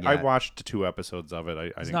Shrinking yet. I watched 2 episodes of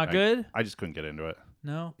it. It's not good? I just couldn't get into it.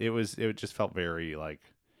 No. It just felt very like,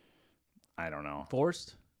 I don't know.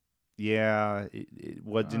 Forced? Yeah,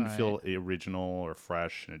 it didn't feel original or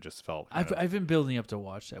fresh, and it just felt. I've been building up to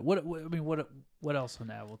watch that. What else on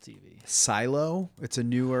Apple TV? Silo. It's a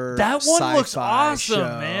newer. That one looks sci-fi awesome, show.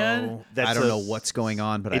 man. I don't know what's going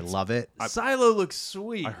on, but I love it. Silo looks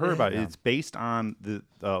sweet. I heard about it. It's based on the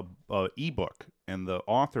ebook, and the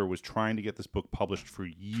author was trying to get this book published for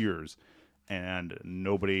years, and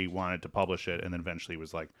nobody wanted to publish it, and then eventually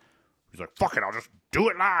he's like, fuck it, I'll just do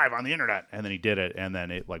it live on the internet. And then he did it, and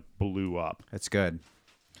then it like blew up. It's good.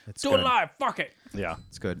 Do it live. Fuck it. Yeah,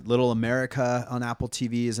 it's good. Little America on Apple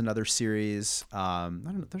TV is another series. I don't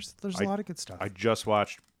know. There's a lot of good stuff. I just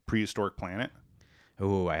watched Prehistoric Planet.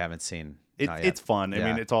 Oh, I haven't seen. It's fun. Yeah.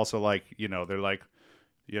 I mean, it's also like, they're like,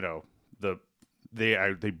 they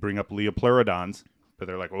bring up Leopleurodons, but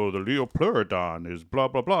they're like, oh, the Leopleurodon is blah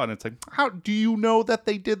blah blah, and it's like, how do you know that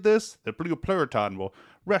they did this? The Leopleurodon will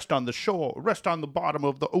rest on the bottom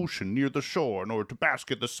of the ocean near the shore in order to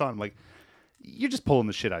bask in the sun. Like, you're just pulling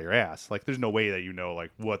the shit out of your ass. Like, there's no way that you know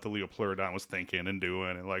like what the Leopleurodon was thinking and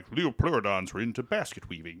doing, and like Leopleurodons were into basket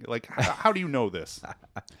weaving. Like, how do you know this?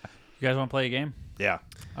 You guys want to play a game? Yeah.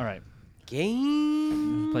 All right.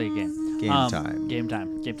 Game. Let's play a game. Game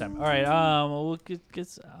time. All right. We'll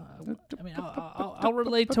I'll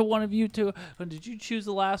relate to one of you two. Did you choose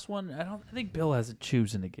the last one? I think Bill hasn't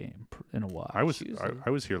chosen a game in a while. I was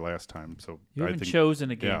here last time, so you haven't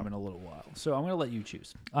chosen a game in a little while. So I'm going to let you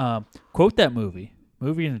choose. Quote that movie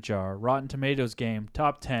in a jar, Rotten Tomatoes game,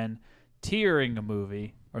 top 10, tiering a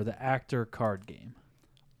movie, or the actor card game.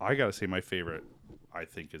 I gotta say my favorite, I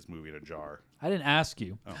think, is Movie in a Jar. I didn't ask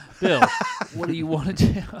you. Oh. Bill, what do you want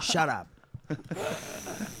to do? Shut up.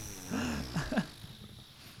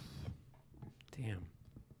 Damn. You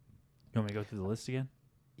want me to go through the list again?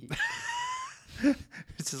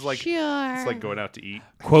 This is like it's like going out to eat.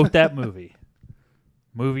 Quote that movie.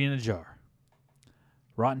 Movie in a jar.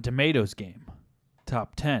 Rotten Tomatoes game.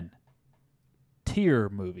 Top 10 tier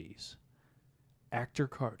movies. Actor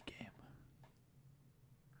card game.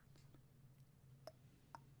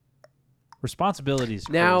 Responsibilities.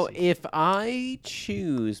 Now, crazy. if I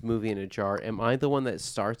choose movie in a jar, am I the one that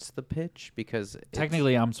starts the pitch? Because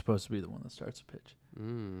technically, I'm supposed to be the one that starts the pitch.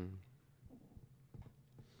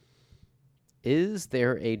 Is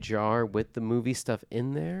there a jar with the movie stuff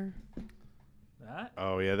in there? That?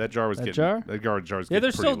 Oh yeah, that jar was That getting jar? that jar's Yeah, getting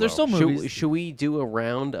there's still pretty low. movies. Should we do a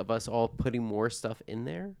round of us all putting more stuff in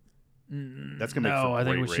there? That's gonna make No, for I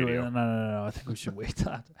think great we should. radio. No. I think we should wait.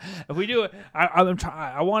 If we do it, I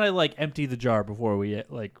want to like empty the jar before we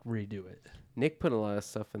like redo it. Nick put a lot of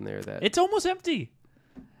stuff in there that It's almost empty.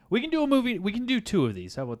 We can do a movie. We can do 2 of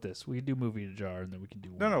these. How about this? We can do movie in a jar, and then we can do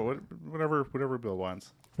one. No, whatever Bill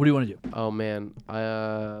wants. What do you want to do? Oh man,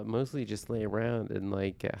 I mostly just lay around and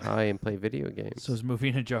like get high and play video games. So is movie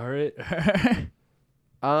in a jar it?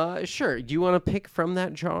 Sure. Do you want to pick from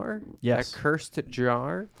that jar? Yes. That cursed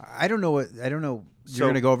jar. I don't know. You're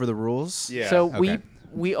gonna go over the rules. Yeah. So Okay.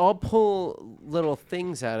 we all pull little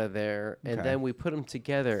things out of there, and Okay. then we put them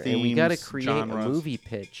together, and we got to Themes, create genres. a movie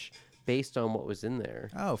pitch based on what was in there.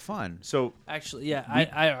 Oh, fun. So Actually, yeah,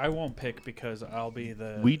 I won't pick because I'll be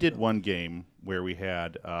the. we did one game where we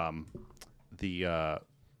had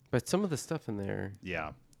But some of the stuff in there.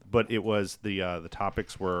 yeah, but it was the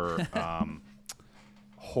topics were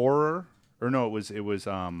horror, or no, it was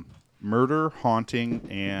murder, haunting,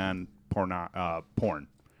 and porn.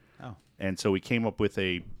 Oh. And so we came up with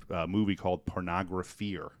a movie called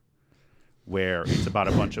Pornographer, where it's about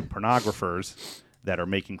a bunch of pornographers that are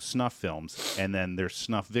making snuff films, and then their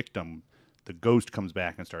snuff victim, the ghost, comes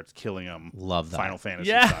back and starts killing them. Love that. Final Fantasy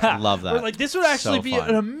Yeah, style. Love that. We're like, this would actually So be fun.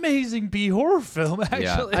 an amazing B horror film.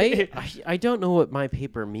 Actually, I don't know what my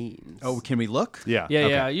paper means. Oh, can we look? Yeah. Yeah, Okay.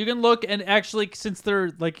 yeah. You can look, and actually, since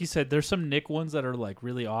they're like you said, there's some Nick ones that are like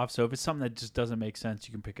really off. So if it's something that just doesn't make sense,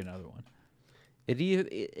 you can pick another one. It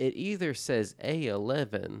either says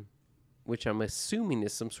A11, which I'm assuming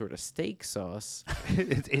is some sort of steak sauce,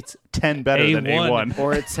 It's 10 better than A1. A1.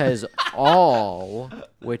 or it says all,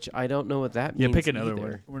 which I don't know what that Yeah, means. pick another either.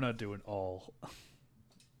 one. We're not doing all.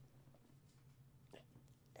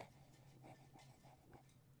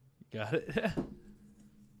 Got it.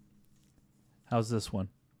 How's this one?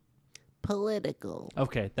 Political.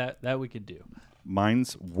 Okay, that we can do.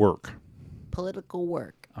 Mine's work. Political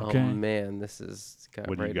work. Okay. Oh man, this is got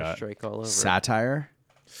What do you writer got? strike all over. Satire.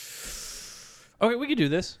 Okay, we can do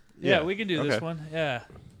this. Yeah, Yeah, we can do this okay. one. Yeah.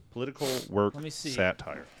 Political work. Let me see.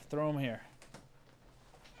 Satire. Throw them here.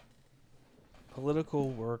 Political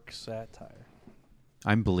work satire.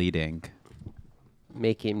 I'm bleeding.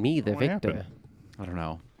 Making me the What victor. happened? I don't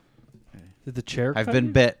know. Did the chair? I've cut been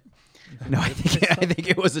you? bit. No, I think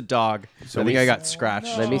it was a dog. So I think we- I got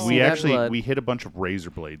scratched. Let me see We that actually blood. we hit a bunch of razor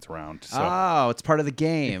blades around. So Oh, it's part of the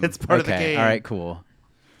game. It's part of the Okay, game. All right, cool.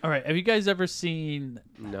 All right. Have you guys ever seen?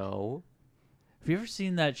 No. Have you ever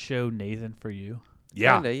seen that show Nathan for You?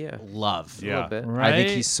 yeah. Kinda, yeah. Love. A Yeah. little bit. Right. I think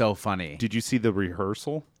he's so funny. Did you see the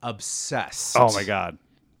rehearsal? Obsessed. Oh my god.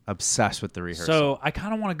 Obsessed with the rehearsal. So I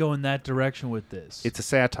kind of want to go in that direction with this. It's a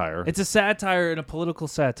satire. It's a satire and a political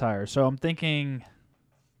satire. So I'm thinking,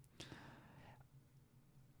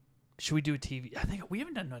 should we do a TV? I think we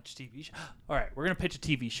haven't done much TV. All right, we're gonna pitch a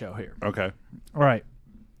TV show here. okay. All right,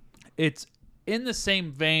 it's in the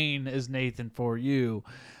same vein as Nathan for You,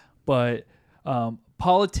 but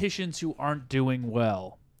politicians who aren't doing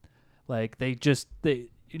well, like they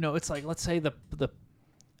it's like, let's say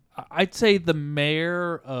I'd say the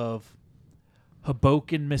mayor of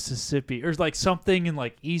Hoboken, Mississippi, or like something in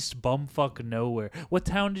like East Bumfuck nowhere. What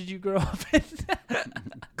town did you grow up in?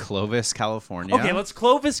 Clovis, California. Okay, let's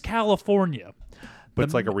Clovis, California. But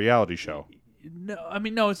it's like a reality show. No, I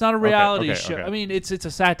mean, no, it's not a reality okay, show. okay. I mean, it's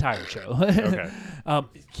a satire show.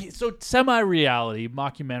 Okay. So semi-reality,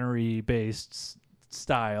 mockumentary-based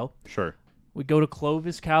style. Sure. We go to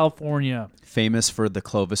Clovis, California. Famous for the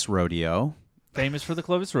Clovis Rodeo. Famous for the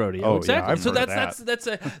Clovis Rodeo. Oh, yeah, exactly. I've So heard of that's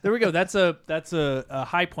a there we go. That's a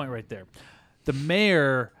high point right there. The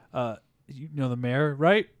mayor, you know the mayor,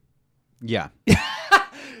 right? Yeah.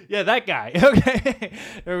 Yeah, that guy. Okay.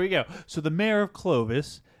 There we go. So the mayor of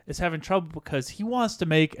Clovis is having trouble because he wants to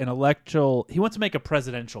make a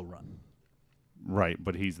presidential run. Right,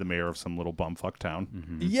 but he's the mayor of some little bumfuck town.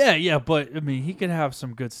 Mm-hmm. Yeah, but I mean, he could have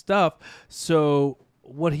some good stuff. So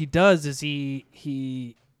what he does is he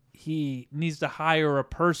needs to hire a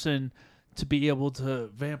person to be able to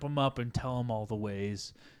vamp him up and tell him all the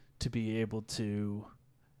ways to be able to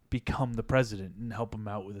become the president and help him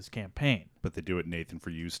out with his campaign. But they do it Nathan for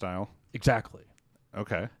You style. Exactly.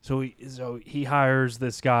 Okay. So he hires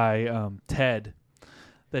this guy, Ted,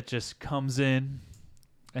 that just comes in,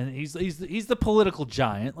 and he's the political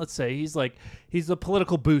giant. Let's say he's the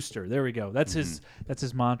political booster. There we go. That's his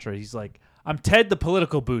mantra. He's like, I'm Ted the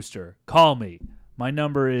political booster. Call me. My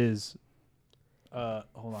number is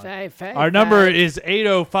hold on. Our number is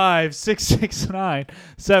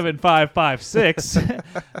 805-669-7556.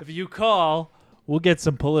 If you call, we'll get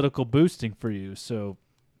some political boosting for you. So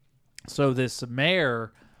this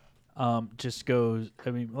mayor just goes,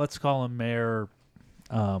 I mean, let's call him Mayor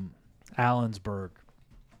Allensburg.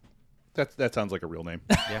 That sounds like a real name.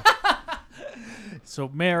 Yeah. So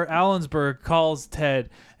Mayor Allensburg calls Ted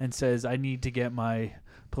and says, I need to get my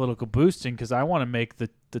political boosting because I want to make the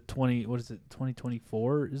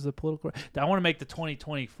 2024 is the political. I want to make the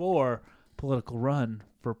 2024 political run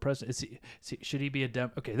for president. Should he be a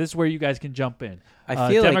Okay, this is where you guys can jump in. I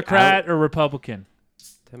feel Democrat or Republican.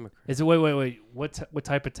 Democrat. Is it wait? What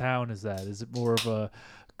type of town is that? Is it more of a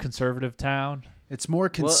conservative town? It's more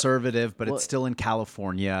conservative, but it's still in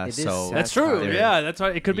California. So that's true. Yeah, that's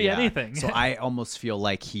why it could be anything. So I almost feel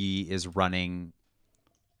like he is running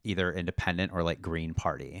either independent or like Green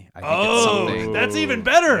Party. I think it's something. That's even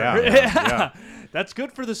better. Yeah. That's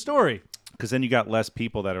good for the story. Because then you got less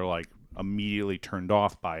people that are like immediately turned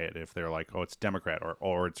off by it if they're like, oh, it's Democrat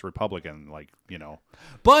or it's Republican, like, you know.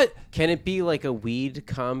 But can it be like a weed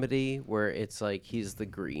comedy where it's like he's the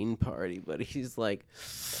Green Party, but he's like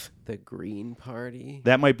the Green Party?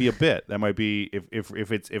 That might be a bit. That might be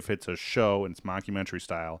if it's a show and it's mockumentary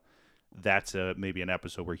style. That's maybe an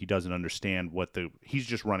episode where he doesn't understand he's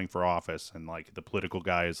just running for office, and like the political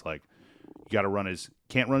guy is like, you got to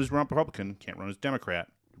can't run as Republican, can't run as Democrat,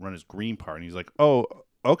 run as Green Party. And he's like, oh,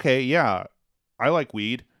 okay, yeah, I like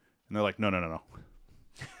weed, and they're like, no.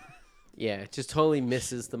 Yeah, just totally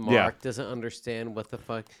misses the mark. Yeah. Doesn't understand what the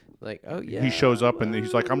fuck. Like, oh yeah. He shows up and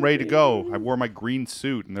he's like, I'm ready to go. I wore my green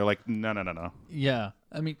suit, and they're like, no. Yeah,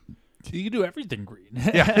 I mean. You can do everything green.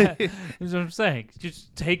 Yeah. That's what I'm saying.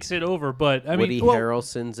 Just takes it over. But I Woody mean,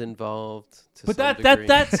 Harrelson's involved. But that's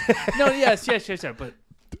no, yes. But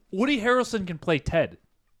Woody Harrelson can play Ted.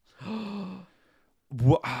 Okay.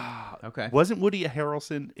 Wasn't Woody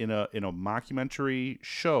Harrelson in a mockumentary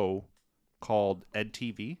show called Ed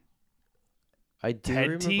TV? I do Ted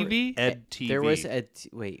remember TV? Ed TV. There was Ed.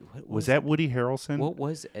 Wait, what was that? Woody Harrelson? What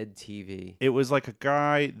was Ed TV? It was like a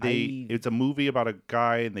guy. It's a movie about a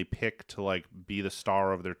guy, and they pick to like be the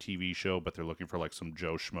star of their TV show, but they're looking for like some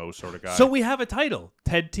Joe Schmo sort of guy. So we have a title: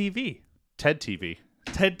 Ted TV. Ted TV.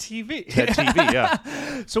 Ted TV. Ted TV.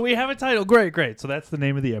 Yeah. So we have a title. Great. So that's the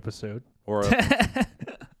name of the episode. Or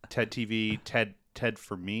Ted TV. Ted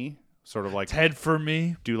for me. Sort of like Ted for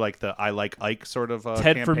me. Do like the I Like Ike sort of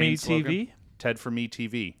Ted for me slogan. TV. Ted for me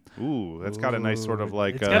TV. Ooh, that's got a nice sort of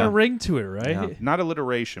like. It's got a ring to it, right? Yeah. Not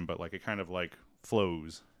alliteration, but like it kind of like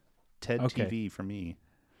flows. Ted TV for me.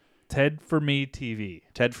 Ted for me TV.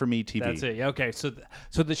 Ted for me TV. That's it. Okay, so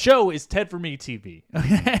the show is Ted for me TV.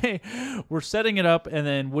 Okay, we're setting it up, and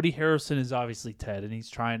then Woody Harrelson is obviously Ted, and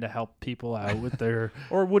he's trying to help people out with their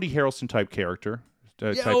or Woody Harrelson type character.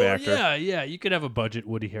 Type actor. Yeah. You could have a budget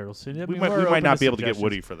Woody Harrelson. I mean, we might not be able to get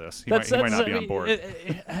Woody for this. He might not be on board.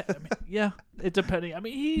 It depending. I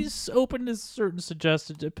mean, he's open to certain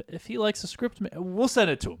suggestions. If he likes a script, we'll send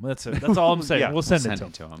it to him. That's it. That's all I'm saying. Yeah, we'll send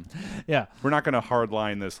it to him. Yeah. We're not going to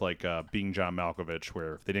hardline this like being John Malkovich,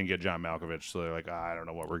 where if they didn't get John Malkovich, so they're like, I don't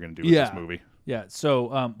know what we're going to do with this movie. Yeah. So,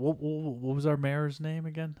 what was our mayor's name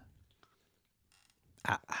again?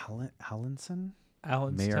 Allenson?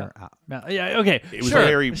 Mayor. Yeah, okay. It was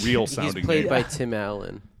very real sounding. He's played by Tim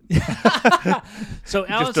Allen. So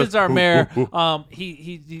Allison's our mayor.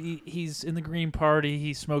 He's in the Green Party.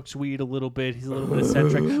 He smokes weed a little bit. He's a little bit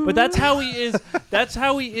eccentric, but that's how he is. That's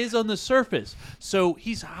how he is on the surface. So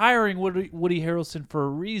he's hiring Woody Harrelson for a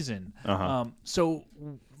reason. So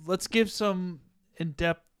let's give some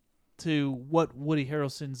in-depth to what Woody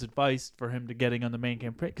Harrelson's advice for him to getting on the main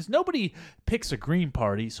campaign, because nobody picks a Green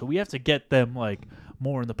Party, so we have to get them like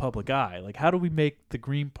more in the public eye. Like, how do we make the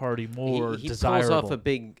Green Party more desirable? He pulls off a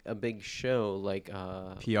big show like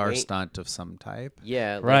PR stunt of some type.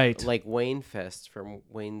 Yeah, right. Like Wayne Fest from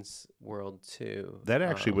Wayne's World 2. That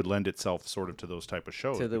actually would lend itself sort of to those type of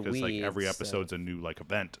shows, to the because like every weeds, episode's a new like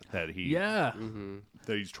event that he that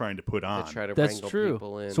he's trying to put on. Try to That's wrangle true.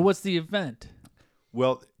 people in. So what's the event?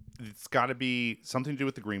 Well, it's got to be something to do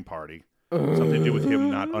with the Green Party, something to do with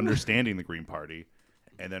him not understanding the Green Party,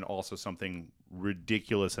 and then also something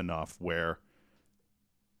ridiculous enough where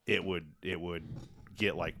it would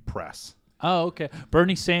get like press. Oh, okay.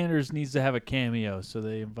 Bernie Sanders needs to have a cameo, so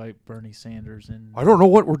they invite Bernie Sanders in. I don't know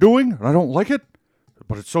what we're doing, and I don't like it.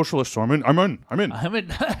 But it's socialist, so I'm in.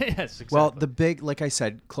 Yes, exactly. Well, the big, like I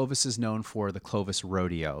said, Clovis is known for the Clovis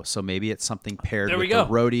Rodeo. So maybe it's something paired There we with go. the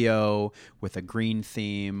rodeo with a green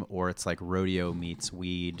theme, or it's like rodeo meets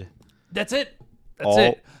weed. That's it. That's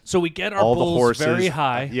it. So we get our bulls very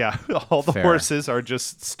high. Yeah, all the Fair. horses are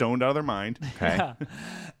just stoned out of their mind. Okay. Yeah.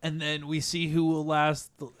 And then we see who will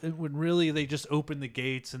last when really they just open the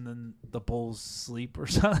gates and then the bulls sleep or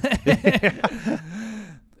something.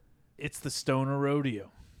 It's the stoner rodeo.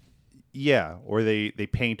 Yeah, or they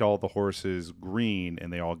paint all the horses green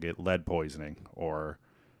and they all get lead poisoning, or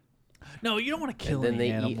No, you don't want to kill And then any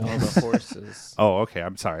they animals. eat all the horses. oh, okay.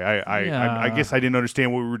 I'm sorry. I guess I didn't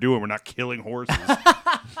understand what we were doing. We're not killing horses.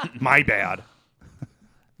 My bad.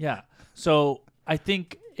 Yeah. So I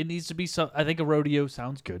think it needs to be some. I think a rodeo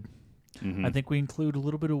sounds good. Mhm. I think we include a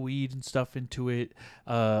little bit of weed and stuff into it.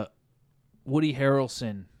 Woody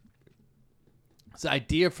Harrelson's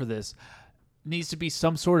idea for this needs to be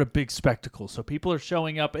some sort of big spectacle. So people are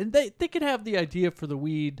showing up, and they can have the idea for the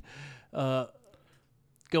weed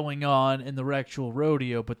going on in the actual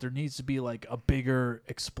rodeo, but there needs to be like a bigger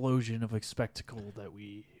explosion of a spectacle that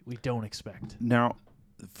we don't expect. Now,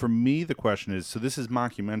 for me, the question is: so this is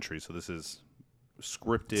mockumentary. So this is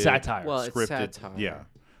scripted Satire. Well, it's scripted. satire. Yeah.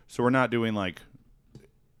 So we're not doing like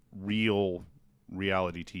real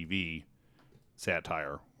reality TV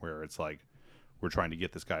satire where it's like we're trying to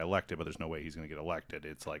get this guy elected, but there's no way he's going to get elected.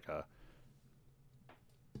 It's like a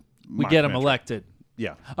We get him mockumentary. elected.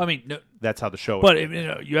 Yeah. I mean, no, That's how the show but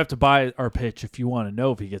is. you have to buy our pitch if you want to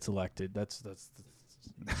know if he gets elected. That's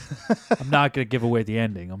I'm not going to give away the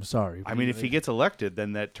ending. I'm sorry. I mean, if he gets elected,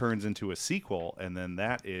 then that turns into a sequel, and then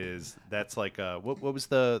that's like what was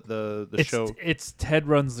the show? It's Ted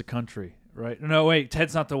Runs the Country, right? No, wait,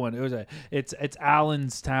 Ted's not the one. It's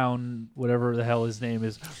Allenstown, whatever the hell his name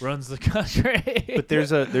is, runs the country. But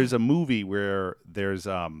there's a movie where there's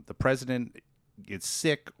the president gets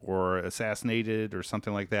sick or assassinated or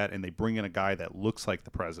something like that, and they bring in a guy that looks like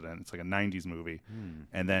the president. It's like a '90s movie,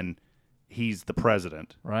 and then he's the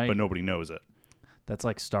president, Right. But nobody knows it. That's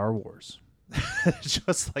like Star Wars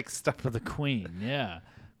Just like stuff for the Queen. Yeah,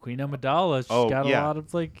 Queen Amidala. She's Oh, got yeah. a lot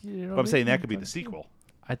of like. You know, I'm saying that could be the sequel.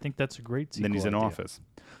 I think that's a great sequel. And then he's in idea. office.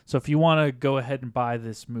 So if you want to go ahead and buy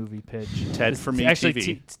this movie pitch, Ted this- for Me actually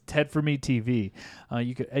TV. Ted for Me TV,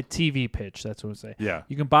 you could a TV pitch. That's what I'm saying. Yeah.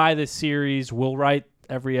 You can buy this series. We'll write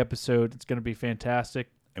every episode. It's going to be fantastic.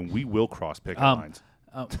 And we will cross picket lines.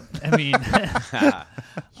 I mean,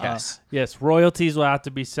 Yes. yes. Royalties will have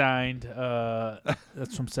to be signed. That's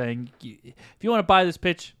what I'm saying. If you want to buy this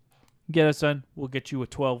pitch, get us on. We'll get you a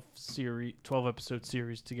 12 episode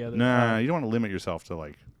series together. Nah, you don't want to limit yourself to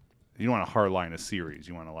like. You don't want to hardline a series.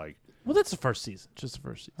 You want to like. Well, that's the first season. Just the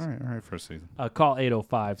first season. All right, first season. Call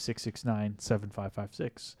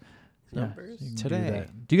 805-669-7556. Numbers? so you can Today. Do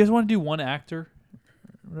that. Do you guys want to do one actor?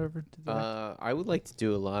 Whatever. I would like to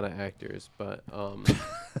do a lot of actors, but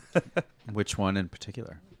Which one in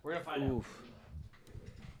particular? We're gonna find out.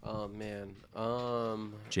 oh man,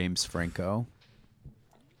 James Franco.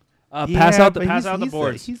 Pass out the but the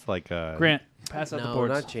boards. He's like Grant, pass out the no,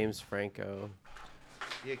 boards. not James Franco.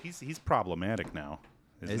 Yeah, he's problematic now.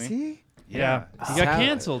 Isn't Is he? he? Yeah, he got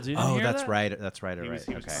canceled. You didn't Oh, hear that's that? right. That's right. He was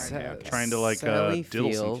Okay. trying to like Sally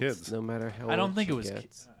diddle some Fields, kids. No matter how I don't old think she it was.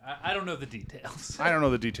 gets. I don't know the details. I don't know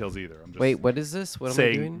the details either. I'm just Wait, what is this? What am I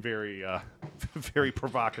saying doing? very very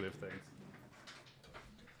provocative things.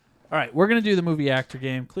 All right, we're gonna do the movie actor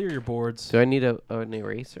game. Clear your boards. Do I need an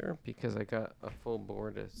eraser because I got a full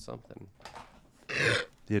board of something?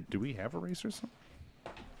 Yeah, do we have erasers?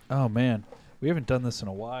 Oh man, we haven't done this in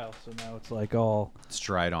a while, so now it's like all. It's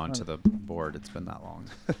dried onto the board. It's been that long.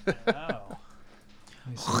 Oh. Let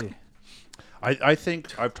me see. I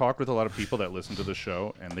think I've talked with a lot of people that listen to the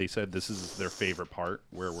show, and they said this is their favorite part,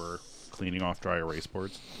 where we're cleaning off dry erase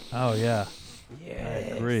boards. Oh yeah. Yeah, I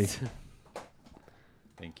agree.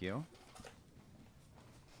 Thank you.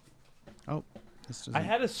 Oh, this doesn't. I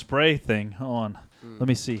had a spray thing on. Let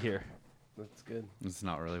me see here. That's good. It's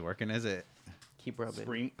not really working, is it? Keep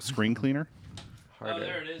rubbing. Screen cleaner. Harder. Oh,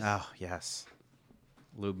 there it is. Oh yes.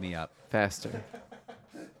 Lube me up. Faster.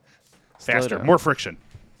 Faster, down. more friction.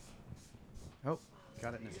 Oh,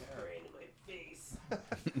 got it in his hair.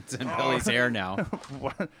 It's in Billy's hair now.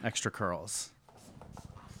 What? Extra curls.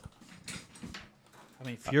 I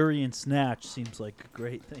mean, Fury and Snatch seems like a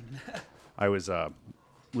great thing. I was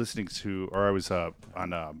listening to, or I was on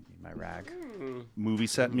My rag. movie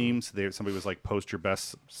set memes. Somebody was like, post your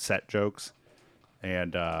best set jokes,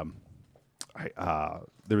 and there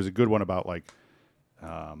was a good one about like,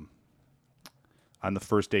 on the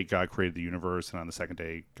first day God created the universe, and on the second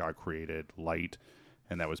day God created light,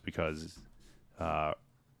 and that was because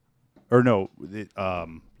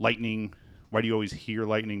lightning. Why do you always hear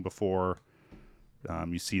lightning before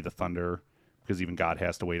you see the thunder? Because even God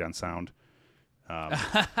has to wait on sound.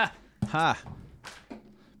 Ha.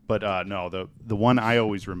 But no, the one I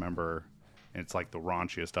always remember, and it's like the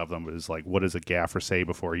raunchiest of them, is like, what does a gaffer say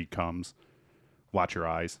before he comes? Watch your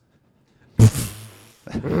eyes.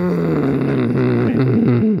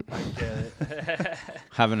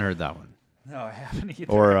 Haven't heard that one. No, I haven't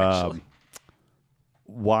either. Or actually.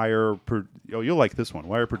 you'll like this one.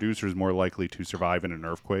 Why are producers more likely to survive in an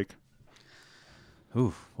earthquake?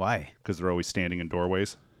 Ooh, why? Because they're always standing in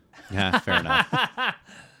doorways. Yeah, fair enough.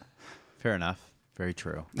 Fair enough. Very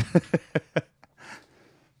true.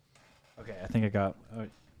 Okay, I think I got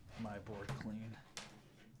my board clean.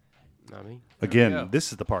 Not me. Again,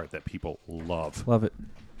 this is the part that people love. Love it.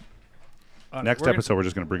 Next episode, we're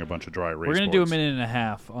just going to bring a bunch of dry erase We're going to do a boards. minute and a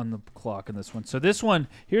half on the clock in this one. So this one,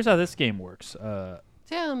 here's how this game works.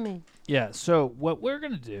 Tell me. Yeah, so what we're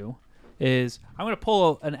going to do is I'm going to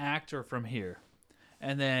pull an actor from here.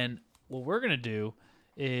 And then what we're going to do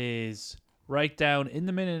is write down in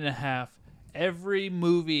the minute and a half every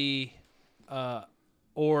movie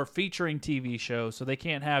or featuring TV show. So they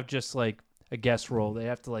can't have just like a guest role. They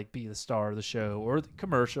have to like be the star of the show or the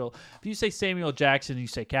commercial. If you say Samuel Jackson and you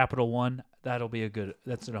say Capital One,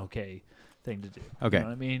 that's an okay thing to do. Okay. You know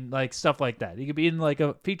what I mean? Like stuff like that. You could be in like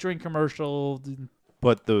a featuring commercial.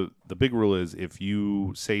 But the big rule is if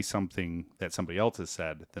you say something that somebody else has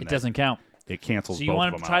said, then It doesn't count. It cancels So you both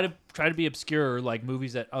want of to them out. try to be obscure, like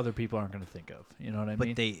movies that other people aren't going to think of. You know what I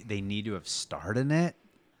mean? But they need to have starred in it,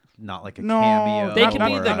 not like a No, cameo. They can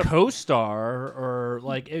be or- the co-star or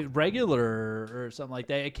like a regular or something like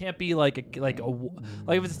that. It can't be like if it's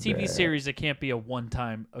a TV series, it can't be a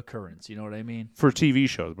one-time occurrence. You know what I mean? For TV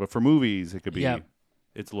shows, but for movies, it could be. Yeah.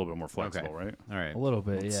 It's a little bit more flexible, right? All right. A little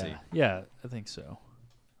bit, Let's yeah. see. Yeah, I think so.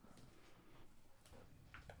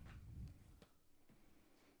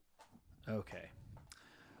 Okay.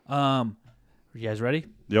 Are you guys ready?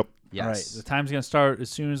 Yep. Yes. All right. The time's going to start as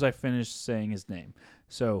soon as I finish saying his name.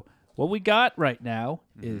 So what we got right now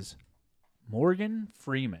is Morgan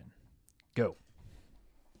Freeman. Go.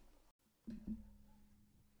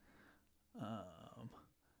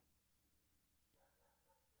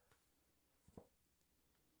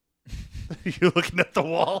 You're looking at the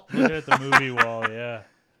wall. Looking at the movie wall, yeah.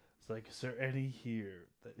 It's like, is there any here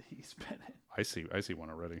that he's been in? I see one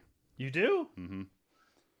already. You do? Mm-hmm.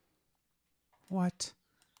 What?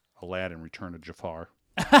 Aladdin: Return of Jafar.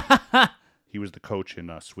 He was the coach in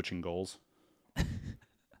Switching Goals.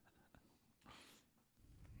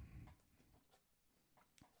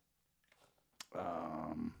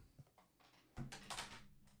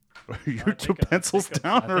 Are your two pencils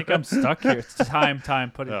down? I think I'm stuck here. It's time.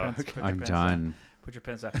 Put your Oh, pens. okay. Put your I'm pens done. down. Put your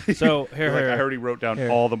pens down. So here, You're like, here. I already wrote down here.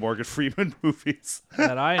 all the Morgan Freeman movies.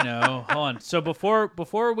 That I know. Hold on. So before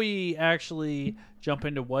we actually jump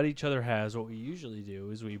into what each other has, what we usually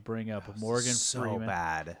do is we bring up Morgan Freeman. So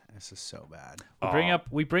bad. This is so bad.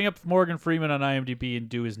 We bring up Morgan Freeman on IMDb and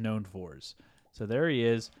do his known fors. So there he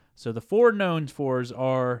is. So the 4 known fors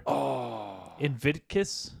are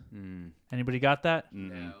Invictus. Anybody got that?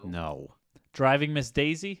 No. Driving Miss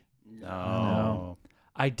Daisy. No.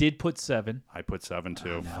 I did put 7. I put 7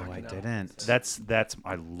 too. No, I didn't. That's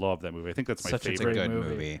I love that movie. I think that's my Such a It's a favorite. good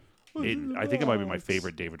movie. movie. I think it might be my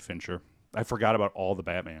favorite David Fincher. I forgot about all the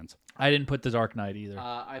Batmans. I didn't put The Dark Knight either.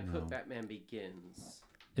 I put Batman Begins.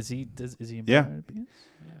 Is he in Yeah. Batman Begins?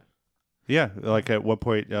 Yeah, like at what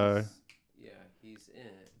point? Yeah, he's in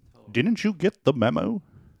it. Totally. Didn't you get the memo?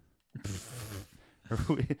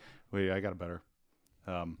 Wait, I got it better.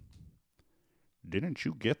 Didn't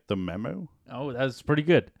you get the memo? Oh, that's pretty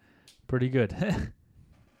good. Pretty good.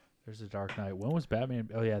 There's The Dark Knight. When was Batman?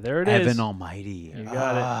 Oh, yeah, there it is. Evan Almighty. You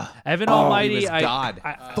got it. Evan Almighty. he was God.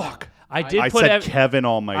 Fuck. I did I put said Kevin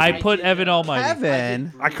Almighty. I put Evan Almighty.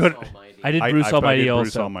 Kevin. I could. I did Bruce Almighty I did also.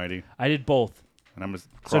 Bruce Almighty, I did both. and I'm just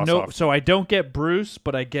So cross no, off. so I don't get Bruce,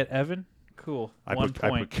 but I get Evan. Cool. I 1 put,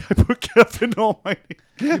 point. I put Kevin Almighty.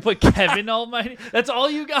 You put Kevin Almighty. That's all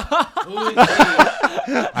you got.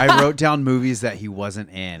 I wrote down movies that he wasn't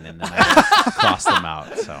in, and then I crossed them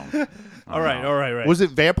out. So, all right. Was it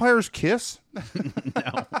Vampire's Kiss? no.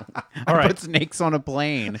 All right. I put Snakes on a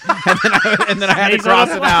Plane, and then I had to Snakes on cross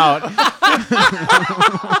a it out.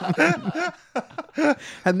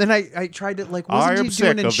 And then I tried to I wasn't am he sick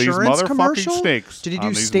doing an of these insurance motherfucking commercial? snakes Did he on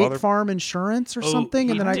do these State Farm Insurance or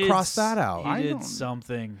something? And then I crossed that out. He did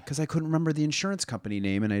something. Because I couldn't remember the insurance company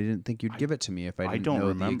name, and I didn't think you'd give it to me if I didn't know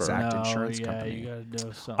remember. the exact No, insurance yeah, company. you gotta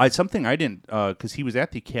know something. Something I didn't, because he was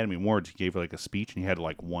at the Academy Awards. He gave like a speech, and he had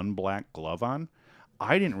like one black glove on.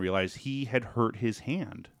 I didn't realize he had hurt his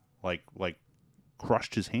hand, like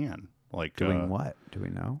crushed his hand. Like Doing what? Do we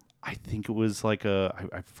know? I think it was like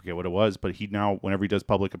I forget what it was, but he now, whenever he does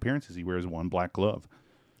public appearances, he wears one black glove.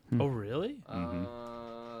 Oh, really?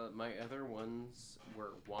 My other ones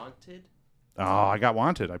were Wanted. Oh, I got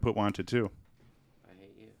Wanted. I put Wanted too. I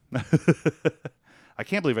hate you. I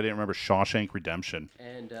can't believe I didn't remember Shawshank Redemption.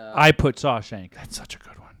 And I put Shawshank. That's such a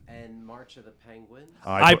good one. And March of the Penguins.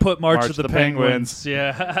 I put March of the Penguins.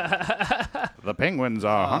 Yeah. The Penguins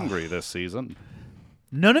are hungry this season.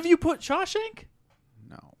 None of you put Shawshank?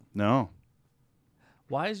 No.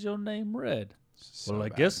 Why is your name red? So well, I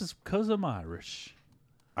bad. guess it's because I'm Irish.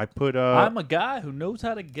 I put I'm a guy who knows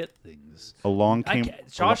how to get things. Along Came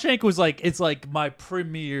Shawshank was it's like my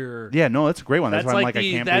premiere. Yeah, no, that's a great one. That's why I'm like I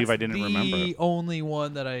can't believe I didn't remember. The only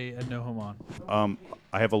one that I know him on.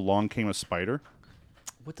 I have Along Came a Spider.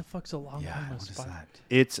 What the fuck's Along Came a Spider?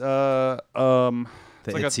 It's The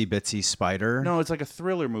it's like itsy bitsy spider. No, it's like a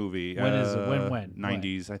thriller movie. When is it? When?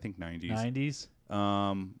 90s, I think 90s.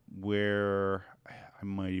 90s? Where I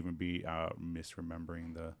might even be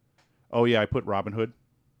misremembering the. Oh yeah, I put Robin Hood.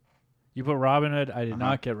 You put Robin Hood? I did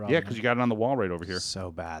not get Robin Yeah, Hood. because you got it on the wall right over here.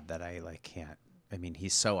 So bad that I can't. I mean,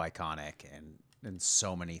 he's so iconic and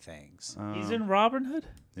so many things. He's in Robin Hood?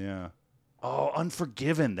 Yeah. Oh,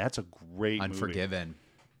 Unforgiven. That's a great Unforgiven. movie.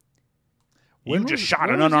 You just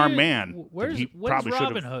shot an unarmed man. Where's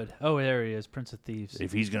Robin Hood? Oh, there he is, Prince of Thieves.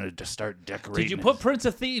 If he's going to start decorating. Did you put Prince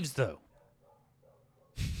of Thieves, though?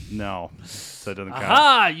 No. So it doesn't count.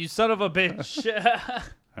 Aha, you son of a bitch.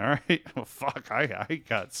 All right. Well, fuck. I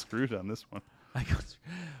got screwed on this one.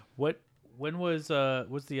 When was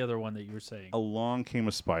what's the other one that you were saying? Along Came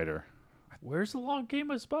a Spider. Where's Along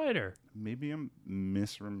Came a Spider? Maybe I'm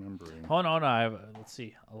misremembering. Hold on, let's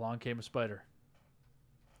see. Along Came a Spider.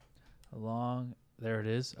 There it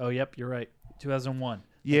is. Oh, yep, you're right. 2001.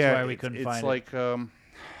 Yeah, that's why we couldn't find it. It's like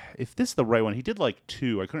if this is the right one, he did like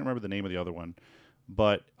two. I couldn't remember the name of the other one,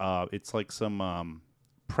 but it's like some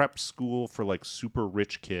prep school for like super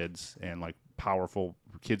rich kids and like powerful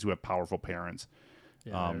kids who have powerful parents.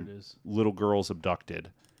 Yeah, there it is. Little girls abducted,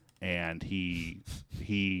 and he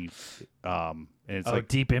and it's like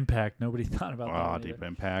Deep Impact. Nobody thought about that. Oh, Deep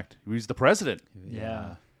Impact. He's the president.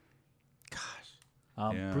 Yeah.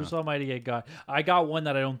 Yeah. Bruce Almighty got. I got one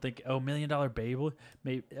that I don't think. Oh, $1 Million Baby.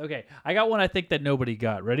 Maybe. Okay, I got one I think that nobody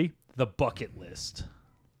got. Ready? The Bucket List.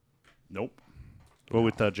 Nope. Well,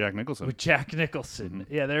 with Jack Nicholson. With Jack Nicholson.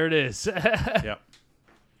 Yeah, there it is. Yep.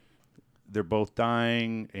 They're both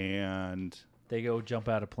dying, and they go jump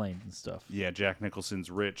out of planes and stuff. Yeah, Jack Nicholson's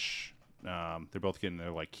rich. They're both getting their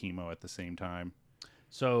like chemo at the same time.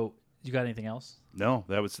 So, you got anything else? No,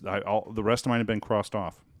 that was all. The rest of mine have been crossed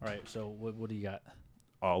off. All right. So, what do you got?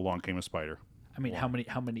 Along Came a Spider. I mean, how many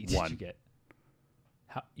did One. you get?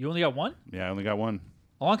 You only got one? Yeah, I only got one.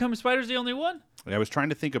 Along Came a Spider's the only one? I was trying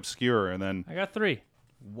to think obscure, and then I got 3.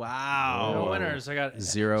 Wow. No winners. I got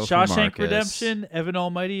 0 for Shawshank Marcus. Redemption, Evan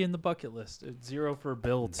Almighty, and the Bucket List. 0 for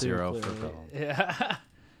Bill, too. 0 for clearly. Bill. Yeah.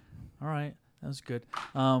 All right. That was good.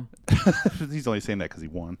 He's only saying that because he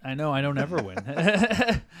won. I know. I don't ever win.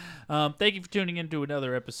 Thank you for tuning in to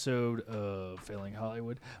another episode of Failing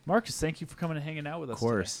Hollywood. Marcus, thank you for coming and hanging out with us. Of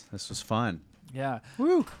course. Today. This was fun. Yeah.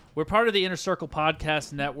 Woo. We're part of the Inner Circle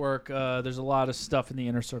Podcast Network. There's a lot of stuff in the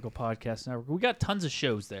Inner Circle Podcast Network. We got tons of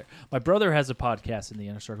shows there. My brother has a podcast in the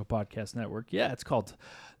Inner Circle Podcast Network. Yeah, it's called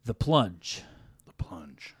The Plunge. The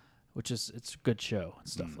Plunge. Which is, it's a good show and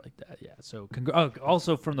stuff like that. Yeah. So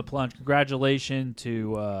also from The Plunge, congratulations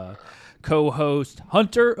to co-host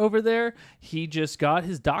Hunter over there. He just got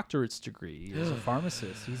his doctorate's degree. He's a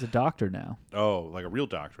pharmacist. He's a doctor now. Oh, like a real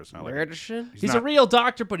doctor. It's not like He's a real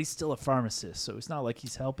doctor, but he's still a pharmacist. So it's not like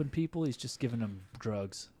he's helping people. He's just giving them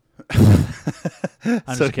drugs.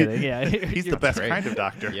 I'm just kidding. Yeah, he's the best kind of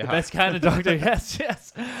doctor. Yeah. The best kind of doctor. Yes,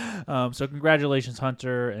 yes. So congratulations,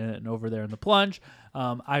 Hunter, and over there in The Plunge.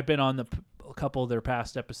 I've been on a couple of their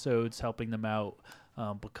past episodes, helping them out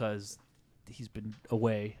because he's been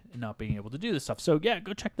away and not being able to do this stuff. So yeah,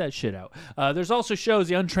 go check that shit out. There's also shows.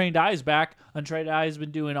 The Untrained Eye's back. Untrained Eye has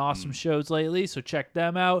been doing awesome shows lately, so check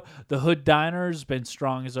them out. The Hood Diner's been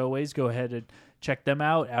strong as always. Go ahead and check them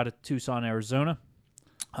out of Tucson, Arizona.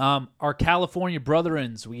 Our California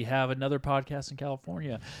Brotherins, we have another podcast in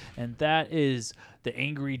California, and that is the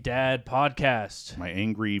Angry Dad Podcast. My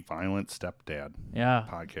Angry Violent Stepdad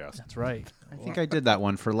podcast. That's right. I think I did that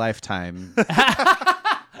one for Lifetime.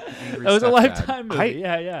 It was a Lifetime movie.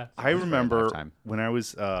 Yeah. I remember when I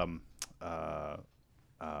was on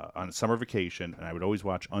summer vacation, and I would always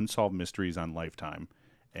watch Unsolved Mysteries on Lifetime,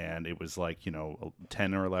 and it was like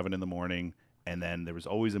 10 or 11 in the morning. And then there was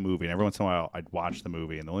always a movie, and every once in a while I'd watch the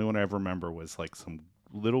movie, and the only one I ever remember was like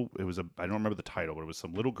I don't remember the title, but it was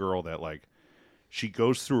some little girl that like she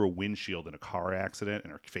goes through a windshield in a car accident,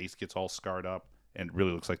 and her face gets all scarred up, and it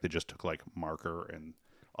really looks like they just took like marker, and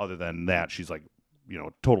other than that, she's like,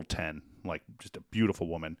 total 10, like just a beautiful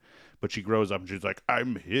woman. But she grows up and she's like,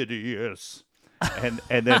 I'm hideous.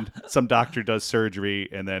 and then some doctor does surgery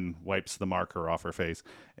and then wipes the marker off her face.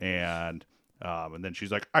 And then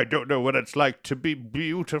she's like, I don't know what it's like to be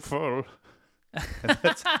beautiful.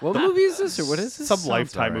 What movie is this, or what is this? Some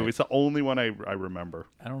Lifetime movie. It's the only one I remember.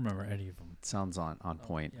 I don't remember any of them. Sounds on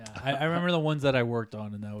point. Yeah, I remember the ones that I worked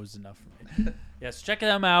on, and that was enough for me. Yes, check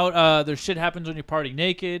them out. There's Shit Happens When You Party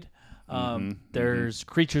Naked. There's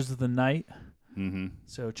Creatures of the Night.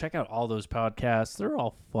 So check out all those podcasts. They're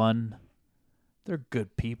all fun. They're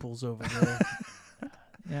good peoples over there.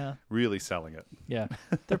 Yeah. Really selling it. Yeah.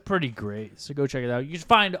 They're pretty great. So go check it out. You can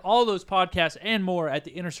find all those podcasts and more at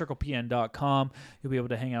theinnercirclepn.com. You'll be able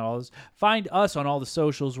to hang out all those. Find us on all the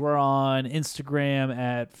socials. We're on Instagram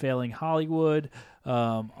at Failing Hollywood.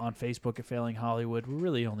 On Facebook at Failing Hollywood. We're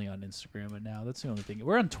really only on Instagram right now. That's the only thing.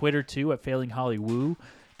 We're on Twitter too at Failing Hollywoo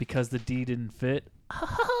because the D didn't fit.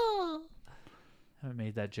 I haven't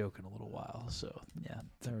made that joke in a little while, so yeah.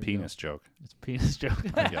 Penis joke. It's a penis joke.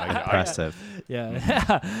 Impressive.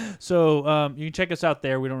 Yeah. So you can check us out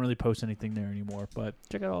there. We don't really post anything there anymore, but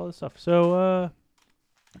check out all this stuff. So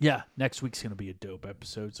yeah, next week's gonna be a dope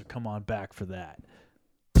episode. So come on back for that.